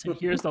penthouse and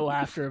hears the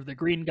laughter of the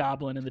Green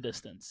Goblin in the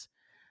distance.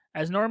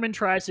 As Norman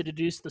tries to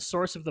deduce the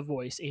source of the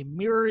voice, a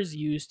mirror is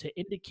used to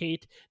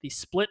indicate the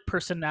split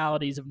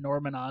personalities of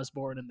Norman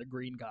Osborn and the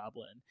Green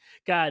Goblin.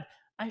 God,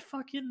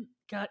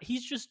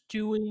 he's just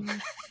doing...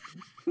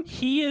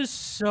 He is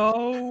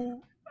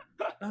so...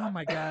 Oh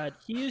my God.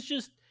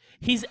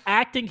 He's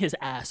acting his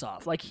ass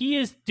off. Like, he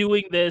is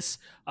doing this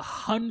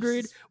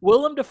 100...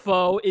 Willem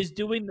Dafoe is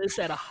doing this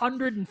at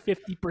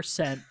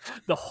 150%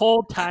 the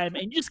whole time,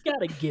 and you just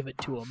gotta give it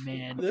to him,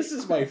 man. This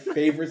is my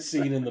favorite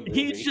scene in the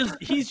movie.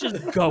 He's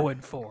just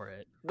going for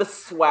it. The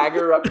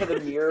swagger up to the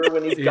mirror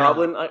when he's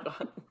Goblin.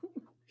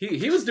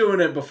 He was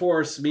doing it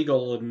before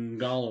Smeagol and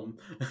Gollum.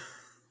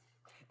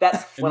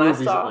 That's when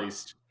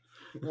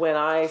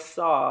I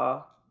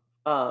saw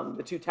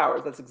the Two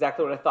Towers. That's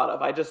exactly what I thought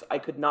of. I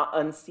could not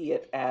unsee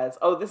it as,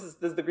 oh, this is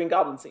the Green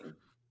Goblin scene.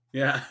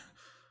 Yeah.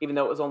 Even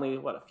though it was only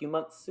a few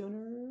months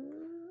sooner.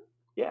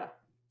 Yeah,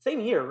 same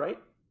year, right?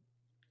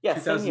 Yeah,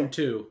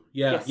 2002.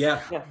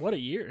 Yeah. What a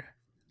year!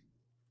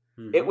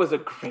 It was a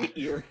great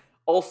year.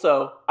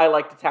 Also, I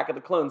liked Attack of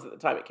the Clones at the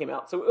time it came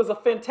out, so it was a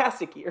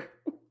fantastic year.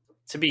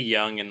 To be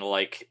young and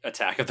like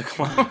Attack of the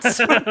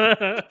Clones.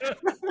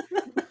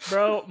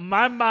 Bro,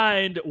 my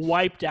mind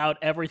wiped out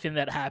everything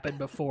that happened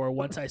before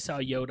once I saw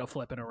Yoda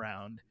flipping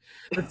around.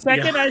 The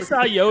second I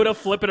saw Yoda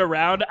flipping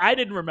around, I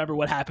didn't remember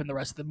what happened the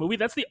rest of the movie.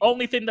 That's the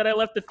only thing that I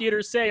left the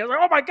theater saying. I was like,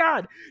 oh my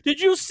God, did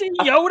you see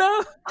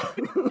Yoda?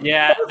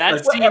 Yeah,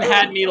 that scene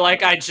had me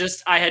like I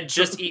had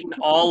just eaten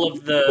all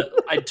of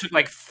I took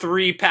like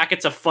 3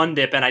 packets of Fun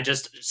Dip and I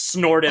just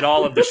snorted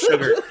all of the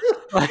sugar.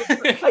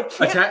 I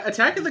can't.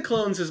 Attack of the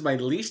Clones is my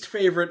least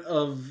favorite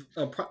of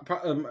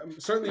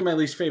certainly my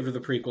least favorite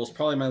of the prequels.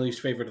 Probably my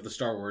least favorite of the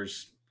Star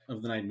Wars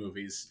of the 9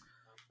 movies.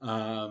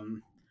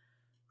 And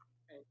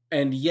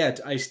yet,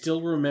 I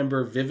still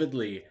remember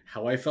vividly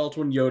how I felt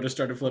when Yoda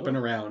started flipping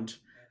around,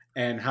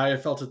 and how I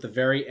felt at the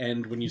very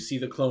end when you see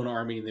the Clone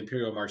Army and the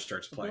Imperial March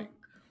starts playing.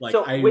 Like,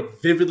 so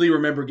vividly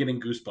remember getting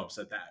goosebumps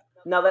at that.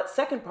 Now, that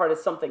second part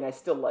is something I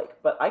still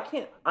like, but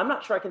I'm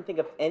not sure I can think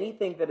of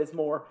anything that is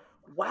more,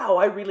 wow,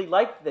 I really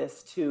liked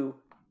this, to,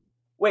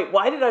 wait,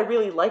 why did I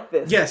really like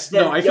this? Yes,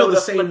 no, I feel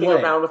the same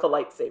way. Around with a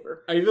lightsaber.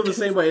 I feel the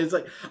same way. It's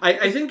like,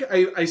 I think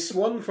I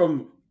swung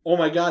from, oh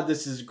my god,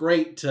 this is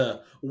great,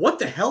 to, what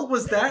the hell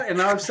was that? And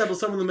now I've settled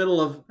somewhere in the middle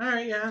of, all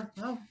right, yeah,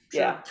 oh,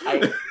 sure. Yeah,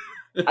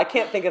 I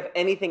can't think of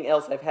anything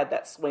else I've had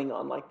that swing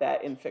on like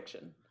that in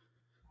fiction.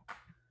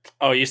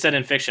 Oh, you said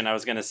in fiction. I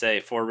was going to say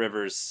Four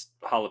Rivers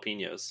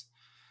jalapenos.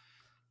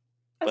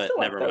 But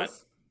never mind.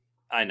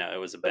 I know, it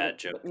was a bad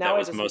joke. That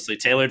was mostly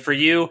tailored for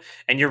you,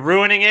 and you're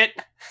ruining it.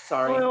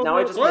 Sorry. Now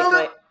I just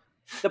make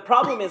the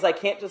problem is I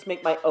can't just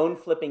make my own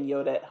flipping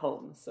Yoda at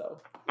home,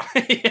 so.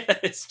 Yeah,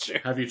 it's true.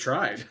 Have you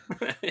tried?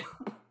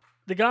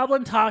 The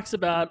Goblin talks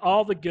about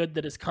all the good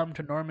that has come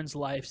to Norman's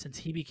life since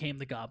he became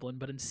the Goblin,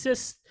 but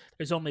insists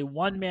there's only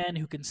one man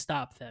who can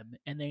stop them,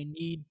 and they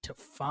need to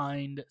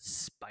find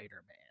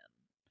Spider-Man.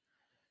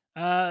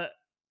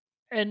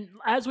 And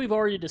as we've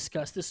already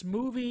discussed, this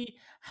movie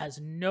has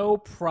no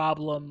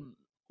problem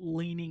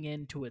leaning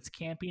into its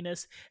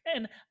campiness.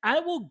 And I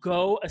will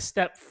go a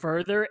step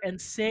further and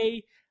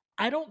say,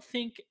 I don't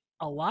think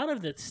a lot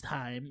of this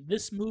time,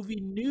 this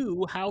movie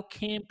knew how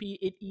campy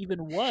it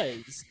even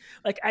was.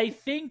 Like, I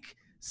think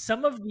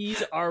some of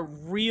these are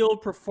real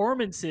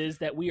performances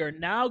that we are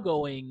now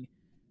going,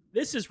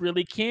 this is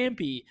really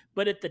campy.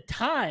 But at the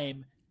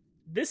time,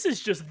 this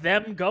is just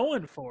them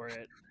going for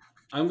it.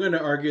 I'm going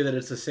to argue that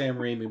it's a Sam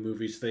Raimi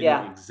movie, so they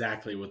knew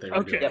exactly what they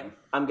were doing. Yep,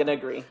 I'm going to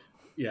agree.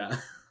 Yeah.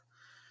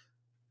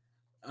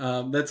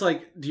 That's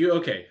like,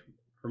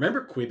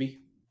 remember Quibi?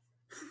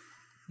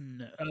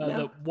 No.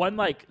 The one,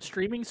 like,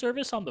 streaming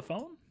service on the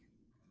phone?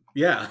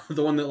 Yeah,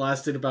 the one that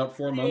lasted about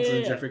 4 months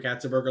and Jeffrey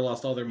Katzenberger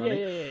lost all their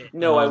money. Yeah.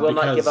 No, I will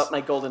not give up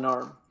my golden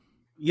arm.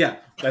 Yeah,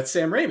 that's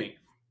Sam Raimi.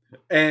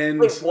 And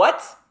wait,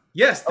 what?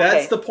 Yes,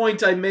 that's the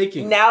point I'm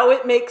making. Now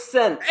it makes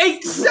sense.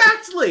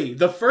 Exactly!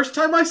 The first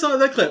time I saw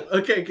that clip.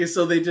 Okay,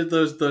 so they did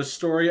the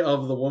story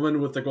of the woman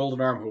with the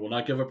golden arm who will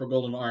not give up her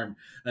golden arm,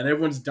 and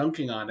everyone's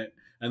dunking on it.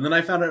 And then I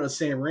found out it was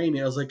Sam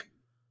Raimi. I was like,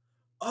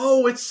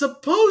 oh, it's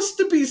supposed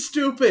to be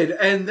stupid!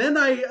 And then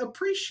I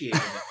appreciated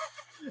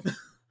it.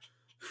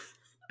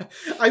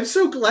 I'm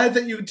so glad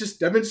that you just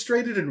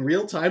demonstrated in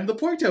real time the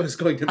point I was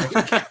going to make.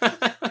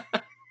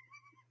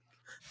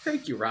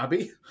 Thank you,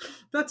 Robbie.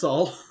 That's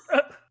all.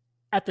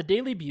 At the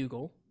Daily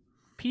Bugle,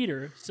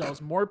 Peter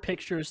sells more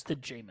pictures to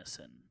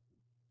Jameson.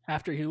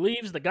 After he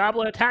leaves, the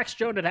Goblin attacks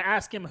Jonah to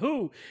ask him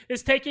who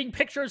is taking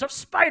pictures of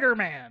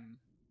Spider-Man.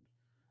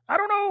 I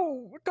don't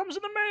know. It comes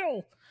in the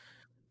mail.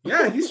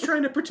 Yeah, he's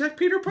trying to protect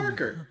Peter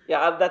Parker.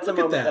 Yeah, that's a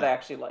moment that I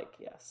actually like,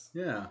 yes.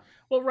 Yeah.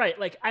 Well, right.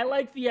 Like, I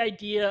like the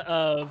idea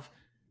of,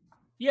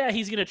 yeah,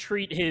 he's going to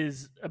treat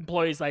his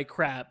employees like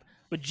crap,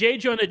 but J.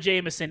 Jonah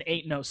Jameson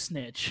ain't no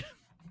snitch.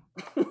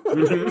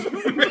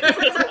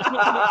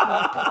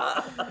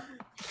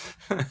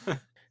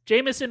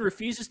 Jameson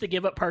refuses to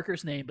give up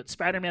Parker's name, but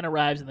Spider-Man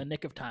arrives in the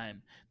nick of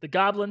time. The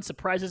Goblin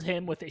surprises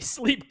him with a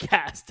sleep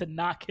cast to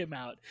knock him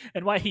out,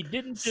 and why he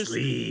didn't just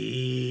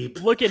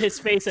look at his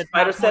face at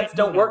Spider sets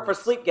don't work for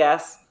sleep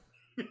gas.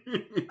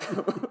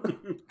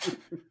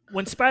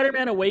 When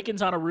Spider-Man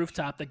awakens on a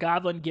rooftop, the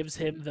Goblin gives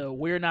him the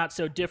 "We're not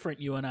so different,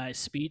 you and I"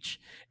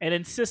 speech, and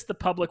insists the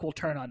public will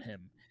turn on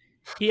him.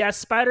 He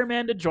asks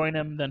Spider-Man to join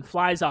him, then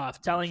flies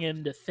off, telling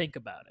him to think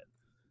about it.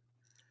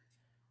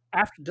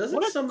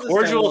 Doesn't some of this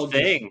cordial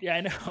thing? Yeah,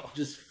 I know.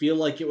 Just feel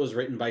like it was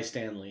written by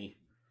Stan Lee.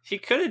 He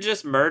could have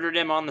just murdered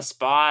him on the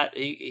spot.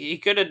 He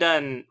could have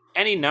done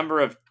any number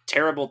of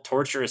terrible,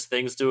 torturous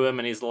things to him,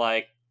 and he's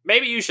like,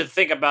 maybe you should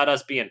think about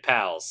us being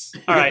pals.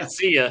 All right,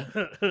 see ya.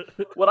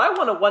 What I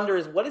want to wonder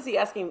is, what is he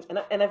asking?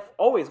 And I've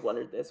always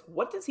wondered this.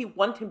 What does he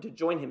want him to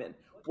join him in?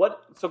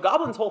 So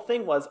Goblin's whole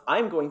thing was,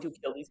 I'm going to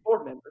kill these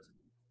board members.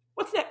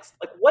 What's next?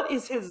 Like, what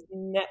is his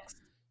next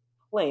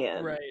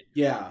plan? Right.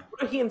 Yeah.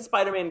 What are he and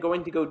Spider-Man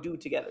going to go do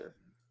together?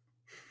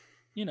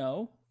 You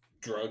know.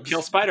 Drugs.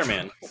 Kill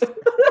Spider-Man.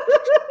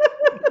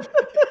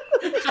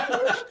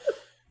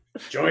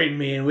 Join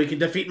me and we can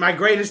defeat my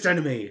greatest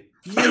enemy.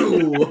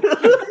 You!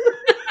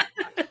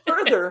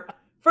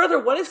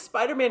 Further, what is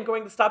Spider-Man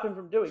going to stop him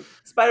from doing?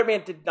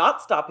 Spider-Man did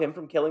not stop him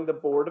from killing the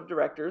board of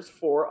directors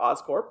for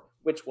Oscorp,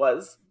 which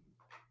was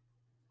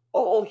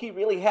all he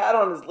really had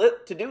on his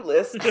to-do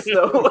list.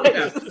 So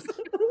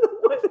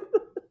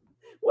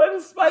what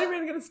is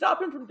Spider-Man going to stop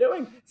him from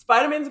doing?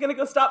 Spider-Man's going to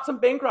go stop some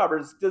bank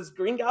robbers. Does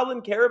Green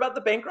Goblin care about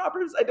the bank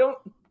robbers? I don't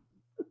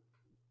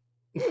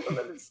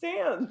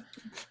understand.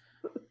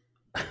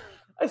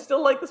 I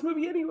still like this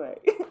movie anyway.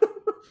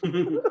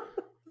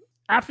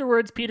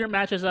 Afterwards, Peter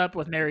matches up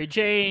with Mary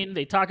Jane.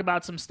 They talk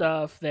about some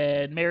stuff.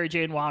 Then Mary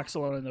Jane walks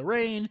alone in the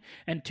rain,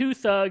 and two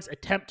thugs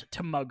attempt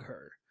to mug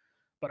her,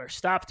 but are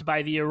stopped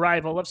by the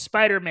arrival of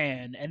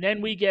Spider-Man. And then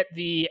we get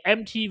the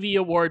MTV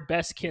Award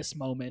Best Kiss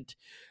moment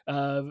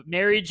of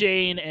Mary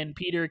Jane and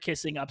Peter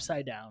kissing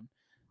upside down.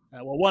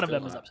 One of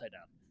them is upside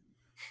down.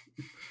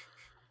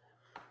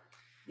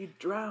 You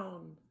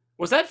drown.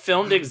 Was that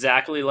filmed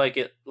exactly like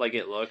it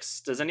looks?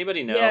 Does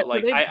anybody know? Yeah,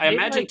 I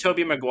imagine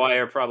Tobey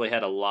Maguire probably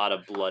had a lot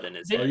of blood in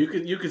his head.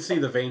 You could see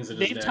the veins in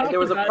his neck. There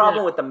was a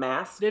problem with the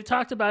mask. They've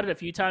talked about it a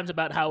few times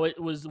about how it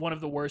was one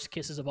of the worst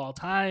kisses of all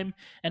time,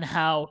 and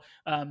how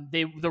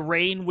the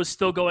rain was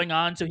still going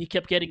on, so he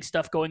kept getting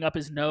stuff going up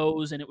his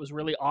nose, and it was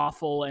really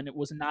awful, and it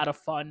was not a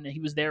fun. He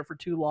was there for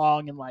too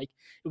long, and it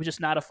was just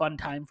not a fun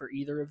time for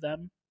either of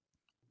them.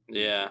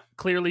 Yeah.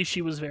 Clearly,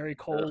 she was very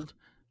cold.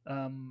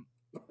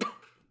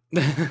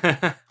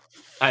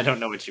 I don't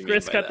know what you mean.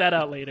 Chris, cut that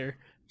out later.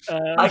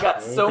 I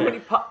got so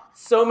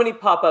many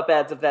pop-up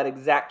ads of that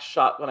exact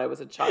shot when I was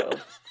a child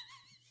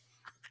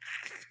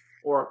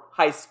or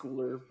high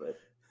schooler.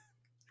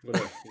 But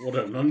what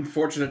an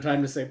unfortunate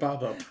time to say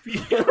pop-up.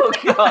 Oh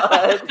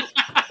God!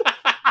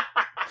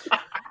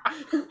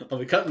 I'll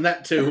be cutting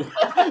that too.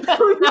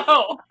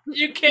 No,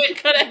 you can't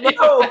cut it.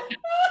 No,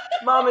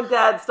 Mom and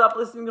Dad, stop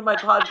listening to my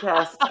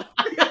podcast.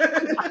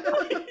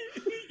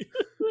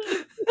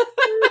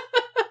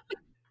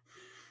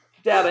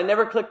 Dad, I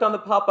never clicked on the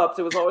pop-ups.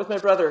 It was always my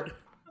brother.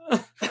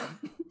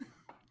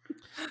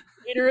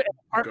 Peter,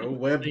 go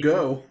web,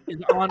 go. Is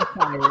on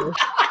fire.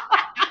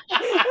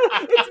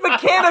 It's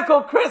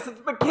mechanical, Chris.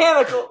 It's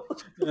mechanical.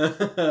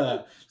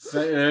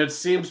 It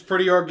seems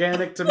pretty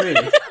organic to me.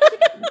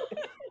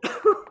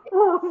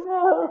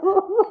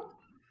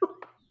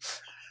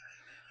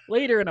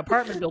 Later, an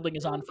apartment building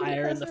is on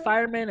fire, and the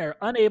firemen are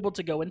unable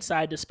to go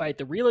inside despite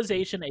the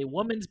realization a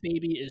woman's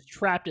baby is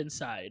trapped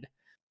inside.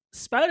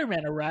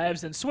 Spider-Man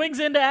arrives and swings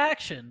into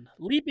action,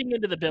 leaping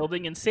into the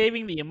building and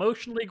saving the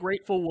emotionally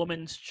grateful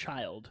woman's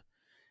child.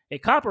 A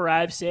cop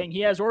arrives saying he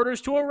has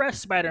orders to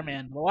arrest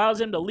Spider-Man, but allows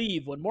him to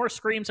leave when more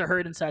screams are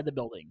heard inside the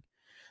building.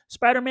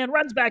 Spider-Man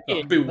runs back in.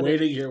 I'll be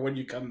waiting here when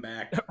you come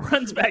back.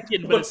 Runs back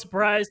in, but is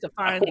surprised to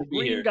find the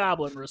Green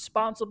Goblin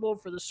responsible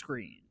for the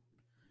scream.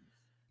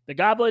 The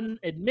Goblin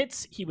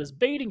admits he was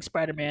baiting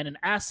Spider-Man and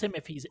asks him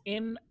if he's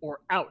in or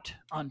out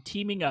on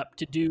teaming up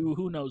to do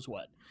who knows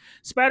what.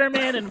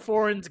 Spider-Man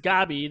informs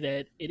Gabi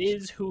that it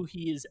is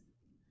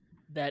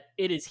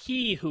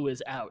he who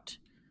is out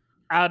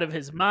of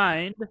his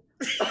mind.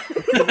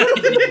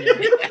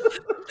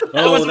 That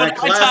was one of my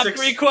top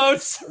 3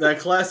 quotes. That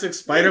classic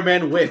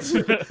Spider-Man wit.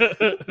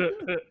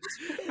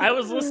 I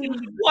was listening.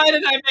 Why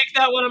did I make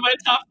that one of my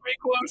top 3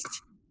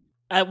 quotes?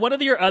 One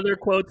of your other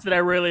quotes that I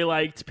really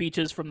liked,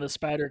 Peaches, from the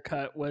Spider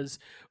Cut, was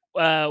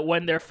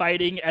when they're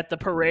fighting at the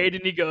parade,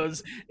 and he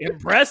goes,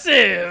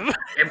 "Impressive,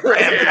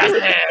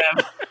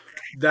 impressive."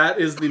 That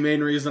is the main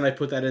reason I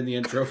put that in the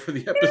intro for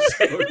the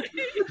episode.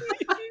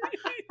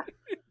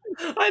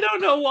 I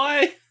don't know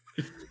why.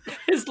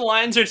 His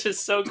lines are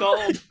just so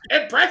gold.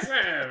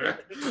 Impressive.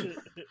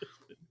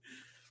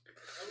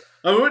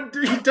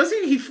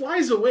 He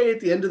flies away at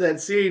the end of that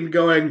scene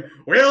going,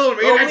 "We'll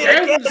meet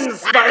again,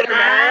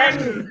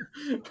 Spider-Man!"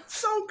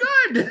 So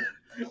good.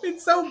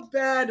 It's so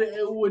bad,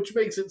 which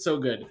makes it so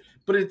good.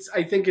 But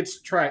I think it's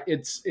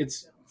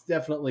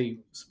definitely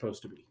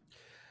supposed to be.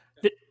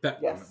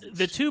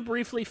 The two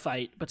briefly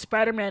fight, but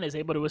Spider-Man is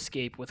able to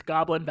escape, with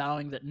Goblin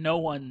vowing that no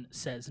one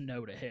says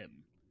no to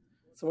him.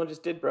 Someone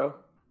just did, bro.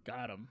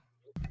 Got him.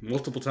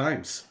 Multiple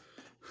times.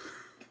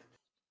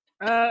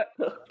 Oh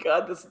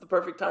God, this is the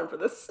perfect time for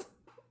this.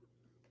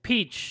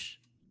 Peach.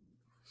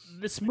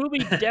 This movie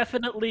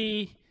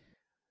definitely,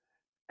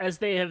 as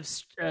they have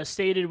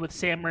stated with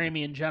Sam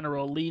Raimi in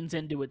general, leans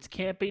into its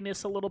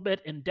campiness a little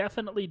bit and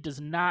definitely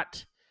does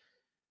not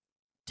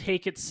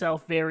take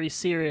itself very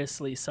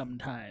seriously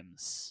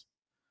sometimes.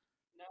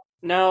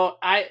 No,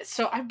 I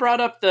brought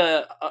up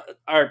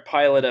our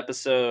pilot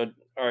episode,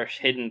 our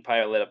hidden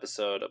pilot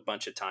episode, a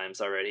bunch of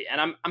times already, and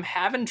I'm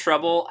having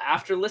trouble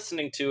after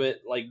listening to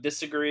it,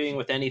 disagreeing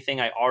with anything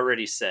I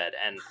already said.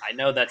 And I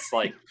know that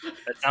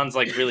sounds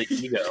like really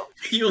ego.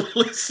 You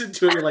listen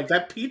to it, you're like,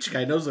 that Peach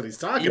guy knows what he's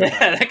talking about.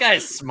 Yeah, that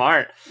guy's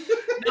smart.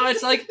 No,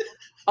 it's like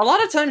a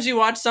lot of times you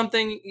watch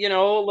something, a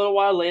little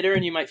while later,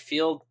 and you might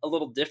feel a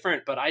little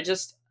different, but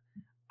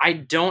I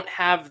don't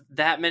have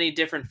that many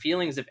different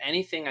feelings. If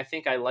anything, I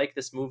think I like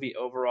this movie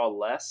overall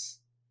less.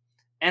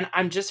 And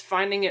I'm just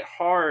finding it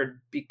hard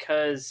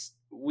because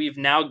we've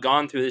now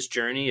gone through this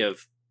journey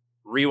of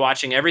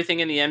rewatching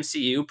everything in the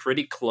MCU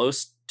pretty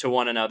close to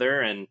one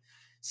another, and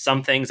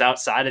some things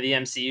outside of the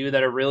MCU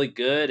that are really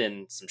good,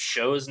 and some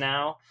shows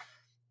now.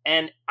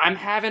 And I'm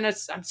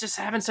just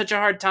having such a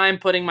hard time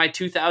putting my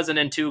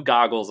 2002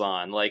 goggles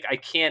on. I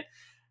can't,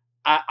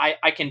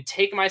 I can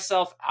take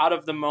myself out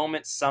of the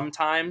moment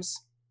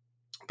sometimes,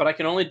 but I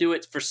can only do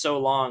it for so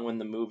long when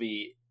the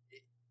movie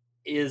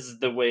is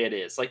the way it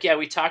is.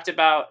 We talked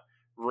about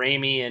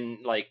Raimi and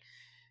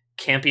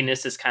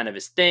campiness is kind of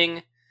his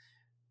thing.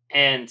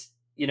 And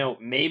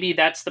maybe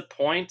that's the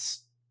point.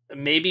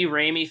 Maybe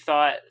Raimi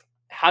thought,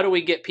 how do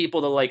we get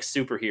people to like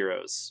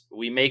superheroes?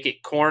 We make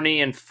it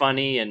corny and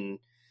funny, and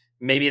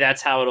maybe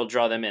that's how it'll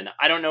draw them in.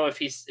 I don't know if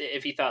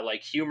he thought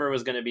like humor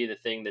was going to be the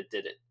thing that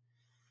did it.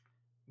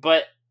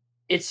 But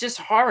it's just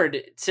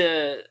hard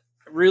to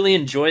really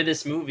enjoy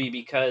this movie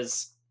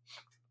because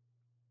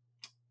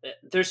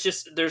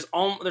there's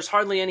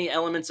hardly any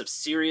elements of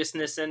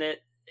seriousness in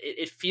it.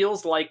 It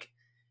feels like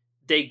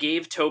they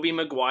gave Tobey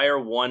Maguire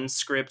one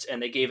script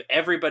and they gave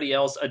everybody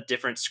else a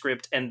different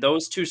script, and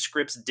those two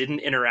scripts didn't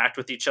interact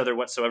with each other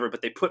whatsoever,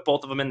 but they put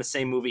both of them in the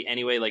same movie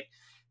anyway. Like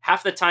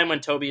half the time when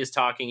Tobey is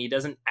talking, he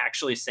doesn't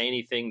actually say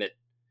anything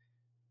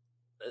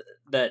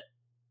that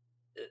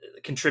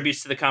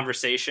contributes to the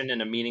conversation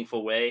in a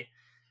meaningful way.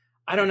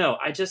 I don't know.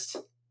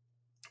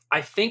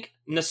 I think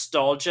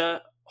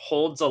nostalgia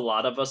holds a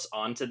lot of us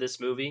onto this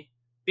movie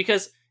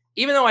because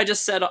even though I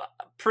just said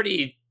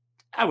pretty,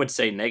 I would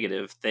say,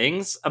 negative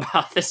things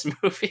about this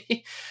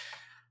movie,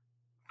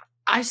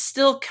 I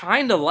still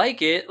kind of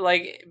like it,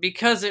 like,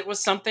 because it was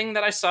something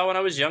that I saw when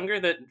I was younger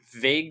that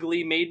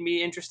vaguely made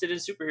me interested in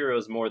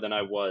superheroes more than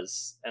I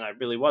was, and I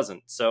really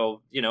wasn't.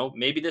 So,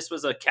 maybe this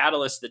was a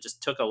catalyst that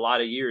just took a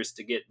lot of years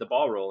to get the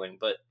ball rolling,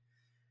 but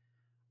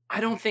I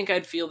don't think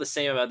I'd feel the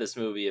same about this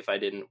movie if I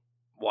didn't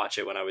watch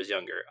it when I was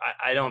younger.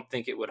 I don't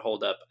think it would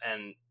hold up,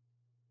 and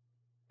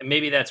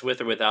maybe that's with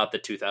or without the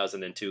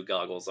 2002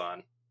 goggles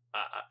on.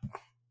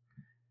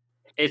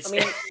 It's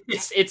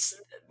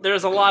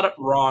there's a lot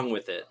wrong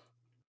with it.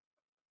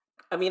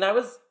 I mean, I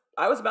was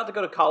about to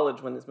go to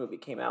college when this movie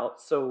came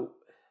out, so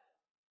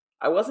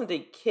I wasn't a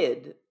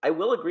kid. I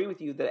will agree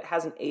with you that it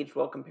hasn't aged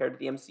well compared to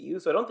the MCU,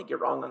 so I don't think you're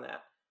wrong on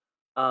that.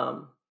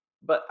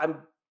 But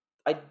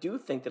I do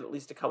think that at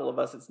least a couple of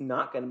us, it's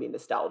not going to be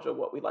nostalgia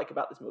what we like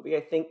about this movie.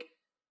 I think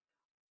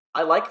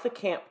I like the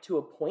camp to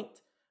a point.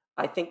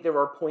 I think there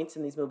are points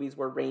in these movies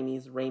where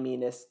Raimi's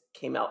Raiminess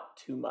came out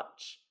too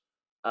much.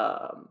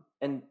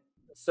 And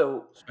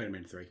so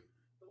Spider-Man 3.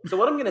 So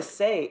what I'm going to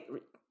say,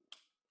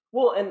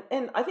 well,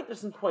 and I think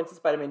there's some points in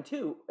Spider-Man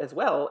 2 as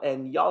well,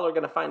 and y'all are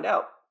going to find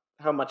out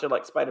how much I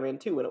like Spider-Man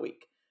 2 in a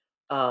week.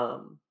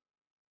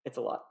 It's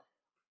a lot.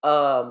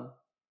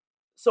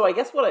 So I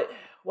guess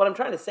what I'm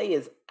trying to say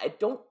is I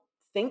don't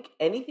think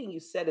anything you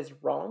said is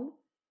wrong.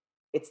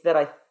 It's that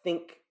I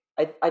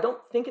don't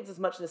think it's as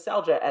much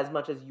nostalgia as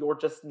much as you're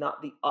just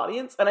not the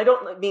audience. And I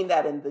don't mean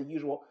that in the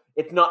usual,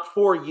 it's not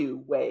for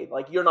you way,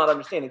 like you're not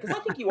understanding, because I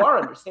think you are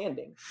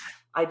understanding.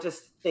 I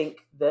just think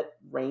that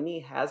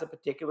Raimi has a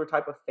particular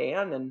type of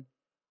fan, and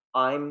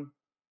I'm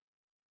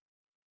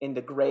in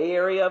the gray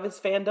area of his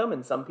fandom,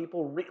 and some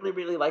people really,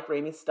 really like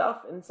Raimi's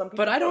stuff, and some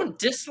people But I don't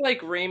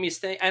dislike Raimi's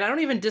thing, and I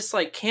don't even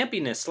dislike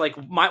campiness. Like,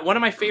 one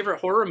of my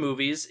favorite horror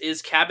movies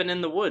is Cabin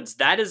in the Woods.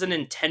 That is an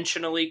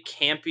intentionally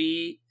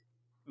campy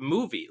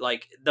movie.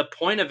 Like, the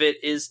point of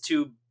it is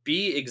to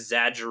be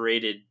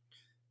exaggerated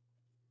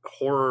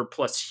horror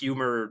plus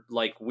humor,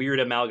 like weird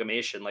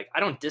amalgamation. Like, I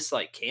don't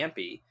dislike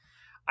campy.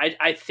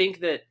 I think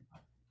that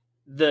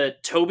the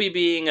Tobey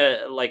being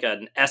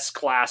an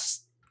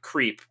S-class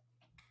creep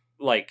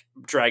like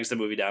drags the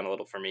movie down a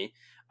little for me.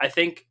 I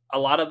think a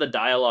lot of the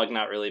dialogue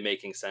not really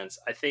making sense.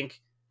 I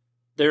think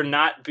the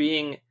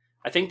campiness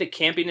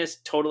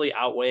totally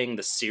outweighing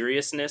the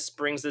seriousness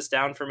brings this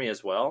down for me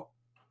as well.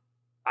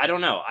 I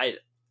don't know.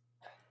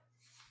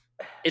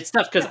 It's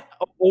tough because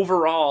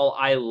overall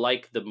I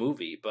like the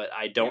movie, but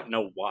I don't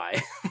know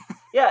why.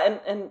 Yeah,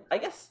 and I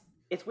guess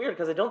it's weird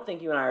because I don't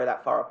think you and I are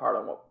that far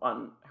apart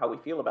on how we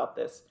feel about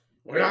this.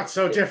 We're not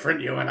so different,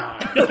 you and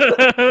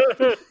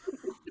I.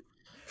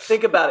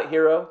 Think about it,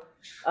 Hero.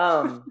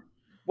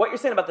 What you're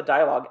saying about the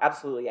dialogue,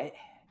 absolutely.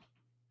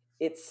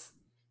 It's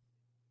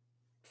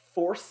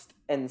forced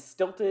and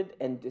stilted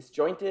and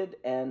disjointed,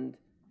 and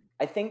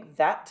I think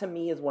that to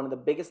me is one of the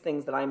biggest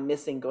things that I'm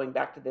missing going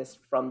back to this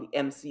from the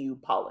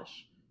MCU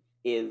polish,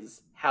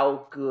 is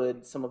how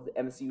good some of the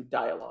MCU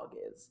dialogue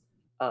is,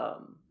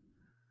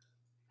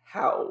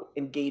 how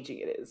engaging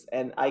it is,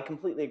 and I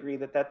completely agree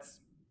that that's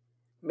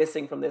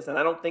missing from this, and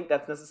I don't think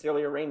that's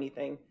necessarily a Raimi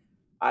thing.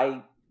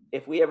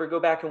 If we ever go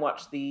back and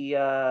watch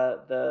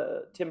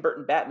the Tim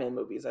Burton Batman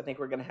movies, I think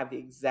we're going to have the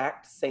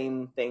exact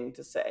same thing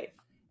to say.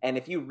 And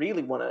if you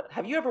really want to,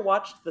 have you ever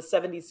watched the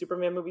 70s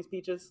Superman movies,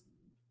 Peaches?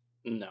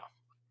 No.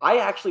 I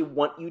actually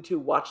want you to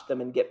watch them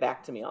and get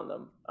back to me on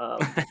them.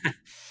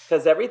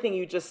 Because everything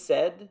you just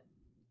said,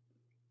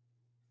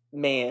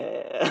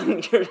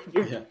 man,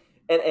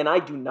 and I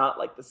do not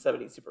like the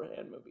 70s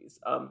Superman movies.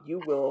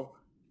 You will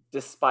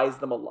despise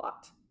them a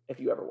lot if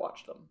you ever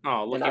watch them.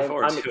 Oh, looking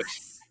forward to it.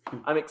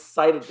 I'm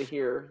excited to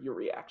hear your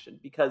reaction,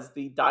 because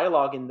the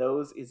dialogue in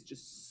those is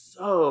just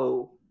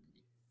so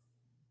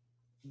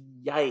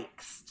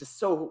yikes, just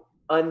so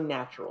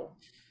unnatural.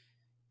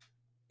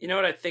 You know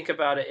what I think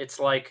about it? It's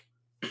like,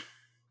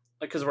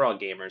 because we're all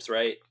gamers,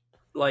 right?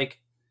 Like,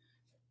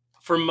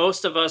 for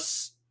most of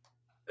us,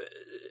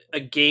 a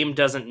game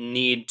doesn't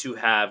need to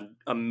have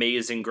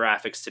amazing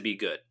graphics to be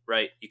good,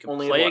 right? You can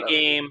play a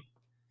game.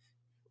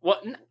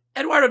 What?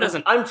 Eduardo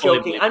doesn't. I'm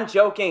joking.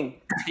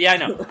 Yeah, I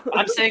know.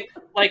 I'm saying,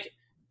 like,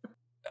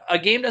 a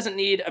game doesn't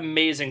need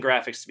amazing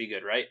graphics to be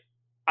good, right?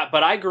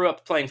 But I grew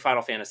up playing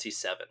Final Fantasy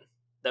VII.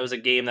 That was a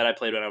game that I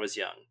played when I was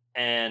young.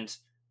 And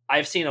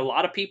I've seen a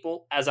lot of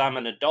people, as I'm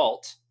an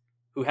adult,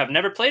 who have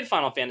never played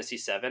Final Fantasy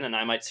VII, and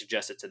I might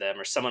suggest it to them,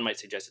 or someone might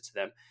suggest it to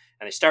them,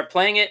 and they start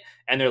playing it,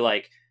 and they're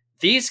like,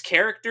 these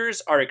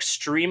characters are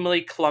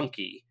extremely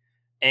clunky,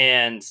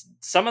 and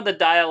some of the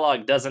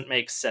dialogue doesn't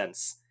make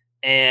sense,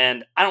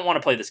 and I don't want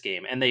to play this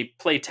game. And they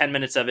play 10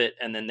 minutes of it,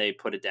 and then they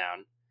put it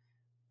down.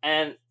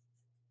 And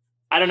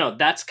I don't know,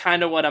 that's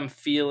kind of what I'm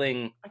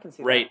feeling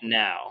right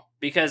now.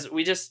 Because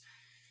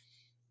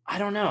I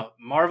don't know.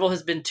 Marvel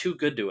has been too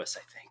good to us,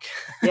 I think.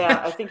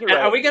 Yeah, I think you're right.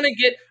 Are we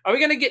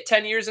gonna get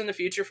 10 years in the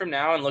future from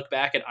now and look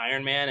back at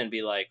Iron Man and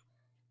be like,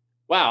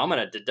 wow, I'm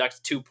gonna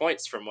deduct 2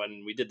 points from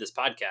when we did this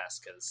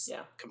podcast, because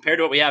compared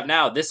to what we have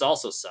now, this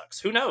also sucks.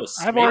 Who knows?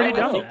 I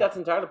think that's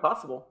entirely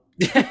possible.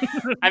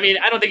 I mean,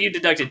 I don't think you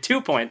deducted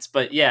 2 points,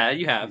 but yeah,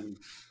 you have.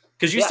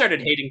 Because you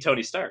started hating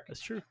Tony Stark.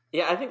 That's true.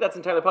 Yeah, I think that's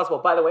entirely possible.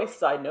 By the way,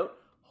 side note,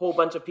 a whole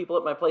bunch of people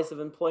at my place of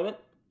employment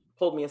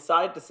pulled me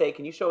aside to say,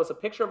 can you show us a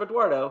picture of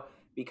Eduardo?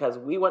 Because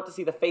we want to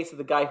see the face of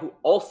the guy who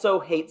also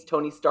hates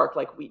Tony Stark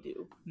like we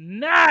do.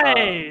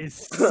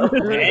 Nice!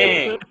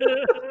 Dang.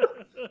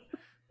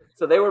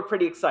 So they were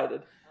pretty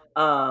excited.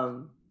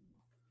 And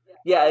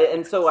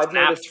so I've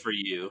noticed for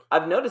you.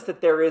 I've noticed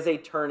that there is a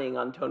turning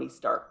on Tony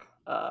Stark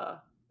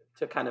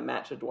to kind of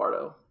match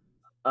Eduardo.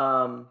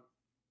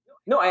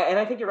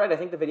 I think you're right. I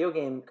think the video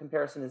game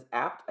comparison is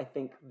apt. I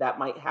think that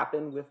might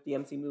happen with the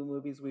MCU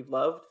movies we've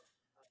loved.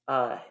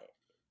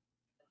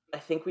 I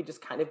think we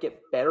just kind of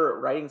get better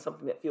at writing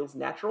something that feels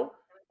natural.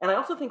 And I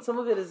also think some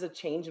of it is a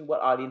change in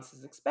what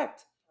audiences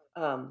expect.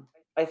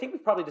 I think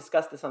we've probably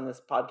discussed this on this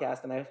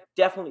podcast, and I've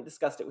definitely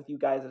discussed it with you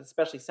guys, and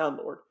especially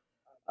Soundlord.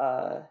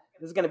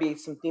 This is going to be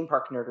some theme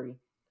park nerdery.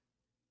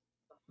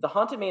 The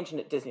Haunted Mansion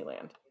at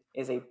Disneyland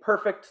is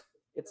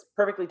it's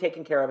perfectly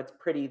taken care of. It's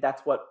pretty.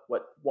 That's what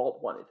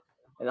Walt wanted.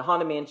 And the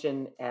Haunted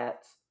Mansion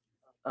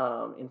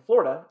in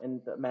Florida,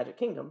 in the Magic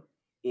Kingdom,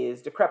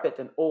 is decrepit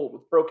and old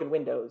with broken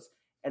windows.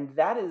 And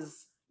that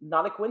is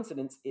not a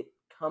coincidence. It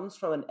comes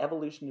from an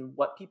evolution in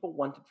what people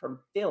wanted from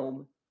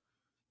film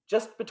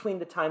just between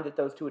the time that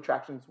those two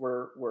attractions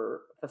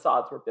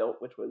facades were built,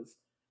 which was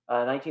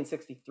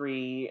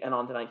 1963 and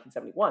on to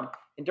 1971.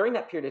 And during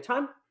that period of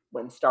time,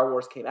 when Star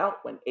Wars came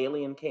out, when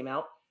Alien came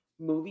out,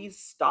 movies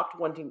stopped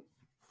wanting...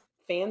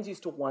 Fans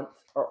used to want,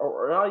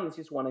 or an audience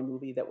used to want a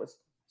movie that was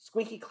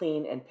squeaky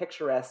clean and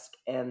picturesque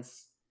and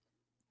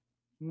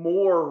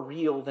more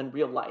real than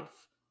real life.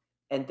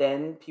 And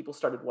then people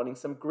started wanting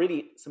some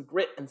grit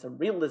and some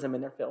realism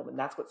in their film. And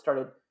that's what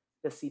started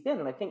to seep in.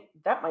 And I think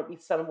that might be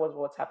some of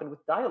what's happened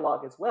with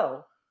dialogue as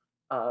well.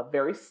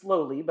 Very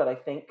slowly, but I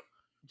think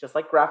just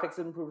like graphics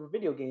improve for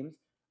video games,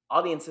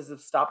 audiences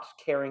have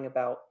stopped caring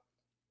about,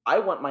 I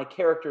want my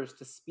characters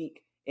to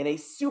speak in a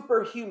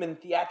superhuman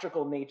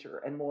theatrical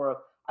nature, and more of,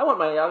 I want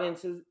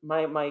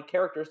my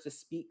characters to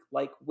speak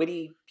like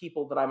witty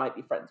people that I might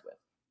be friends with.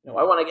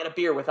 I want to get a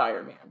beer with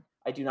Iron Man.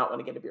 I do not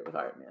want to get a beer with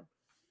Iron Man.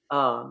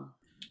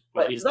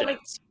 But does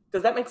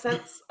that make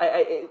sense?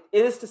 It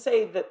is to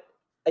say that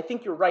I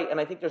think you're right, and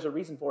I think there's a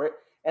reason for it.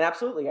 And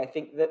absolutely, I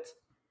think that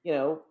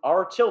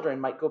our children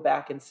might go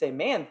back and say,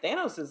 "Man,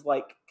 Thanos is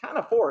like kind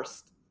of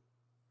forced."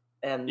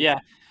 And yeah,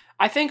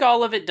 I think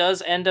all of it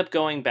does end up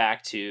going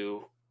back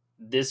to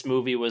this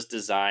movie was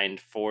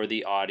designed for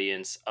the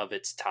audience of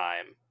its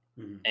time,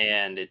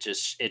 and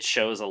it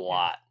shows a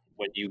lot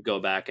when you go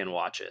back and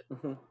watch it.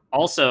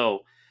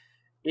 Also,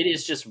 it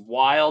is just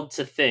wild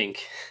to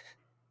think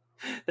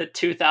that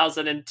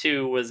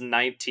 2002 was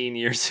 19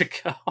 years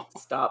ago.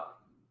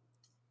 Stop.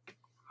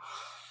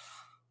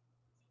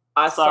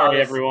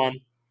 Sorry, everyone.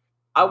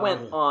 I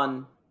went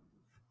on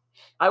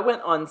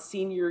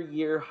senior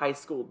year high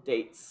school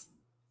dates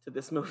to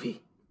this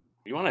movie.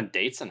 You went on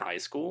dates in high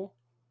school?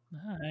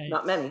 Nice.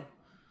 Not many.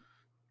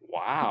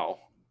 Wow.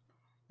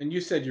 And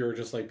you said you were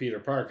just like Peter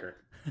Parker.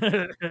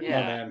 Yeah,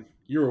 man,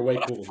 you were way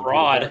cooler than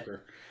fraud. Peter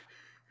Parker.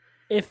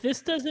 If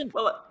this doesn't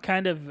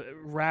kind of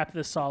wrap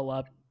this all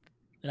up,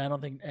 and I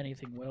don't think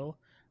anything will,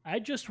 I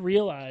just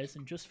realized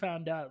and just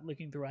found out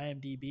looking through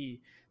IMDb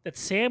that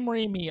Sam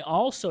Raimi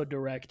also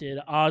directed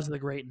Oz the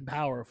Great and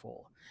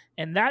Powerful.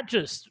 And that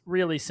just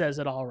really says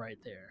it all right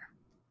there.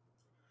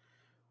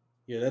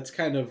 Yeah,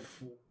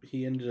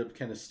 he ended up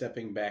kind of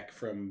stepping back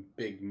from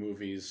big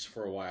movies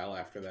for a while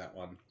after that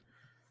one.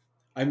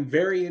 I'm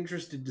very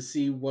interested to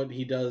see what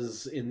he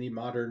does in the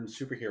modern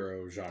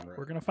superhero genre.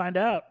 We're going to find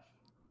out.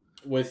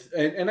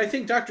 And I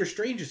think Doctor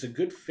Strange is a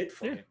good fit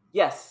for him.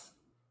 Yes.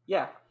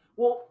 Yeah.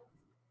 Well,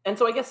 and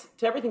so I guess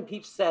to everything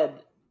Peach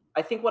said,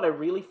 I think what I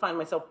really find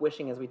myself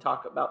wishing as we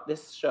talk about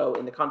this show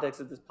in the context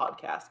of this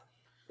podcast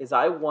is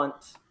I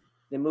want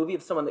the movie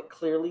of someone that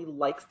clearly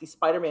likes the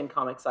Spider-Man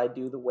comics I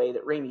do the way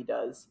that Raimi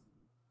does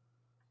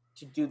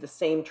to do the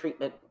same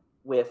treatment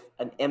with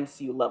an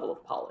MCU level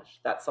of polish.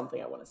 That's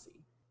something I want to see.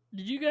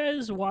 Did you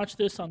guys watch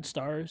this on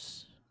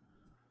Stars?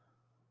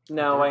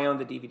 No, I own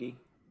the DVD.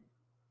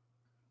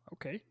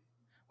 Okay.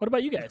 What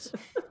about you guys?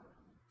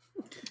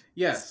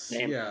 Yes.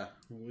 Yeah.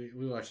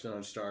 We watched it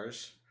on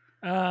Stars.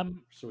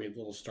 So we had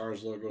little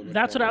Stars logo.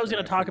 That's what I was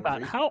going to talk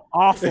about. How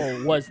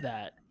awful was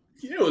that?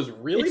 Yeah, it was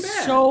really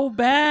bad. So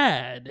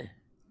bad.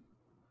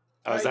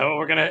 Oh, is that what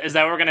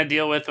we're gonna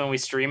deal with when we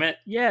stream it?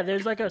 Yeah,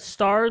 there's like a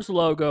Stars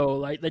logo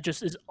like that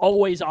just is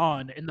always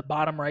on in the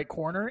bottom right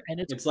corner,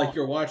 and it's like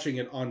you're watching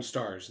it on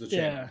Stars, the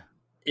channel. Yeah.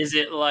 Is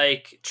it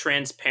like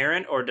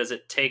transparent, or does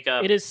it take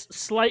up? It is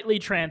slightly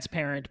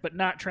transparent, but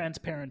not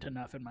transparent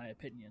enough, in my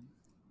opinion.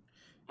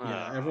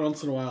 Yeah, every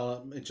once in a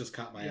while it just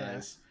caught my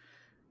eyes.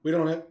 We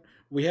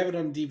have it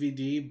on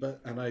DVD,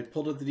 and I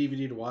pulled up the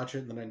DVD to watch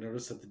it, and then I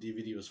noticed that the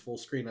DVD was full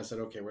screen. I said,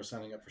 "Okay, we're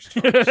signing up for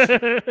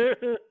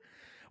Stars."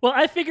 Well,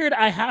 I figured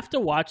I have to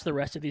watch the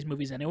rest of these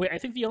movies anyway. I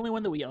think the only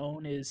one that we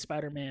own is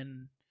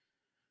Spider-Man.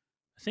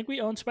 I think we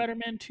own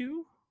Spider-Man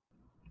 2.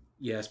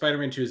 Yeah,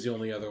 Spider-Man 2 is the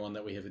only other one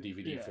that we have a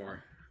DVD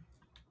for.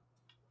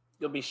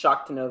 You'll be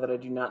shocked to know that I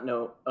do not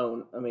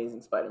own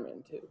Amazing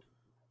Spider-Man 2.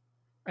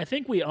 I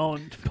think we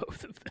owned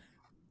both of them.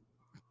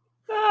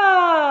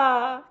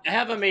 Ah! I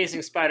have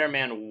Amazing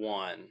Spider-Man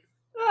 1.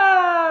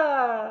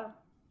 Ah!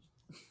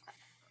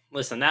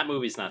 Listen, that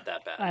movie's not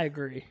that bad. I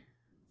agree.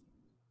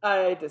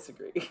 I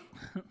disagree.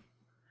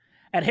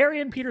 At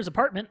Harry and Peter's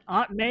apartment,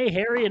 Aunt May,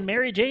 Harry, and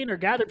Mary Jane are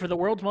gathered for the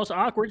world's most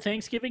awkward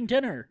Thanksgiving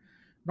dinner.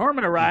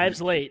 Norman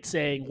arrives late,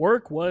 saying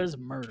work was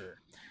murder.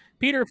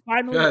 Peter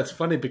finally... Yeah, it's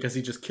funny because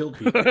he just killed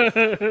people.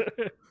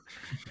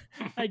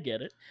 I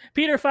get it.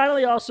 Peter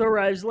finally also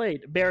arrives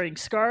late, bearing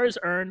scars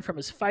earned from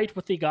his fight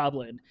with the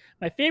goblin.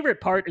 My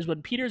favorite part is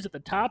when Peter's at the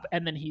top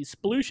and then he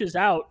splooshes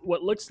out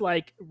what looks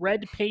like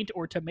red paint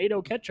or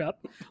tomato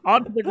ketchup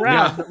onto the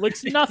ground that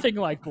looks nothing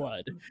like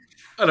blood.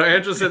 I know,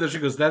 Angela said that, she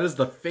goes, that is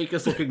the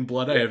fakest looking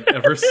blood I have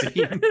ever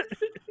seen.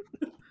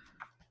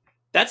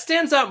 That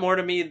stands out more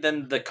to me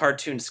than the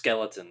cartoon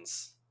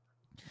skeletons.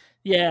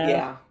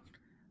 Yeah.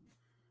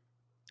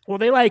 Well,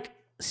 they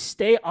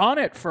stay on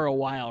it for a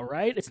while,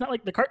 right? It's not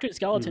like the cartoon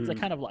skeletons. They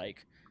kind of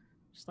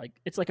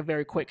it's like a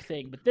very quick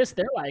thing. But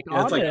they're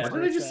on it.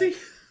 What did I just see?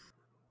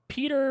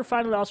 Peter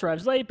finally also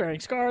arrives late, bearing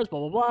scars, blah,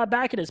 blah, blah.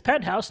 Back at his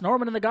penthouse,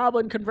 Norman and the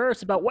Goblin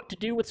converse about what to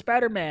do with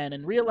Spider-Man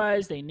and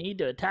realize they need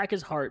to attack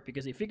his heart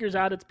because he figures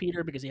out it's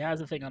Peter because he has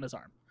the thing on his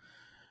arm.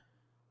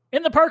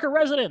 In the Parker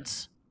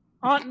residence,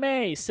 Aunt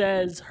May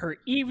says her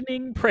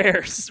evening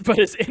prayers, but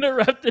is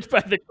interrupted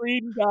by the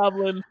Green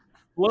Goblin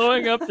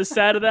blowing up the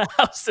side of the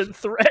house and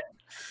threat.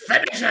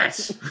 Finish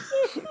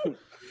it!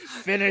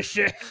 Finish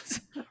it!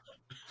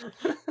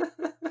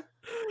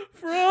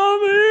 From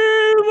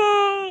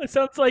evil! It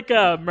sounds like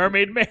a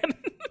Mermaid Man.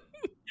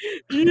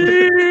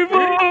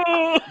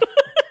 Evil!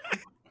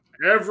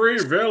 Every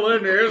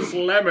villain is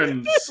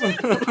lemons.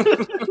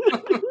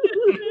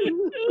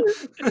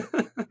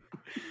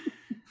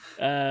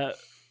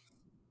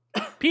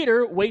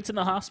 Peter waits in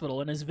the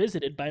hospital and is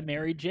visited by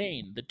Mary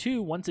Jane. The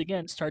two once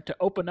again start to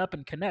open up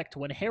and connect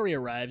when Harry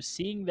arrives,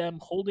 seeing them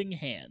holding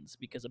hands,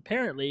 because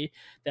apparently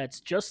that's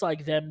just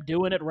like them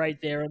doing it right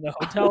there in the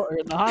hotel or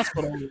in the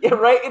hospital. Yeah,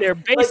 right. They're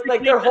basically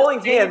like they're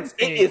holding hands.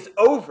 It is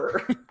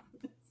over.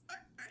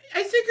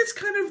 I think it's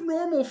kind of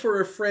normal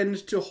for a friend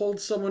to hold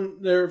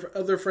their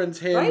other friend's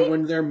hand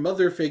when their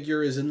mother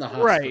figure is in the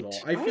hospital. Right.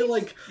 I feel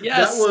like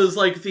that was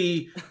like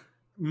the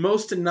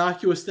most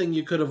innocuous thing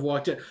you could have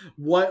walked in.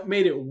 What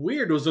made it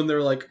weird was when they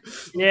were like,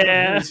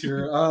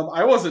 here.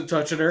 I wasn't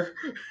touching her.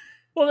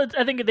 Well,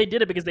 I think they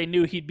did it because they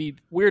knew he'd be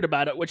weird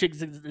about it, which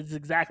is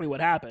exactly what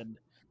happened.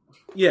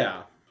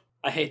 Yeah.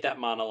 I hate that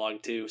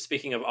monologue too.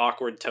 Speaking of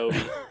awkward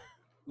Toby.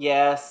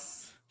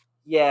 Yes.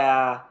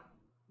 Yeah.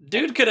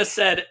 Dude could have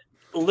said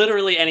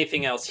literally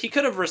anything else. He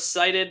could have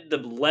recited the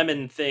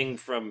lemon thing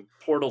from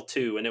Portal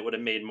 2 and it would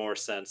have made more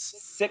sense.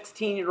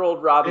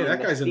 16-year-old Robbie that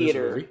in guy's the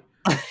theater. In this movie.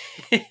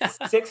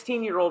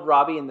 16-year-old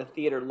Robbie in the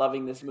theater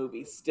loving this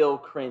movie still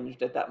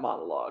cringed at that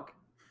monologue.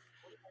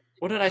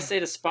 What did I say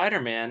to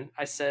Spider-Man?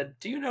 I said,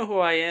 do you know who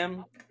I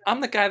am?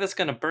 I'm the guy that's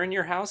going to burn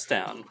your house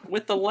down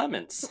with the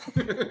lemons.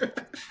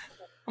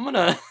 I'm going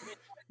to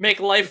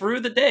make life rue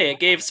the day. It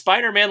gave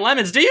Spider-Man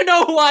lemons. Do you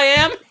know who I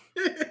am?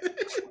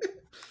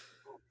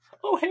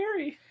 Oh,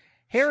 Harry.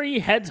 Harry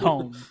heads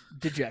home,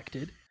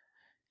 dejected,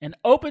 and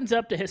opens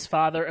up to his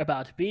father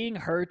about being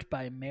hurt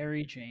by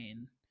Mary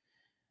Jane.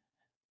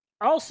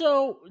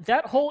 Also,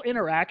 that whole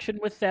interaction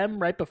with them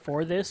right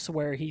before this,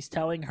 where he's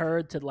telling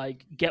her to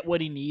get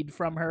what he need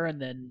from her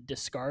and then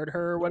discard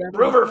her or whatever.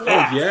 Rumor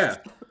fast. Oh, yeah.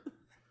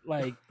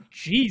 Like,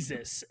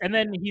 Jesus. And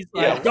then he's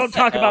like, don't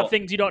talk about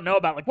things you don't know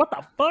about. Like, what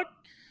the fuck?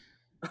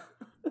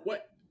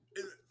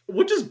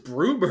 What does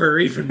broom her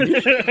even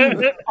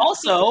mean?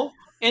 Also,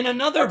 in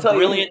another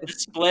brilliant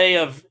display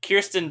of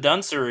Kirsten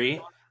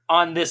Dunsery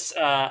on this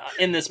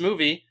in this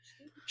movie,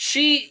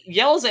 she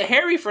yells at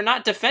Harry for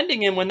not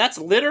defending him when that's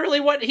literally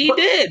what he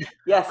did.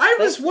 Yes. I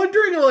was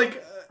wondering,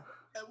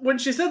 when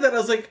she said that, I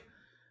was like,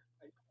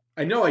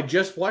 I know I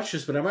just watched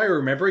this, but am I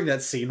remembering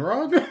that scene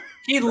wrong?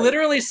 He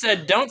literally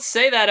said, don't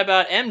say that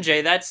about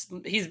MJ.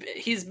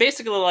 He's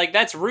basically like,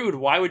 that's rude.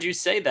 Why would you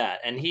say that?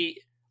 And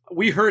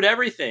we heard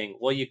everything.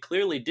 Well, you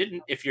clearly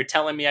didn't if you're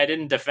telling me I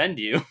didn't defend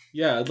you.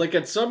 Yeah,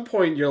 at some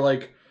point you're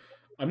like,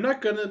 I'm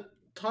not gonna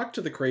talk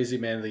to the crazy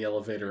man in the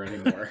elevator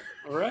anymore.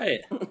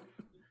 Right.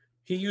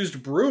 He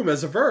used broom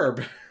as a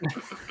verb.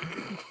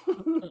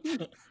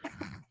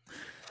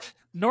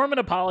 Norman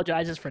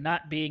apologizes for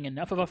not being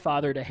enough of a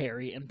father to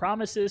Harry and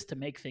promises to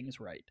make things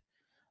right.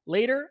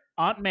 Later,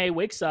 Aunt May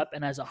wakes up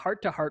and has a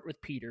heart-to-heart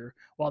with Peter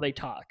while they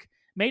talk.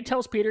 May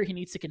tells Peter he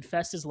needs to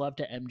confess his love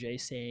to MJ,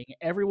 saying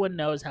everyone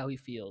knows how he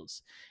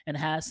feels, and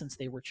has since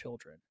they were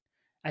children.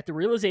 At the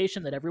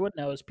realization that everyone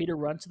knows, Peter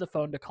runs to the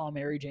phone to call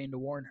Mary Jane to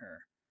warn her.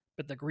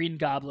 But the Green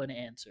Goblin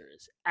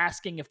answers,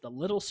 asking if the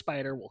little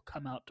spider will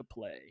come out to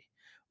play.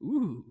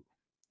 Ooh.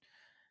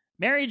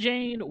 Mary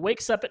Jane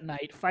wakes up at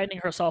night, finding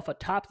herself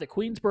atop the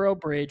Queensboro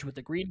Bridge with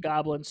the Green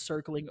Goblin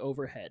circling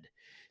overhead.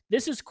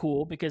 This is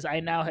cool because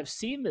I now have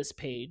seen this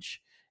page,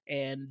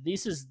 and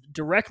this is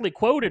directly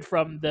quoted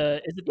from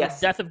the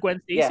Death of Gwen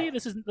Stacy? Yeah.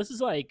 This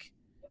is like...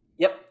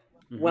 Yep.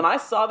 Mm-hmm. When I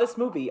saw this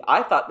movie,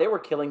 I thought they were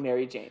killing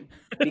Mary Jane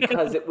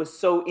because it was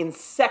so in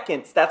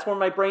seconds. That's where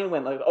my brain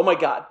went like, oh my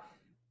God.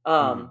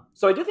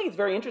 So I do think it's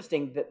very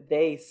interesting that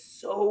they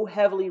so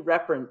heavily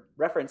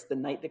referenced the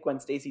night that Gwen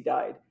Stacy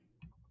died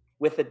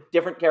with a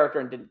different character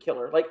and didn't kill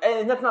her. Like,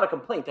 and that's not a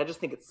complaint. I just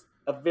think it's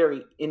a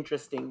very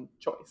interesting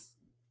choice.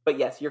 But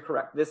yes, you're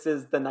correct. This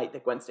is the night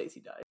that Gwen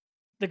Stacy died.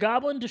 The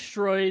Goblin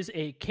destroys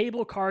a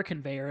cable car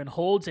conveyor and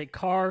holds a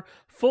car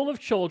full of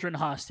children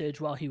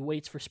hostage while he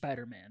waits for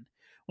Spider-Man.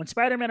 When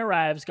Spider-Man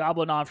arrives,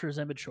 Goblin offers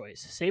him a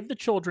choice. Save the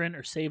children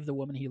or save the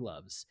woman he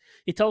loves.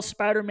 He tells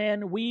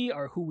Spider-Man, we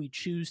are who we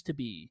choose to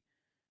be.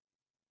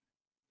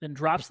 Then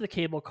drops the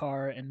cable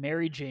car and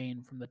Mary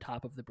Jane from the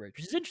top of the bridge.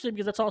 Which is interesting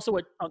because that's also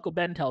what Uncle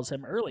Ben tells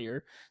him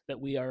earlier, that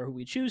we are who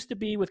we choose to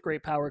be. With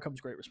great power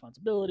comes great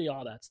responsibility,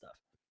 all that stuff.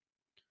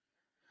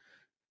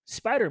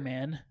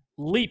 Spider-Man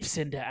leaps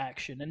into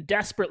action and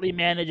desperately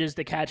manages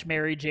to catch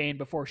Mary Jane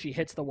before she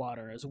hits the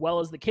water, as well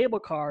as the cable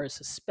car is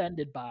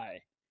suspended by,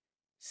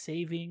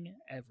 saving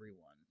everyone.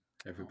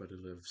 Everybody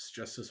lives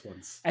just this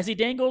once. As he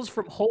dangles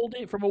from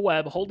a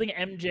web, holding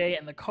MJ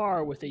and the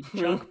car with a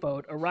junk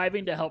boat,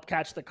 arriving to help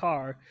catch the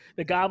car,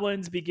 the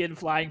goblins begin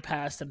flying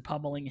past and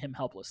pummeling him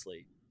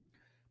helplessly.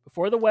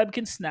 Before the web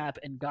can snap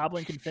and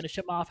Goblin can finish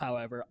him off,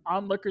 however,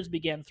 onlookers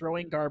began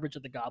throwing garbage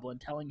at the Goblin,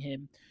 telling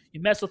him, you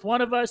mess with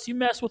one of us, you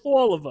mess with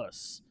all of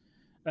us.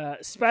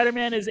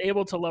 Spider-Man is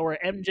able to lower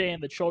MJ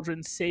and the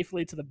children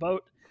safely to the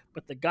boat,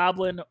 but the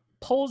Goblin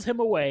pulls him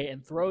away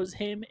and throws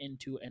him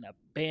into an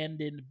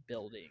abandoned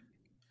building.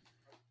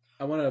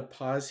 I want to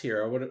pause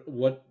here.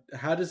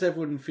 How does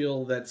everyone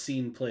feel that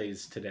scene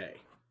plays today?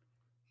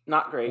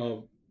 Not great.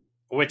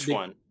 Which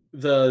one?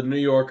 The New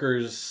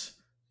Yorkers,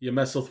 you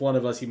mess with one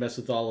of us, you mess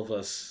with all of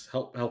us,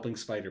 helping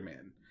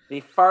Spider-Man. The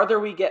farther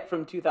we get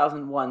from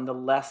 2001, the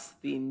less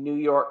the New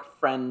York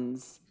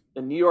friends,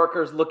 the New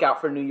Yorkers look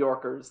out for New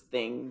Yorkers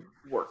thing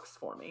works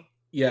for me.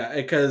 Yeah,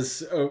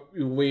 because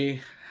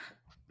we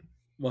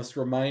must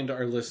remind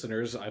our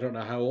listeners, I don't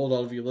know how old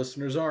all of you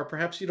listeners are,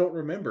 perhaps you don't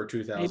remember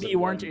 2001. Maybe you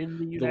weren't in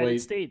the United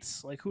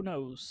States, like who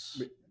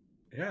knows?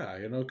 Yeah,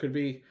 it could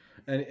be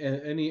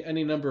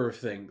any number of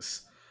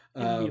things.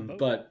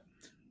 But,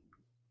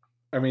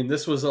 I mean,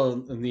 this was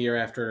in the year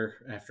after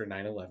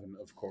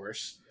 9/11, of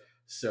course,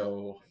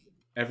 so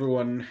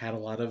everyone had a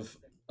lot of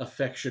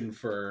affection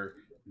for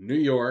New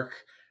York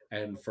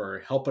and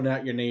for helping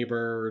out your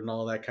neighbor and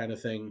all that kind of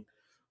thing.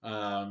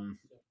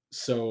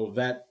 So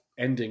that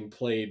ending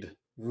played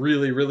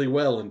really, really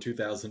well in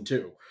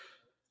 2002.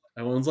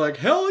 Everyone's like,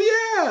 hell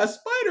yeah,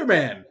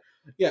 Spider-Man!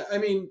 Yeah, I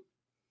mean,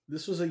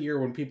 this was a year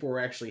when people were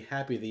actually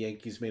happy the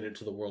Yankees made it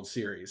to the World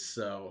Series.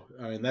 So,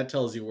 I mean, that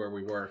tells you where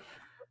we were.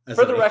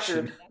 For the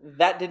record,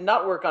 that did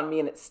not work on me,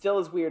 and it still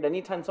is weird.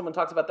 Anytime someone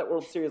talks about that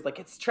World Series, like,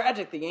 it's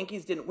tragic the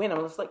Yankees didn't win.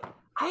 I'm just like,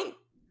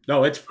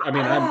 No,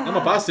 I'm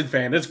a Boston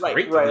fan. It's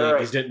great that the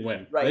Yankees didn't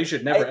win. Right. They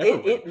should never ever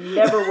win. It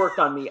never worked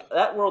on me.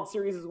 That World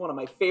Series is one of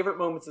my favorite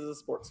moments as a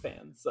sports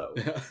fan. So,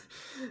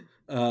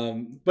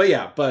 so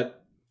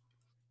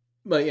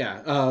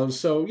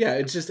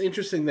it's just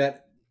interesting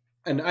that,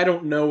 and I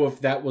don't know if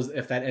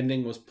that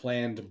ending was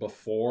planned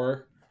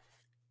before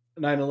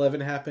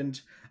 9/11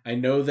 happened. I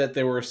know that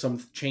there were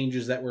some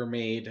changes that were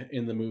made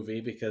in the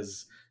movie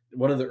because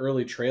one of the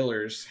early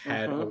trailers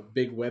had a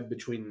big web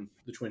between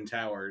the Twin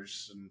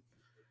Towers, and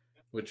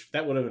which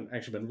that would have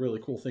actually been a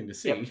really cool thing to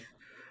see.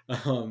 Yep.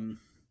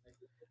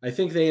 I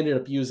think they ended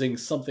up using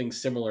something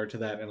similar to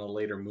that in a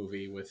later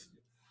movie with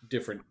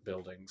different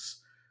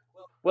buildings.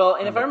 Well,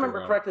 and if I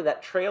remember correctly,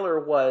 that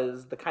trailer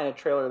was the kind of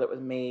trailer that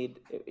was made.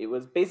 It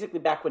was basically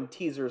back when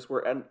teasers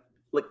were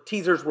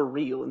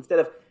real instead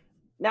of.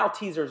 Now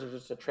teasers are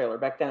just a trailer.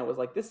 Back then it was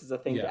like, this is a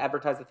thing to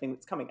advertise the thing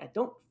that's coming. I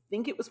don't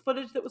think it was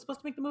footage that was supposed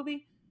to make the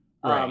movie.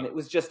 Right. It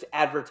was just to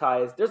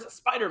advertise, there's a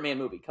Spider-Man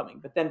movie coming.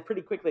 But then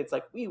pretty quickly it's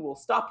like, we will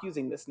stop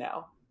using this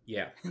now.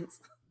 Yeah.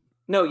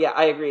 No, yeah,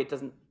 I agree. It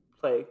doesn't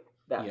play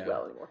that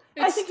well anymore.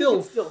 It's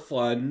still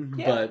fun,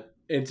 but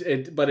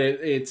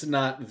It's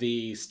not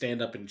the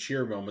stand up and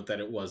cheer moment that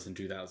it was in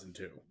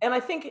 2002. And I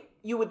think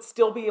you would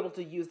still be able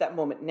to use that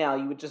moment now.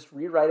 You would just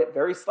rewrite it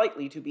very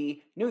slightly to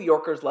be New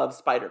Yorkers love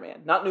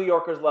Spider-Man. Not New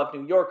Yorkers love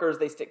New Yorkers,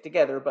 they stick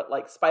together, but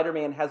like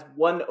Spider-Man has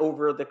won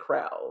over the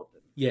crowd.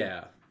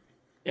 Yeah.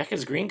 Yeah,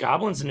 because Green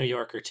Goblin's a New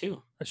Yorker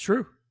too. That's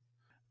true.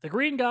 The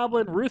Green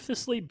Goblin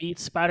ruthlessly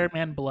beats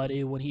Spider-Man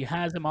bloody. When he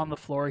has him on the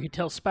floor, he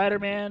tells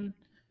Spider-Man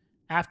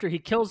after he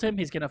kills him,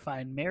 he's going to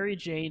find Mary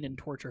Jane and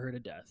torture her to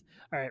death.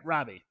 All right,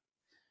 Robbie,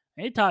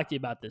 I need to talk to you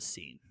about this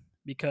scene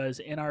because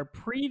in our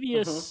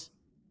previous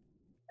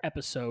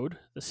episode,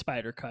 the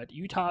Spider Cut,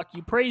 you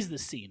praise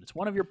this scene. It's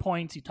one of your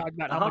points. You talk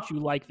about how much you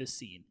like this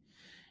scene.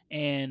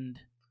 And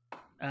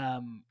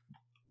on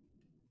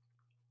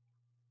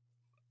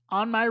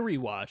my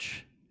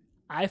rewatch,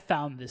 I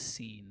found this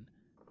scene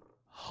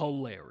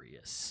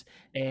hilarious.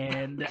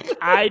 And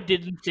I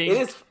didn't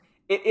think...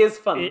 It is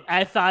funny.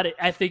 I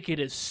think it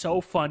is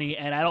so funny,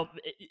 and I don't.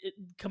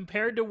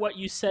 Compared to what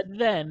you said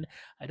then,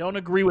 I don't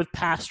agree with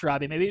past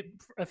Robbie. Maybe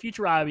a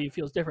future Robbie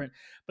feels different,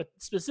 but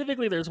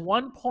specifically, there's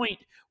one point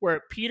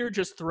where Peter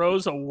just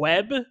throws a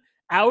web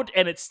out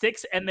and it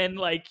sticks, and then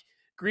like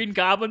Green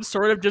Goblin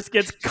sort of just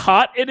gets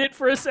caught in it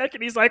for a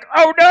second. He's like,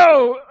 "Oh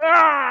no!"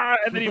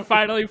 And then he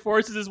finally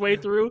forces his way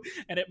through,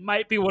 and it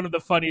might be one of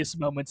the funniest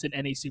moments in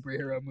any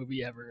superhero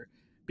movie ever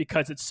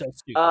because it's so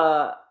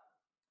stupid.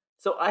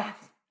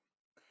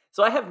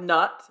 So I have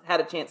not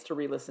had a chance to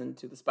re-listen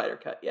to the Spider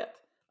Cut yet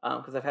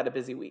because I've had a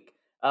busy week.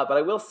 But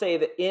I will say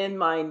that in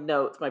my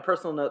notes, my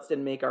personal notes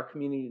didn't make our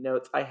community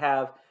notes. I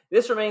have,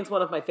 this remains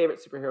one of my favorite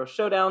superhero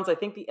showdowns. I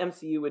think the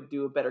MCU would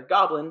do a better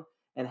Goblin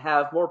and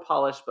have more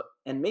polish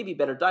and maybe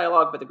better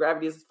dialogue, but the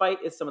gravity of this fight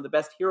is some of the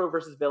best hero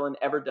versus villain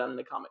ever done in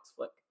a comics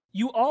flick.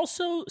 You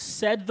also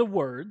said the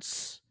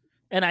words,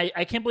 and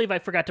I can't believe I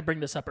forgot to bring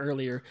this up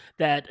earlier,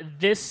 that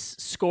this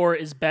score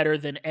is better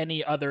than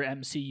any other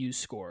MCU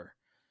score.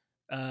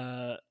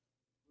 I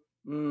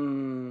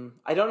don't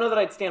know that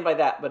I'd stand by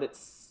that, but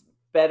it's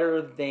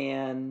better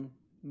than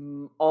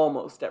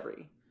almost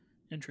every.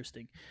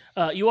 Interesting.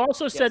 You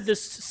also said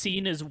this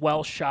scene is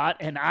well shot,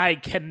 and I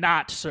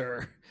cannot,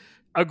 sir,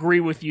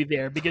 agree with you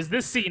there because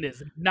this scene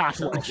is not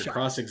well shot. You're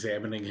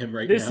cross-examining him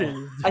right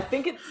now. I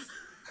think it's.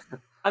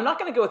 I'm not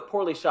going to go with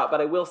poorly shot, but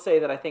I will say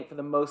that I think for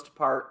the most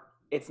part,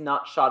 it's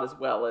not shot as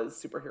well as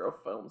superhero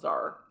films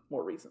are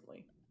more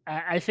recently.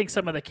 I think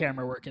some of the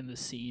camera work in this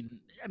scene,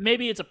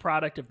 maybe it's a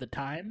product of the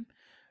time,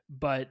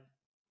 but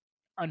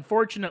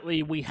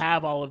unfortunately we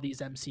have all of these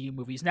MCU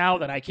movies now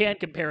that I can't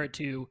compare it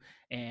to,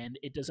 and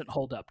it doesn't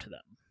hold up to them.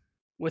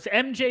 With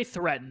MJ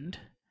threatened,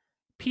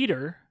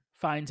 Peter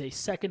finds a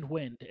second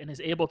wind and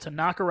is able to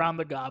knock around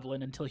the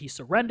Goblin until he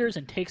surrenders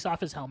and takes off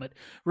his helmet,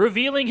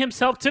 revealing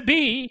himself to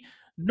be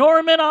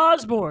Norman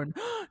Osborn,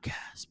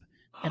 gasp,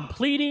 and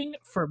pleading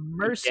for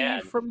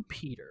mercy from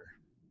Peter.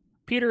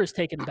 Peter is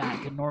taken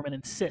back, and Norman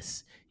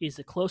insists he's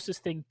the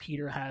closest thing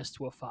Peter has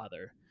to a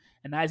father.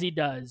 And as he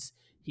does,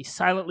 he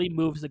silently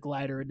moves the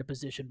glider into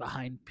position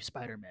behind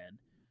Spider-Man.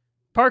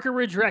 Parker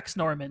rejects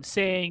Norman,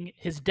 saying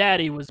his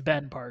daddy was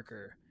Ben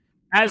Parker.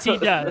 As he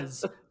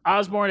does,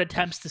 Osborn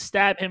attempts to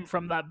stab him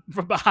from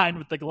behind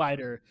with the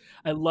glider.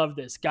 I love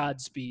this.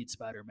 Godspeed,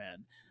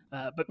 Spider-Man.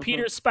 But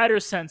Peter's spider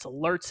sense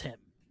alerts him.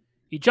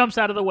 He jumps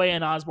out of the way,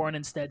 and Osborn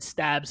instead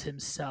stabs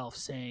himself,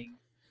 saying,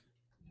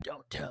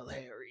 "Don't tell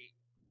Harry,"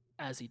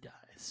 as he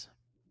dies.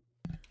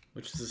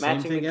 Which is the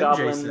same thing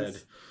MJ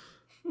said.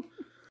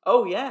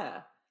 Oh,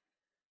 yeah.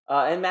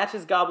 And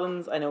matches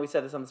Goblin's, I know we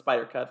said this on the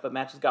Spider Cut, but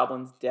matches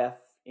Goblin's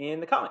death in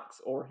the comics,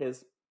 or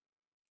his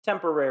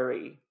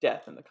temporary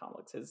death in the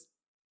comics, his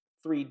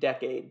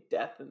 3-decade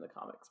death in the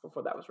comics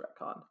before that was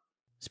retconned.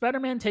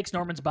 Spider-Man takes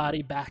Norman's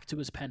body back to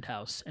his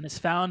penthouse and is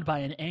found by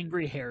an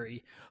angry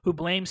Harry who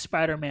blames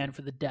Spider-Man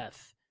for the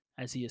death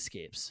as he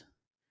escapes.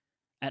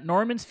 At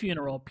Norman's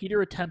funeral, Peter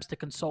attempts to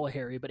console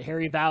Harry, but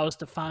Harry vows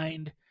to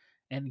find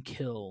and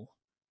kill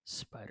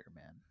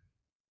Spider-Man.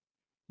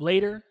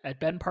 Later, at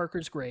Ben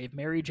Parker's grave,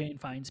 Mary Jane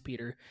finds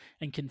Peter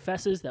and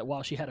confesses that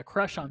while she had a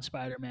crush on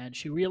Spider-Man,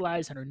 she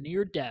realized in her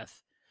near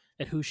death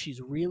that who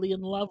she's really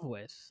in love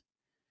with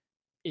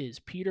is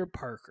Peter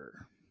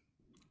Parker.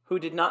 Who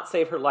did not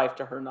save her life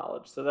to her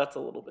knowledge, so that's a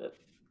little bit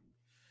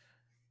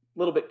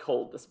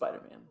cold to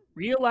Spider-Man.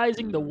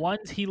 Realizing the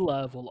ones he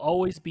loves will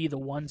always be the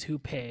ones who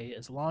pay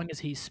as long as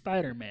he's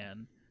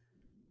Spider-Man,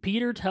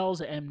 Peter tells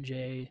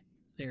MJ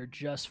they're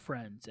just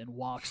friends and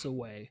walks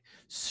away.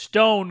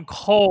 Stone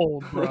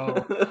cold,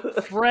 bro.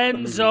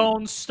 Friend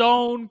zone,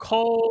 stone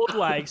cold.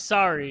 Like,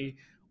 sorry,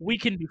 we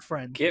can be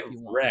friends. Get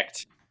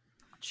wrecked.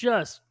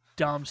 Just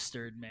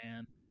dumpstered,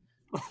 man.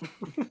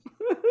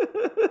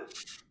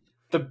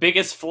 The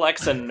biggest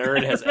flex a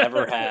nerd has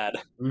ever had.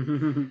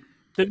 I'm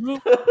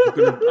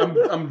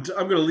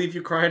gonna leave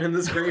you crying in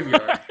this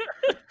graveyard.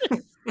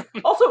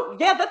 Also,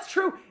 yeah, that's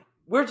true.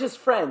 We're just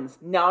friends.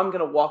 Now I'm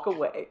gonna walk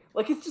away.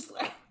 Like, it's just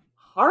like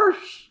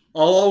harsh.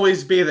 I'll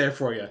always be there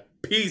for you.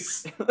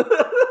 Peace.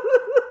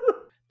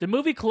 The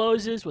movie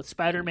closes with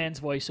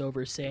Spider-Man's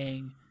voiceover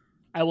saying,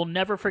 "I will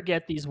never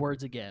forget these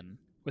words again.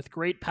 With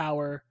great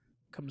power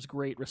comes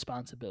great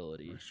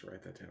responsibility. I should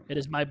write that down. It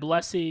is my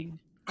blessing,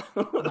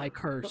 my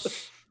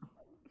curse.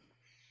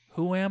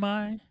 Who am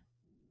I?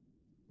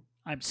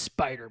 I'm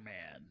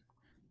Spider-Man.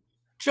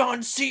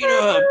 John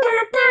Cena.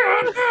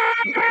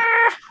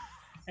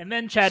 And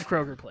then Chad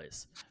Kroeger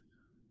plays.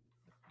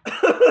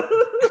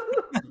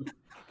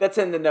 That's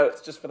in the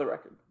notes, just for the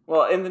record.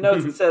 Well, in the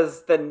notes it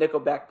says then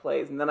Nickelback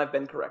plays, and then I've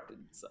been corrected.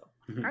 So.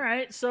 All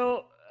right,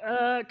 so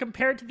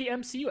compared to the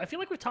MCU, I feel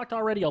like we've talked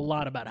already a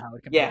lot about how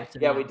it compares to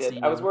the MCU. Yeah, we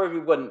did. I was worried we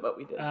wouldn't, but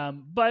we did.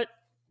 But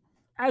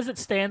as it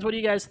stands, what do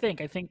you guys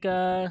think? I think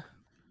I'm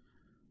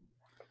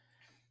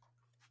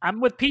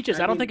with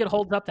Peaches. I don't think it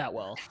holds up that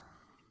well.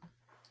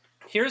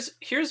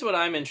 Here's what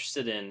I'm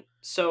interested in.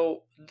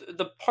 So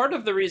the part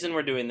of the reason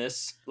we're doing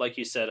this, like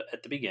you said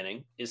at the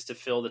beginning, is to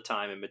fill the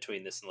time in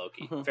between this and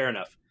Loki. Mm-hmm. Fair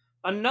enough.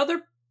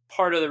 Another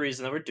part of the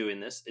reason that we're doing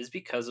this is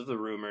because of the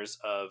rumors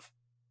of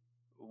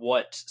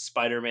what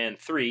Spider-Man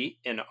 3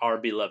 in our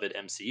beloved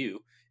MCU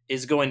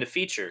is going to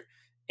feature.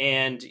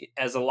 And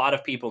as a lot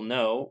of people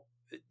know,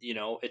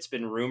 it's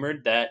been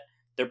rumored that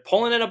they're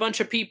pulling in a bunch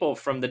of people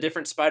from the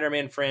different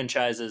Spider-Man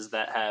franchises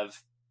that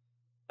have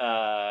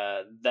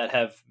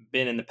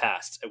been in the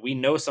past. We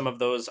know some of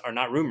those are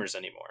not rumors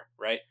anymore,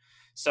 right?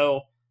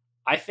 So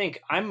I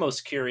think I'm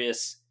most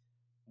curious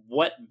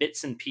what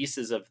bits and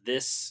pieces of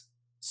this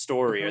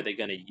story are they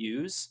going to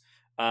use?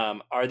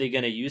 Are they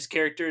going to use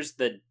characters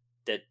that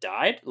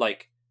died?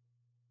 Like,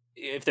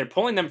 if they're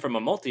pulling them from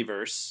a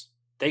multiverse,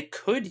 they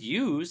could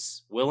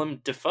use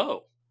Willem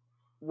Dafoe.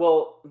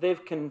 Well,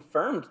 they've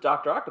confirmed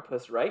Dr.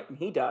 Octopus, right? And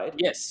he died.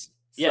 Yes.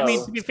 So, I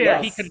mean, to be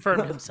fair, he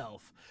confirmed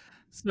himself.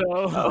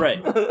 So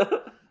right.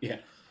 Yeah.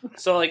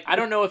 So I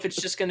don't know if it's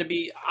just going to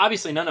be,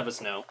 obviously none of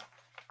us know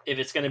if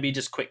it's going to be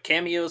just quick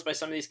cameos by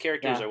some of these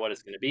characters or what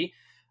it's going to be.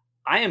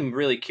 I am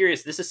really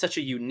curious. This is such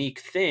a unique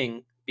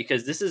thing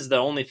because this is the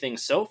only thing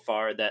so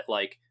far that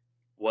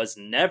was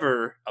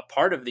never a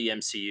part of the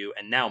MCU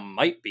and now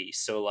might be.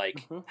 So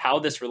how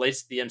this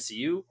relates to the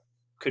MCU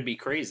could be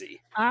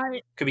crazy.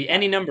 Could be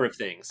any number of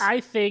things.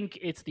 I think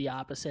it's the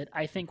opposite.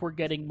 I think we're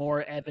getting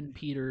more Evan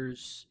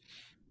Peters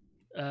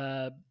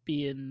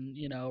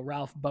being,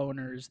 Ralph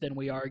Boners than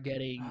we are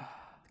getting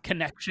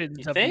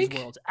connections of these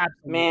worlds.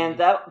 Absolutely. Man,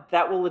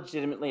 that will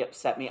legitimately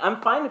upset me.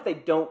 I'm fine if they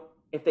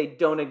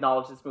don't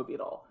acknowledge this movie at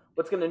all.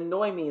 What's going to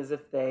annoy me is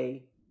if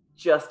they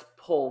just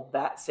pull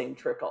that same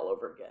trick all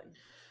over again.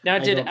 Now,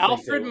 did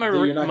Alfred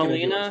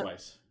Molina?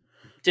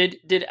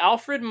 Did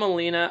Alfred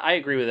Molina? I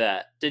agree with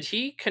that. Did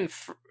he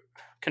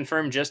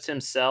confirm just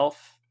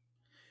himself?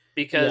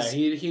 Because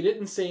he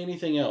didn't say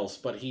anything else,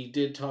 but he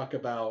talked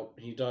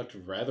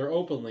rather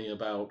openly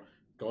about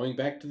going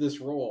back to this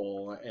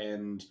role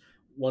and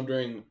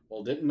wondering,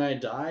 well, didn't I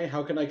die?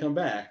 How can I come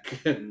back?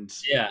 And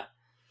yeah,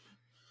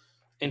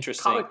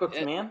 interesting. Comic books,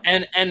 man.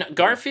 And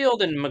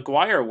Garfield and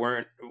Maguire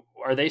weren't.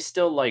 Are they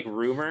still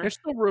rumored? They're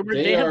still rumored.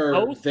 They have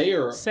both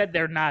said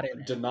they're not in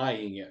it,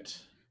 denying it.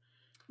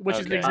 Which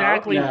is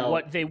exactly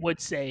what they would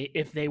say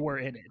if they were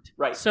in it.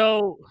 Right.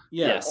 So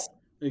yes.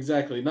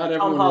 Exactly. Not Tom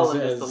everyone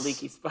Holland is the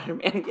leaky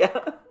Spider-Man. Yeah.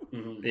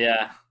 Mm-hmm.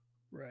 Yeah.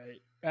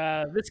 Right.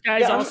 This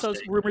guy's also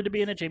rumored to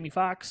be in it. Jamie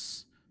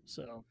Foxx.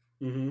 So.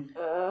 Mm-hmm.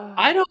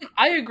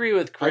 I agree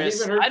with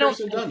Chris. I don't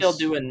think they'll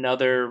do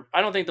another.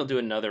 I don't think they'll do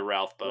another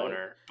Ralph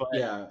Boner. Right. But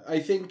yeah, I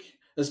think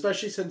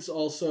especially since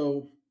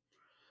also,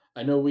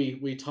 I know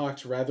we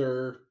talked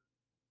rather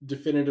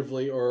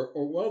definitively, or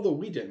although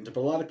we didn't, but a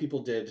lot of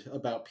people did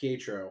about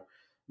Pietro.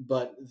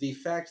 But the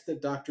fact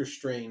that Doctor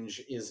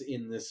Strange is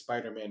in this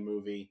Spider-Man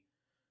movie.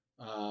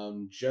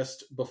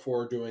 Just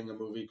before doing a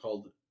movie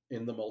called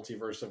In the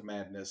Multiverse of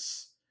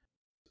Madness.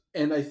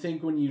 And I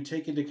think when you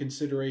take into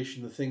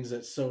consideration the things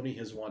that Sony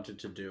has wanted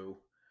to do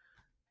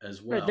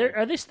as well.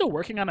 Are they still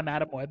working on a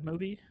Madam Web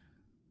movie?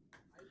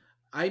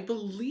 I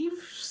believe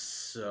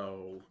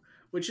so,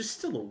 which is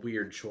still a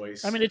weird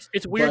choice. I mean,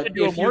 it's weird to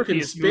do a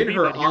Morpheus movie,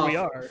 but here we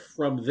are.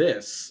 From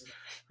this,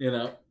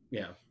 yeah.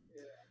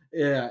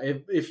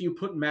 If you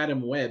put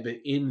Madam Web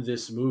in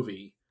this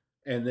movie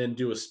and then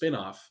do a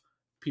spin-off,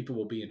 people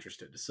will be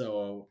interested.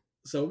 So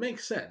it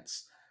makes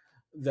sense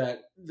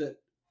that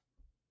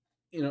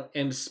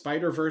and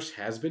Spider-Verse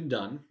has been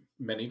done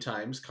many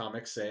times,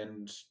 comics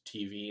and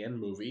TV and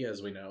movie,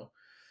 as we know.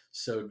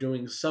 So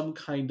doing some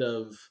kind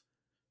of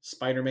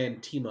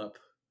Spider-Man team up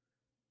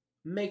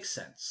makes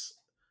sense.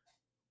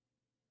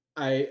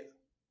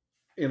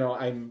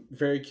 I'm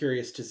very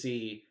curious to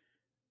see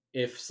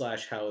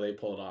if/how they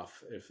pull it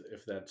off,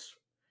 if that's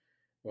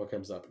what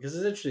comes up. Because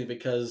it's interesting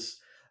because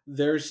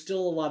there's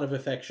still a lot of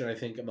affection, I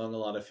think, among a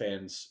lot of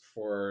fans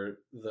for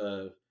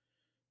the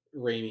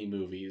Raimi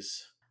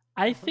movies.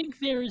 I think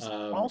there's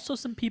also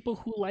some people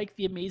who like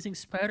the Amazing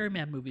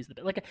Spider-Man movies.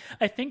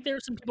 I think there are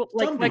some people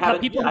like how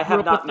people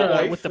grew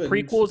up with the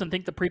prequels and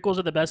think the prequels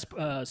are the best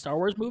Star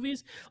Wars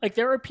movies. Like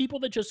there are people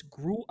that just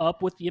grew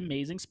up with the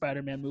Amazing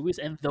Spider-Man movies,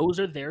 and those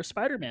are their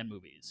Spider-Man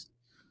movies.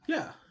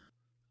 Yeah.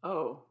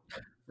 Oh.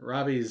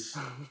 Robbie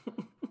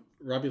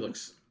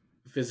looks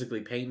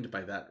physically pained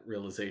by that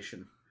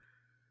realization.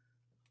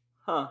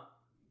 Huh.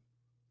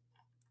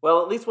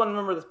 Well, at least one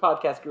member of this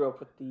podcast grew up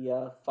with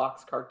the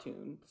Fox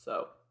cartoon,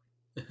 so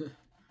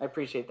I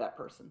appreciate that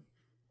person.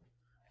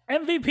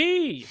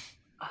 MVP!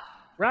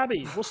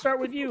 Robbie, we'll start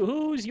with you.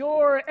 Who's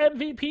your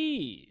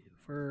MVP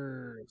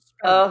for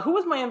Spider-Man? Who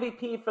was my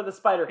MVP for the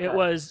Spider Cut? It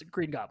was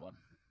Green Goblin.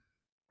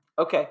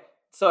 Okay,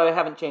 so I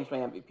haven't changed my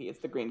MVP. It's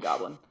the Green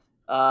Goblin.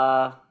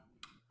 I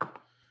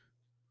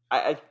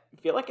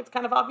feel like it's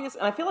kind of obvious,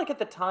 and I feel like at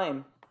the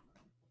time,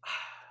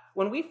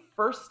 when we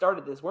first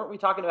started this, weren't we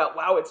talking about,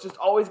 wow, it's just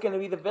always going to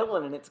be the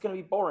villain and it's going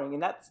to be boring,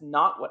 and that's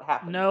not what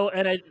happened. No,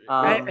 and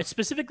I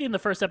specifically in the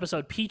first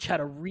episode, Peach had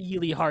a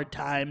really hard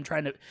time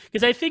trying to,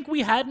 because I think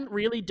we hadn't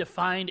really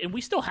defined, and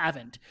we still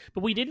haven't,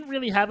 but we didn't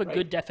really have a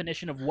good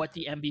definition of what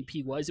the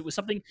MVP was. It was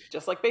something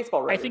just like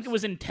baseball writers. I think it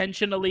was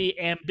intentionally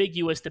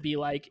ambiguous to be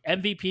like,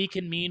 MVP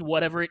can mean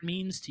whatever it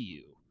means to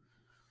you.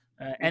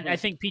 And I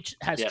think Peach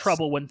has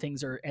trouble when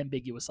things are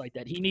ambiguous like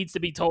that. He needs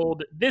to be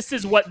told, this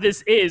is what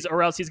this is,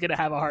 or else he's going to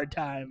have a hard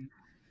time.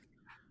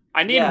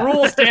 I need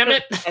rules, damn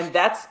it! And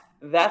that's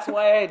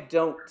why I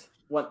don't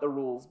want the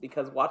rules,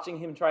 because watching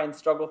him try and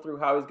struggle through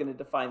how he's going to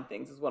define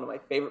things is one of my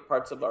favorite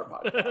parts of our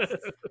podcast.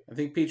 I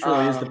think Peach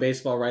really is the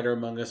baseball writer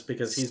among us,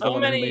 because he's the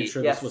one who made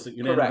sure this wasn't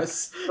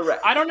unanimous.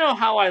 Correct. I don't know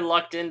how I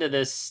lucked into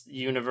this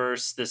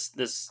universe,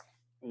 this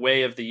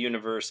way of the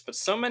universe, but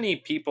so many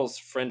people's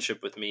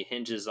friendship with me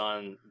hinges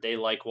on they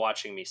like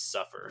watching me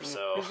suffer.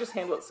 So you just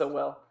handle it so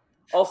well.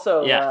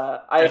 Also,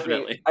 I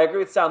agree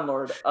with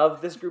Soundlord.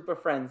 Of this group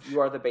of friends, you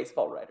are the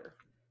baseball writer.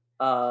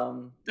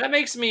 That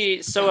makes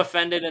me so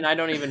offended, and I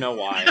don't even know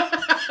why.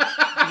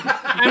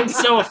 I'm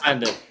so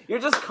offended. You're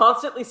just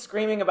constantly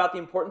screaming about the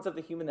importance of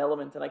the human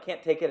element, and I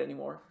can't take it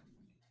anymore.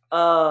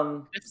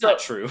 It's not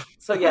true.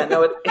 So yeah,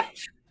 no,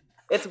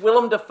 it's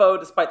Willem Dafoe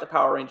despite the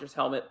Power Rangers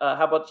helmet.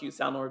 How about you,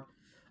 Soundlord?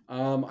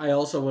 I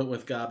also went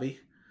with Gabi.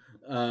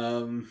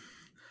 I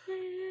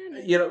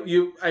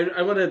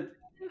want to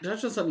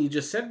touch on something you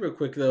just said real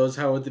quick, though, is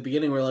how at the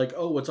beginning we're like,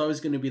 oh, it's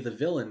always going to be the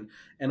villain.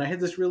 And I had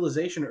this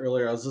realization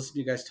earlier, I was listening to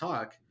you guys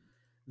talk,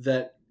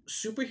 that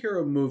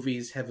superhero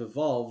movies have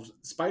evolved.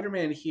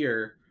 Spider-Man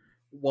here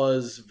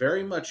was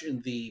very much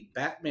in the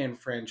Batman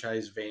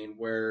franchise vein,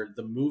 where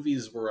the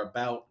movies were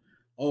about,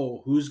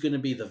 oh, who's going to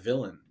be the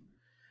villain?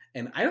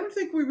 And I don't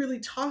think we really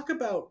talk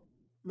about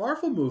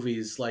Marvel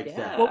movies like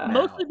that. Well,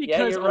 mostly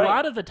because a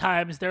lot of the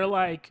times they're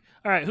like,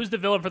 all right, who's the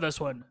villain for this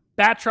one?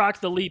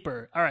 Batroc the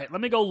Leaper. All right, let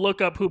me go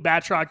look up who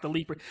Batroc the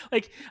Leaper.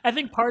 Like, I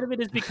think part of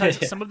it is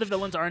because some of the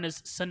villains aren't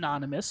as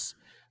synonymous.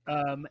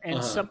 A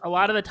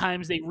lot of the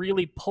times they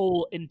really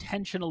pull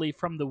intentionally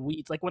from the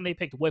weeds. Like when they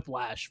picked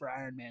Whiplash for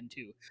Iron Man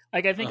 2.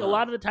 Like, I think a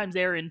lot of the times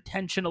they're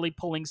intentionally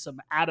pulling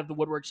some out of the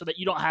woodwork so that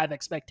you don't have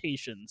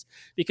expectations,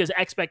 because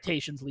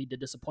expectations lead to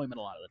disappointment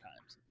a lot of the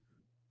times.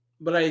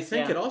 But I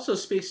think it also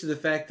speaks to the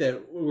fact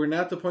that we're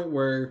not at the point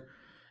where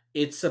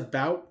it's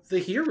about the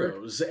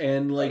heroes,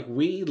 and like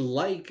we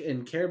like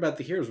and care about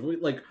the heroes.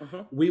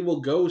 We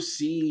will go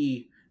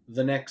see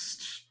the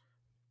next,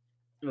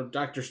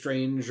 Doctor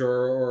Strange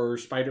or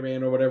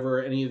Spider-Man or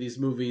whatever, any of these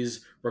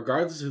movies,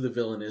 regardless of who the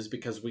villain is,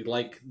 because we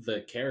like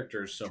the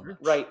characters so much.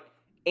 Right.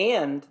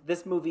 And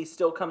this movie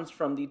still comes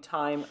from the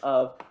time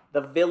of the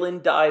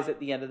villain dies at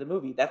the end of the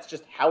movie. That's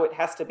just how it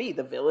has to be.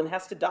 The villain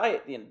has to die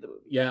at the end of the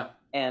movie. Yeah.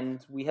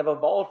 And we have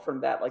evolved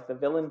from that. Like, the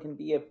villain can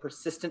be a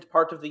persistent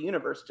part of the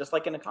universe, just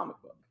like in a comic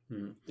book.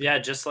 Yeah,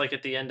 just like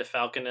at the end of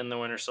Falcon and the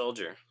Winter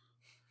Soldier.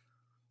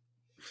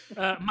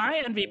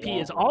 My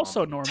MVP is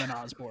also Norman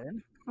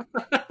Osborn.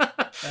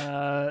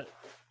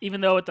 Even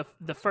though at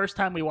the first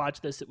time we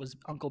watched this, it was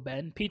Uncle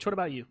Ben. Peach, what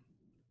about you?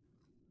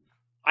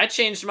 I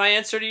changed my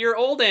answer to your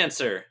old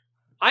answer.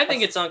 I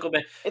think it's Uncle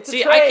Ben.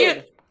 See,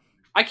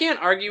 I can't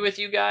argue with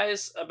you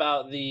guys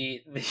about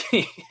the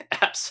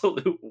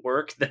absolute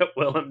work that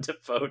Willem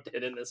Dafoe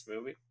did in this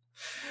movie.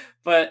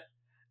 But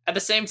at the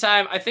same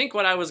time, I think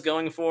what I was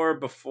going for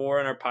before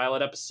in our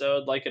pilot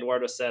episode, like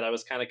Eduardo said, I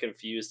was kind of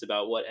confused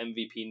about what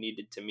MVP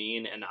needed to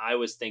mean. And I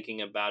was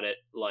thinking about it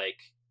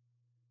like,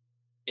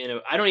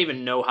 I don't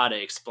even know how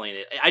to explain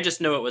it. I just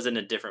know it was in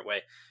a different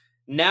way.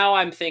 Now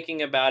I'm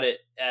thinking about it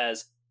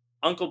as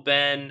Uncle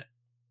Ben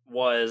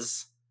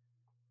was,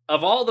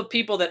 of all the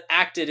people that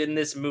acted in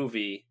this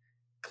movie,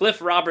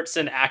 Cliff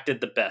Robertson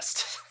acted the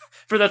best.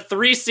 For the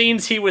 3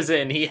 scenes he was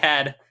in, he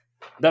had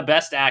the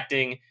best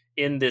acting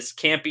in this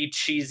campy,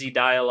 cheesy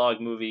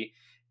dialogue movie.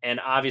 And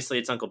obviously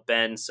it's Uncle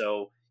Ben,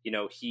 so,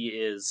 he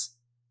is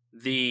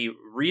the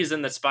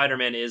reason that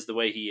Spider-Man is the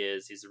way he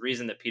is. He's the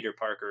reason that Peter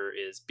Parker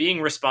is being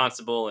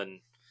responsible and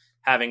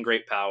having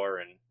great power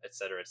and et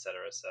cetera, et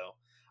cetera. So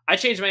I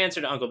changed my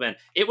answer to Uncle Ben.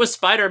 It was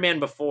Spider-Man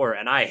before,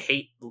 and I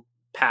hate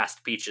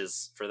past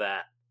Peaches for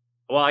that.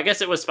 Well, I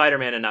guess it was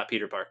Spider-Man and not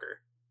Peter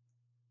Parker.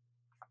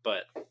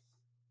 But,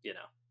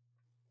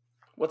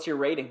 What's your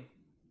rating?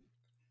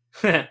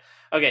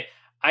 Okay,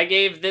 I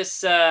gave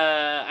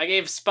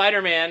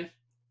Spider-Man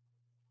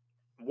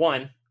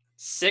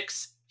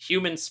 6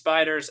 human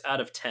spiders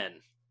out of 10.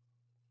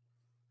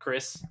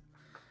 Chris?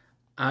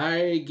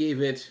 I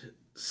gave it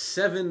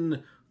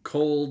 7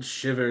 cold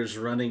shivers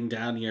running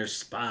down your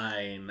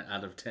spine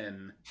out of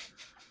 10.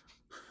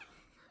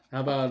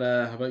 How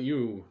about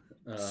you?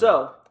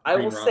 So I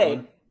will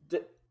Robin? say,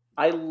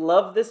 I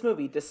love this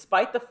movie,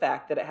 despite the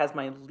fact that it has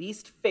my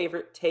least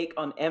favorite take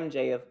on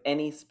MJ of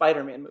any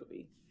Spider-Man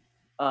movie.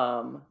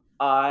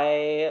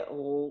 I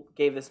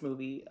gave this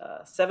movie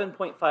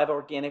 7.5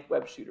 organic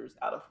web shooters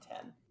out of 10.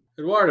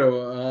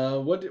 Eduardo,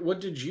 what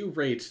did you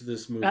rate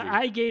this movie?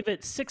 I gave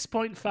it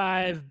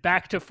 6.5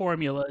 back to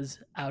formulas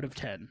out of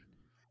 10.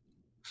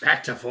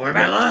 Back to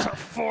formula? Back to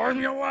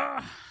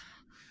formula!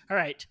 All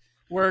right.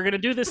 We're going to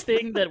do this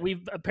thing that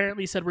we've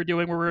apparently said we're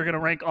doing, where we're going to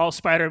rank all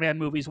Spider-Man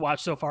movies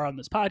watched so far on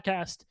this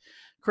podcast.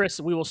 Chris,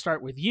 we will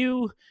start with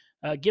you.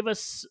 Give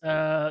us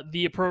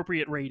the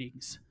appropriate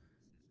ratings.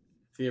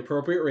 The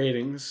appropriate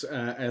ratings,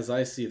 as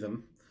I see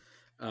them,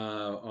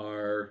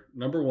 are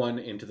number 1,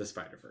 Into the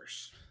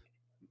Spider-Verse.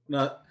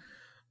 Now,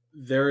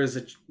 I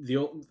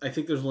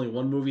think there's only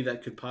one movie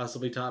that could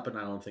possibly top it,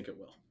 and I don't think it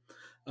will.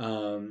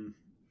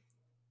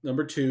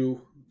 Number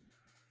 2,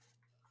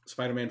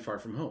 Spider-Man Far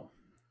From Home.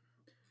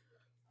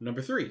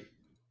 Number 3,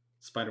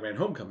 Spider-Man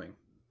Homecoming.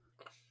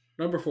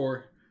 Number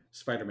 4,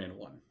 Spider-Man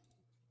 1.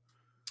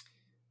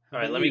 All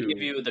right, let me give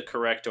you the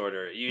correct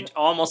order. You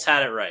almost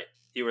had it right.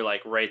 You were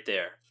like right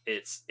there.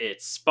 It's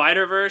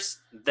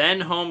Spider-Verse,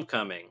 then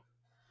Homecoming,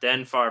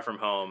 then Far From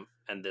Home,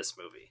 and this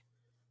movie.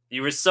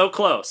 You were so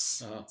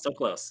close. So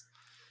close.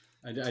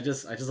 I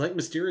just like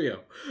Mysterio.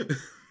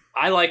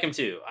 I like him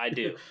too. I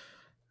do.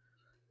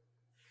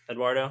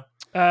 Eduardo?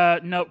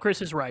 No,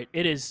 Chris is right.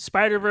 It is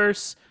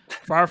Spider-Verse,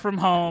 Far From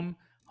Home,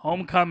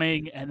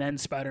 Homecoming, and then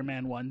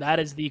Spider-Man 1. That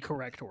is the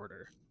correct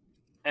order.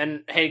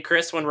 And hey,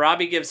 Chris, when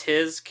Robbie gives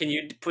his, can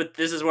you put,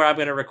 this is where I'm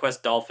going to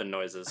request dolphin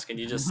noises. Can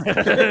you just...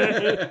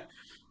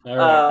 All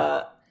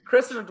right.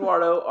 Chris and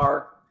Eduardo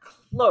are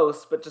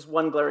close, but just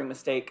one glaring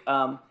mistake.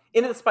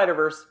 Into the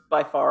Spider-Verse,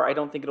 by far, I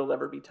don't think it'll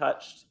ever be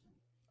touched.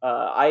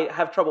 I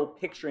have trouble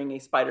picturing a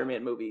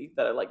Spider-Man movie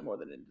that I like more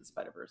than Into the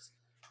Spider-Verse.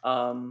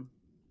 Then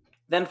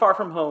Far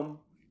From Home,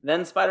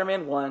 then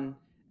Spider-Man 1,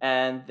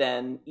 and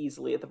then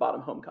easily at the bottom,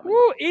 Homecoming.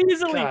 Woo,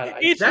 easily. God,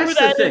 He that's threw the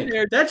that thing. in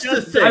there. That's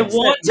the thing. I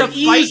want to fight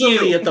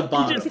easily you. At the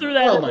bottom. He just threw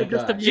that oh in my there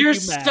just to God. make You're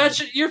you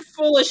mad. you're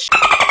full of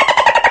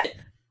shit.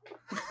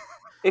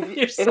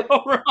 You're so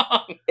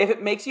wrong. If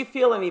it makes you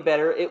feel any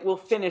better, it will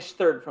finish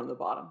third from the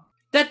bottom.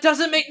 That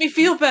doesn't make me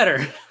feel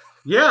better.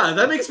 Yeah,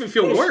 that makes me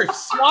feel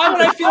worse. Why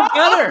would I feel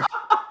better?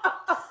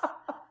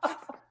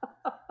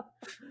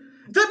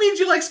 That means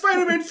you like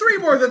Spider-Man 3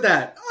 more than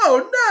that.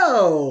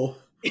 Oh,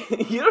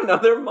 You don't know.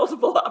 There are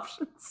multiple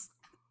options.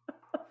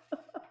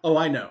 no. Oh,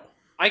 I know.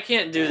 I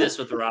can't do this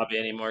with Robbie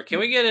anymore. Can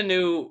we get a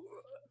new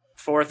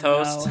fourth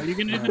host? No, are you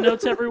going to do the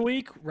notes every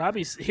week?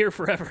 Robbie's here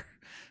forever.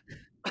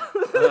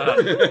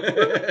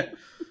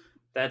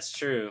 That's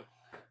true.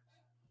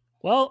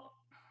 Well,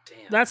 Damn.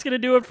 that's going to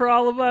do it for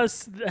all of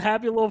us, the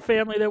happy little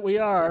family that we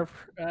are.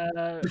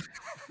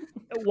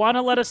 Want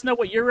to let us know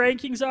what your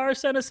rankings are?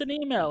 Send us an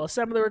email,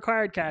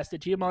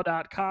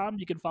 assemblyrequiredcast@gmail.com.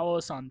 You can follow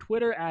us on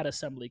Twitter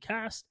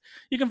 @assemblycast.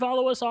 You can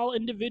follow us all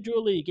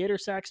individually.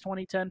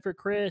 GatorSax2010 for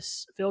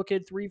Chris,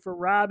 PhilKid3 for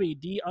Robbie,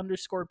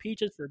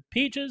 D_Peaches for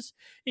Peaches,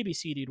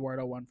 ABCD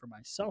Eduardo1 for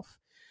myself.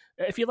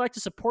 If you'd like to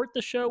support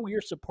the show, we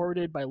are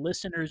supported by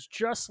listeners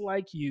just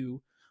like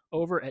you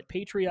over at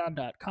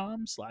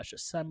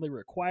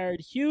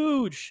patreon.com/assemblyrequired.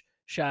 Huge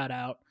shout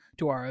out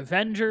to our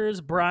Avengers,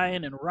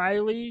 Brian and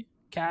Riley.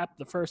 Cap,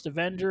 the first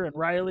Avenger, and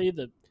Riley,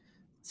 the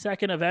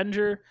second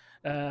Avenger.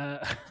 I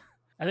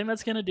think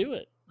that's going to do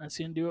it. That's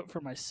going to do it for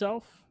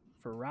myself,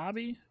 for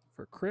Robbie,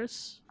 for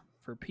Chris,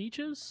 for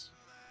Peaches.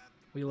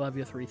 We love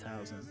you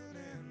 3000.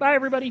 Bye,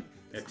 everybody.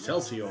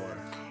 Excelsior.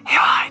 Hail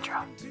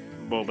Hydra.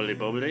 Bobbly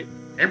bobbly.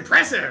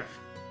 Impressive.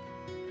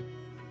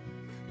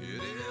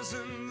 It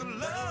isn't the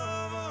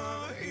love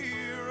of a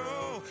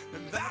hero,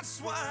 and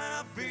that's why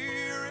I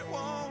fear it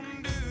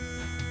won't do.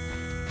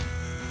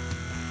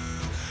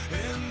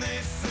 And they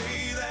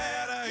say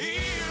that a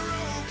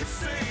hero can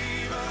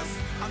save us.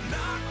 I'm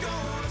not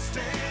gonna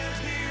stand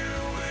here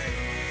and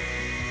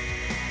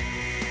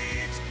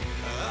wait.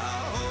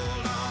 I'll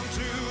hold on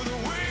to the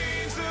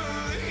wings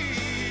of the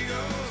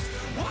eagles.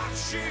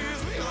 Watch as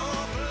we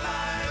all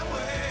fly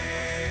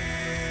away.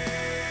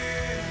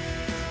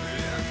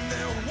 And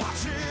they're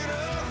watching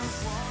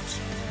us.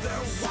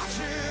 They're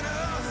watching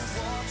us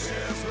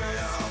as we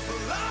all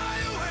fly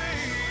away.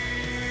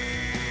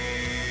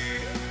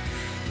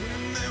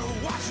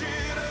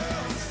 Watching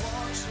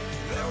us,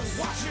 they're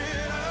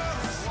watching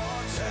us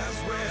as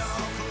we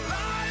all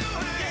fly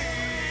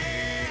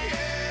away.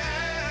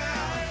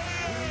 Yeah.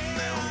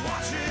 They're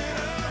watching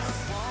us,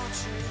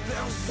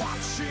 they're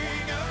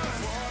watching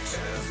us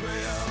as we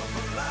all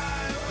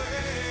fly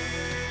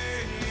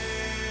away.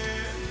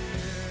 Yeah.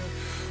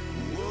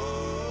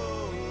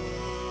 Whoa.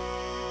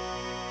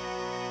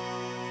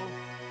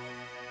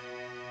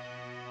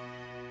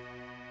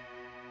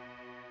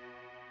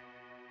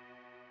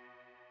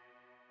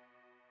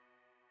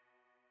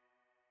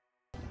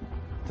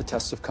 The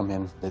tests have come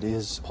in. It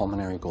is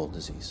pulmonary gold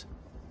disease.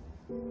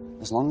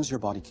 As long as your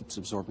body keeps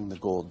absorbing the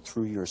gold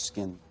through your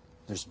skin,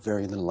 there's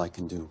very little I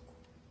can do.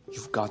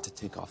 You've got to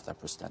take off that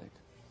prosthetic.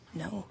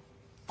 No.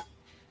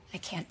 I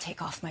can't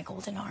take off my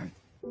golden arm.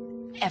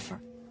 Ever.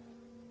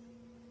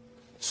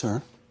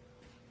 Sir?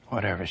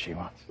 Whatever she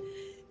wants.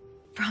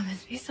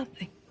 Promise me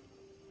something.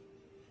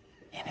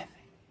 Anything.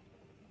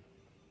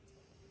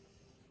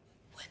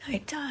 When I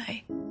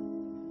die,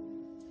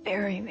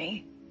 bury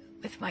me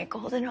with my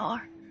golden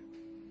arm.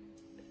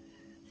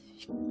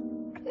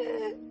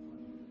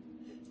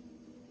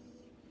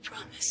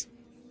 Promise.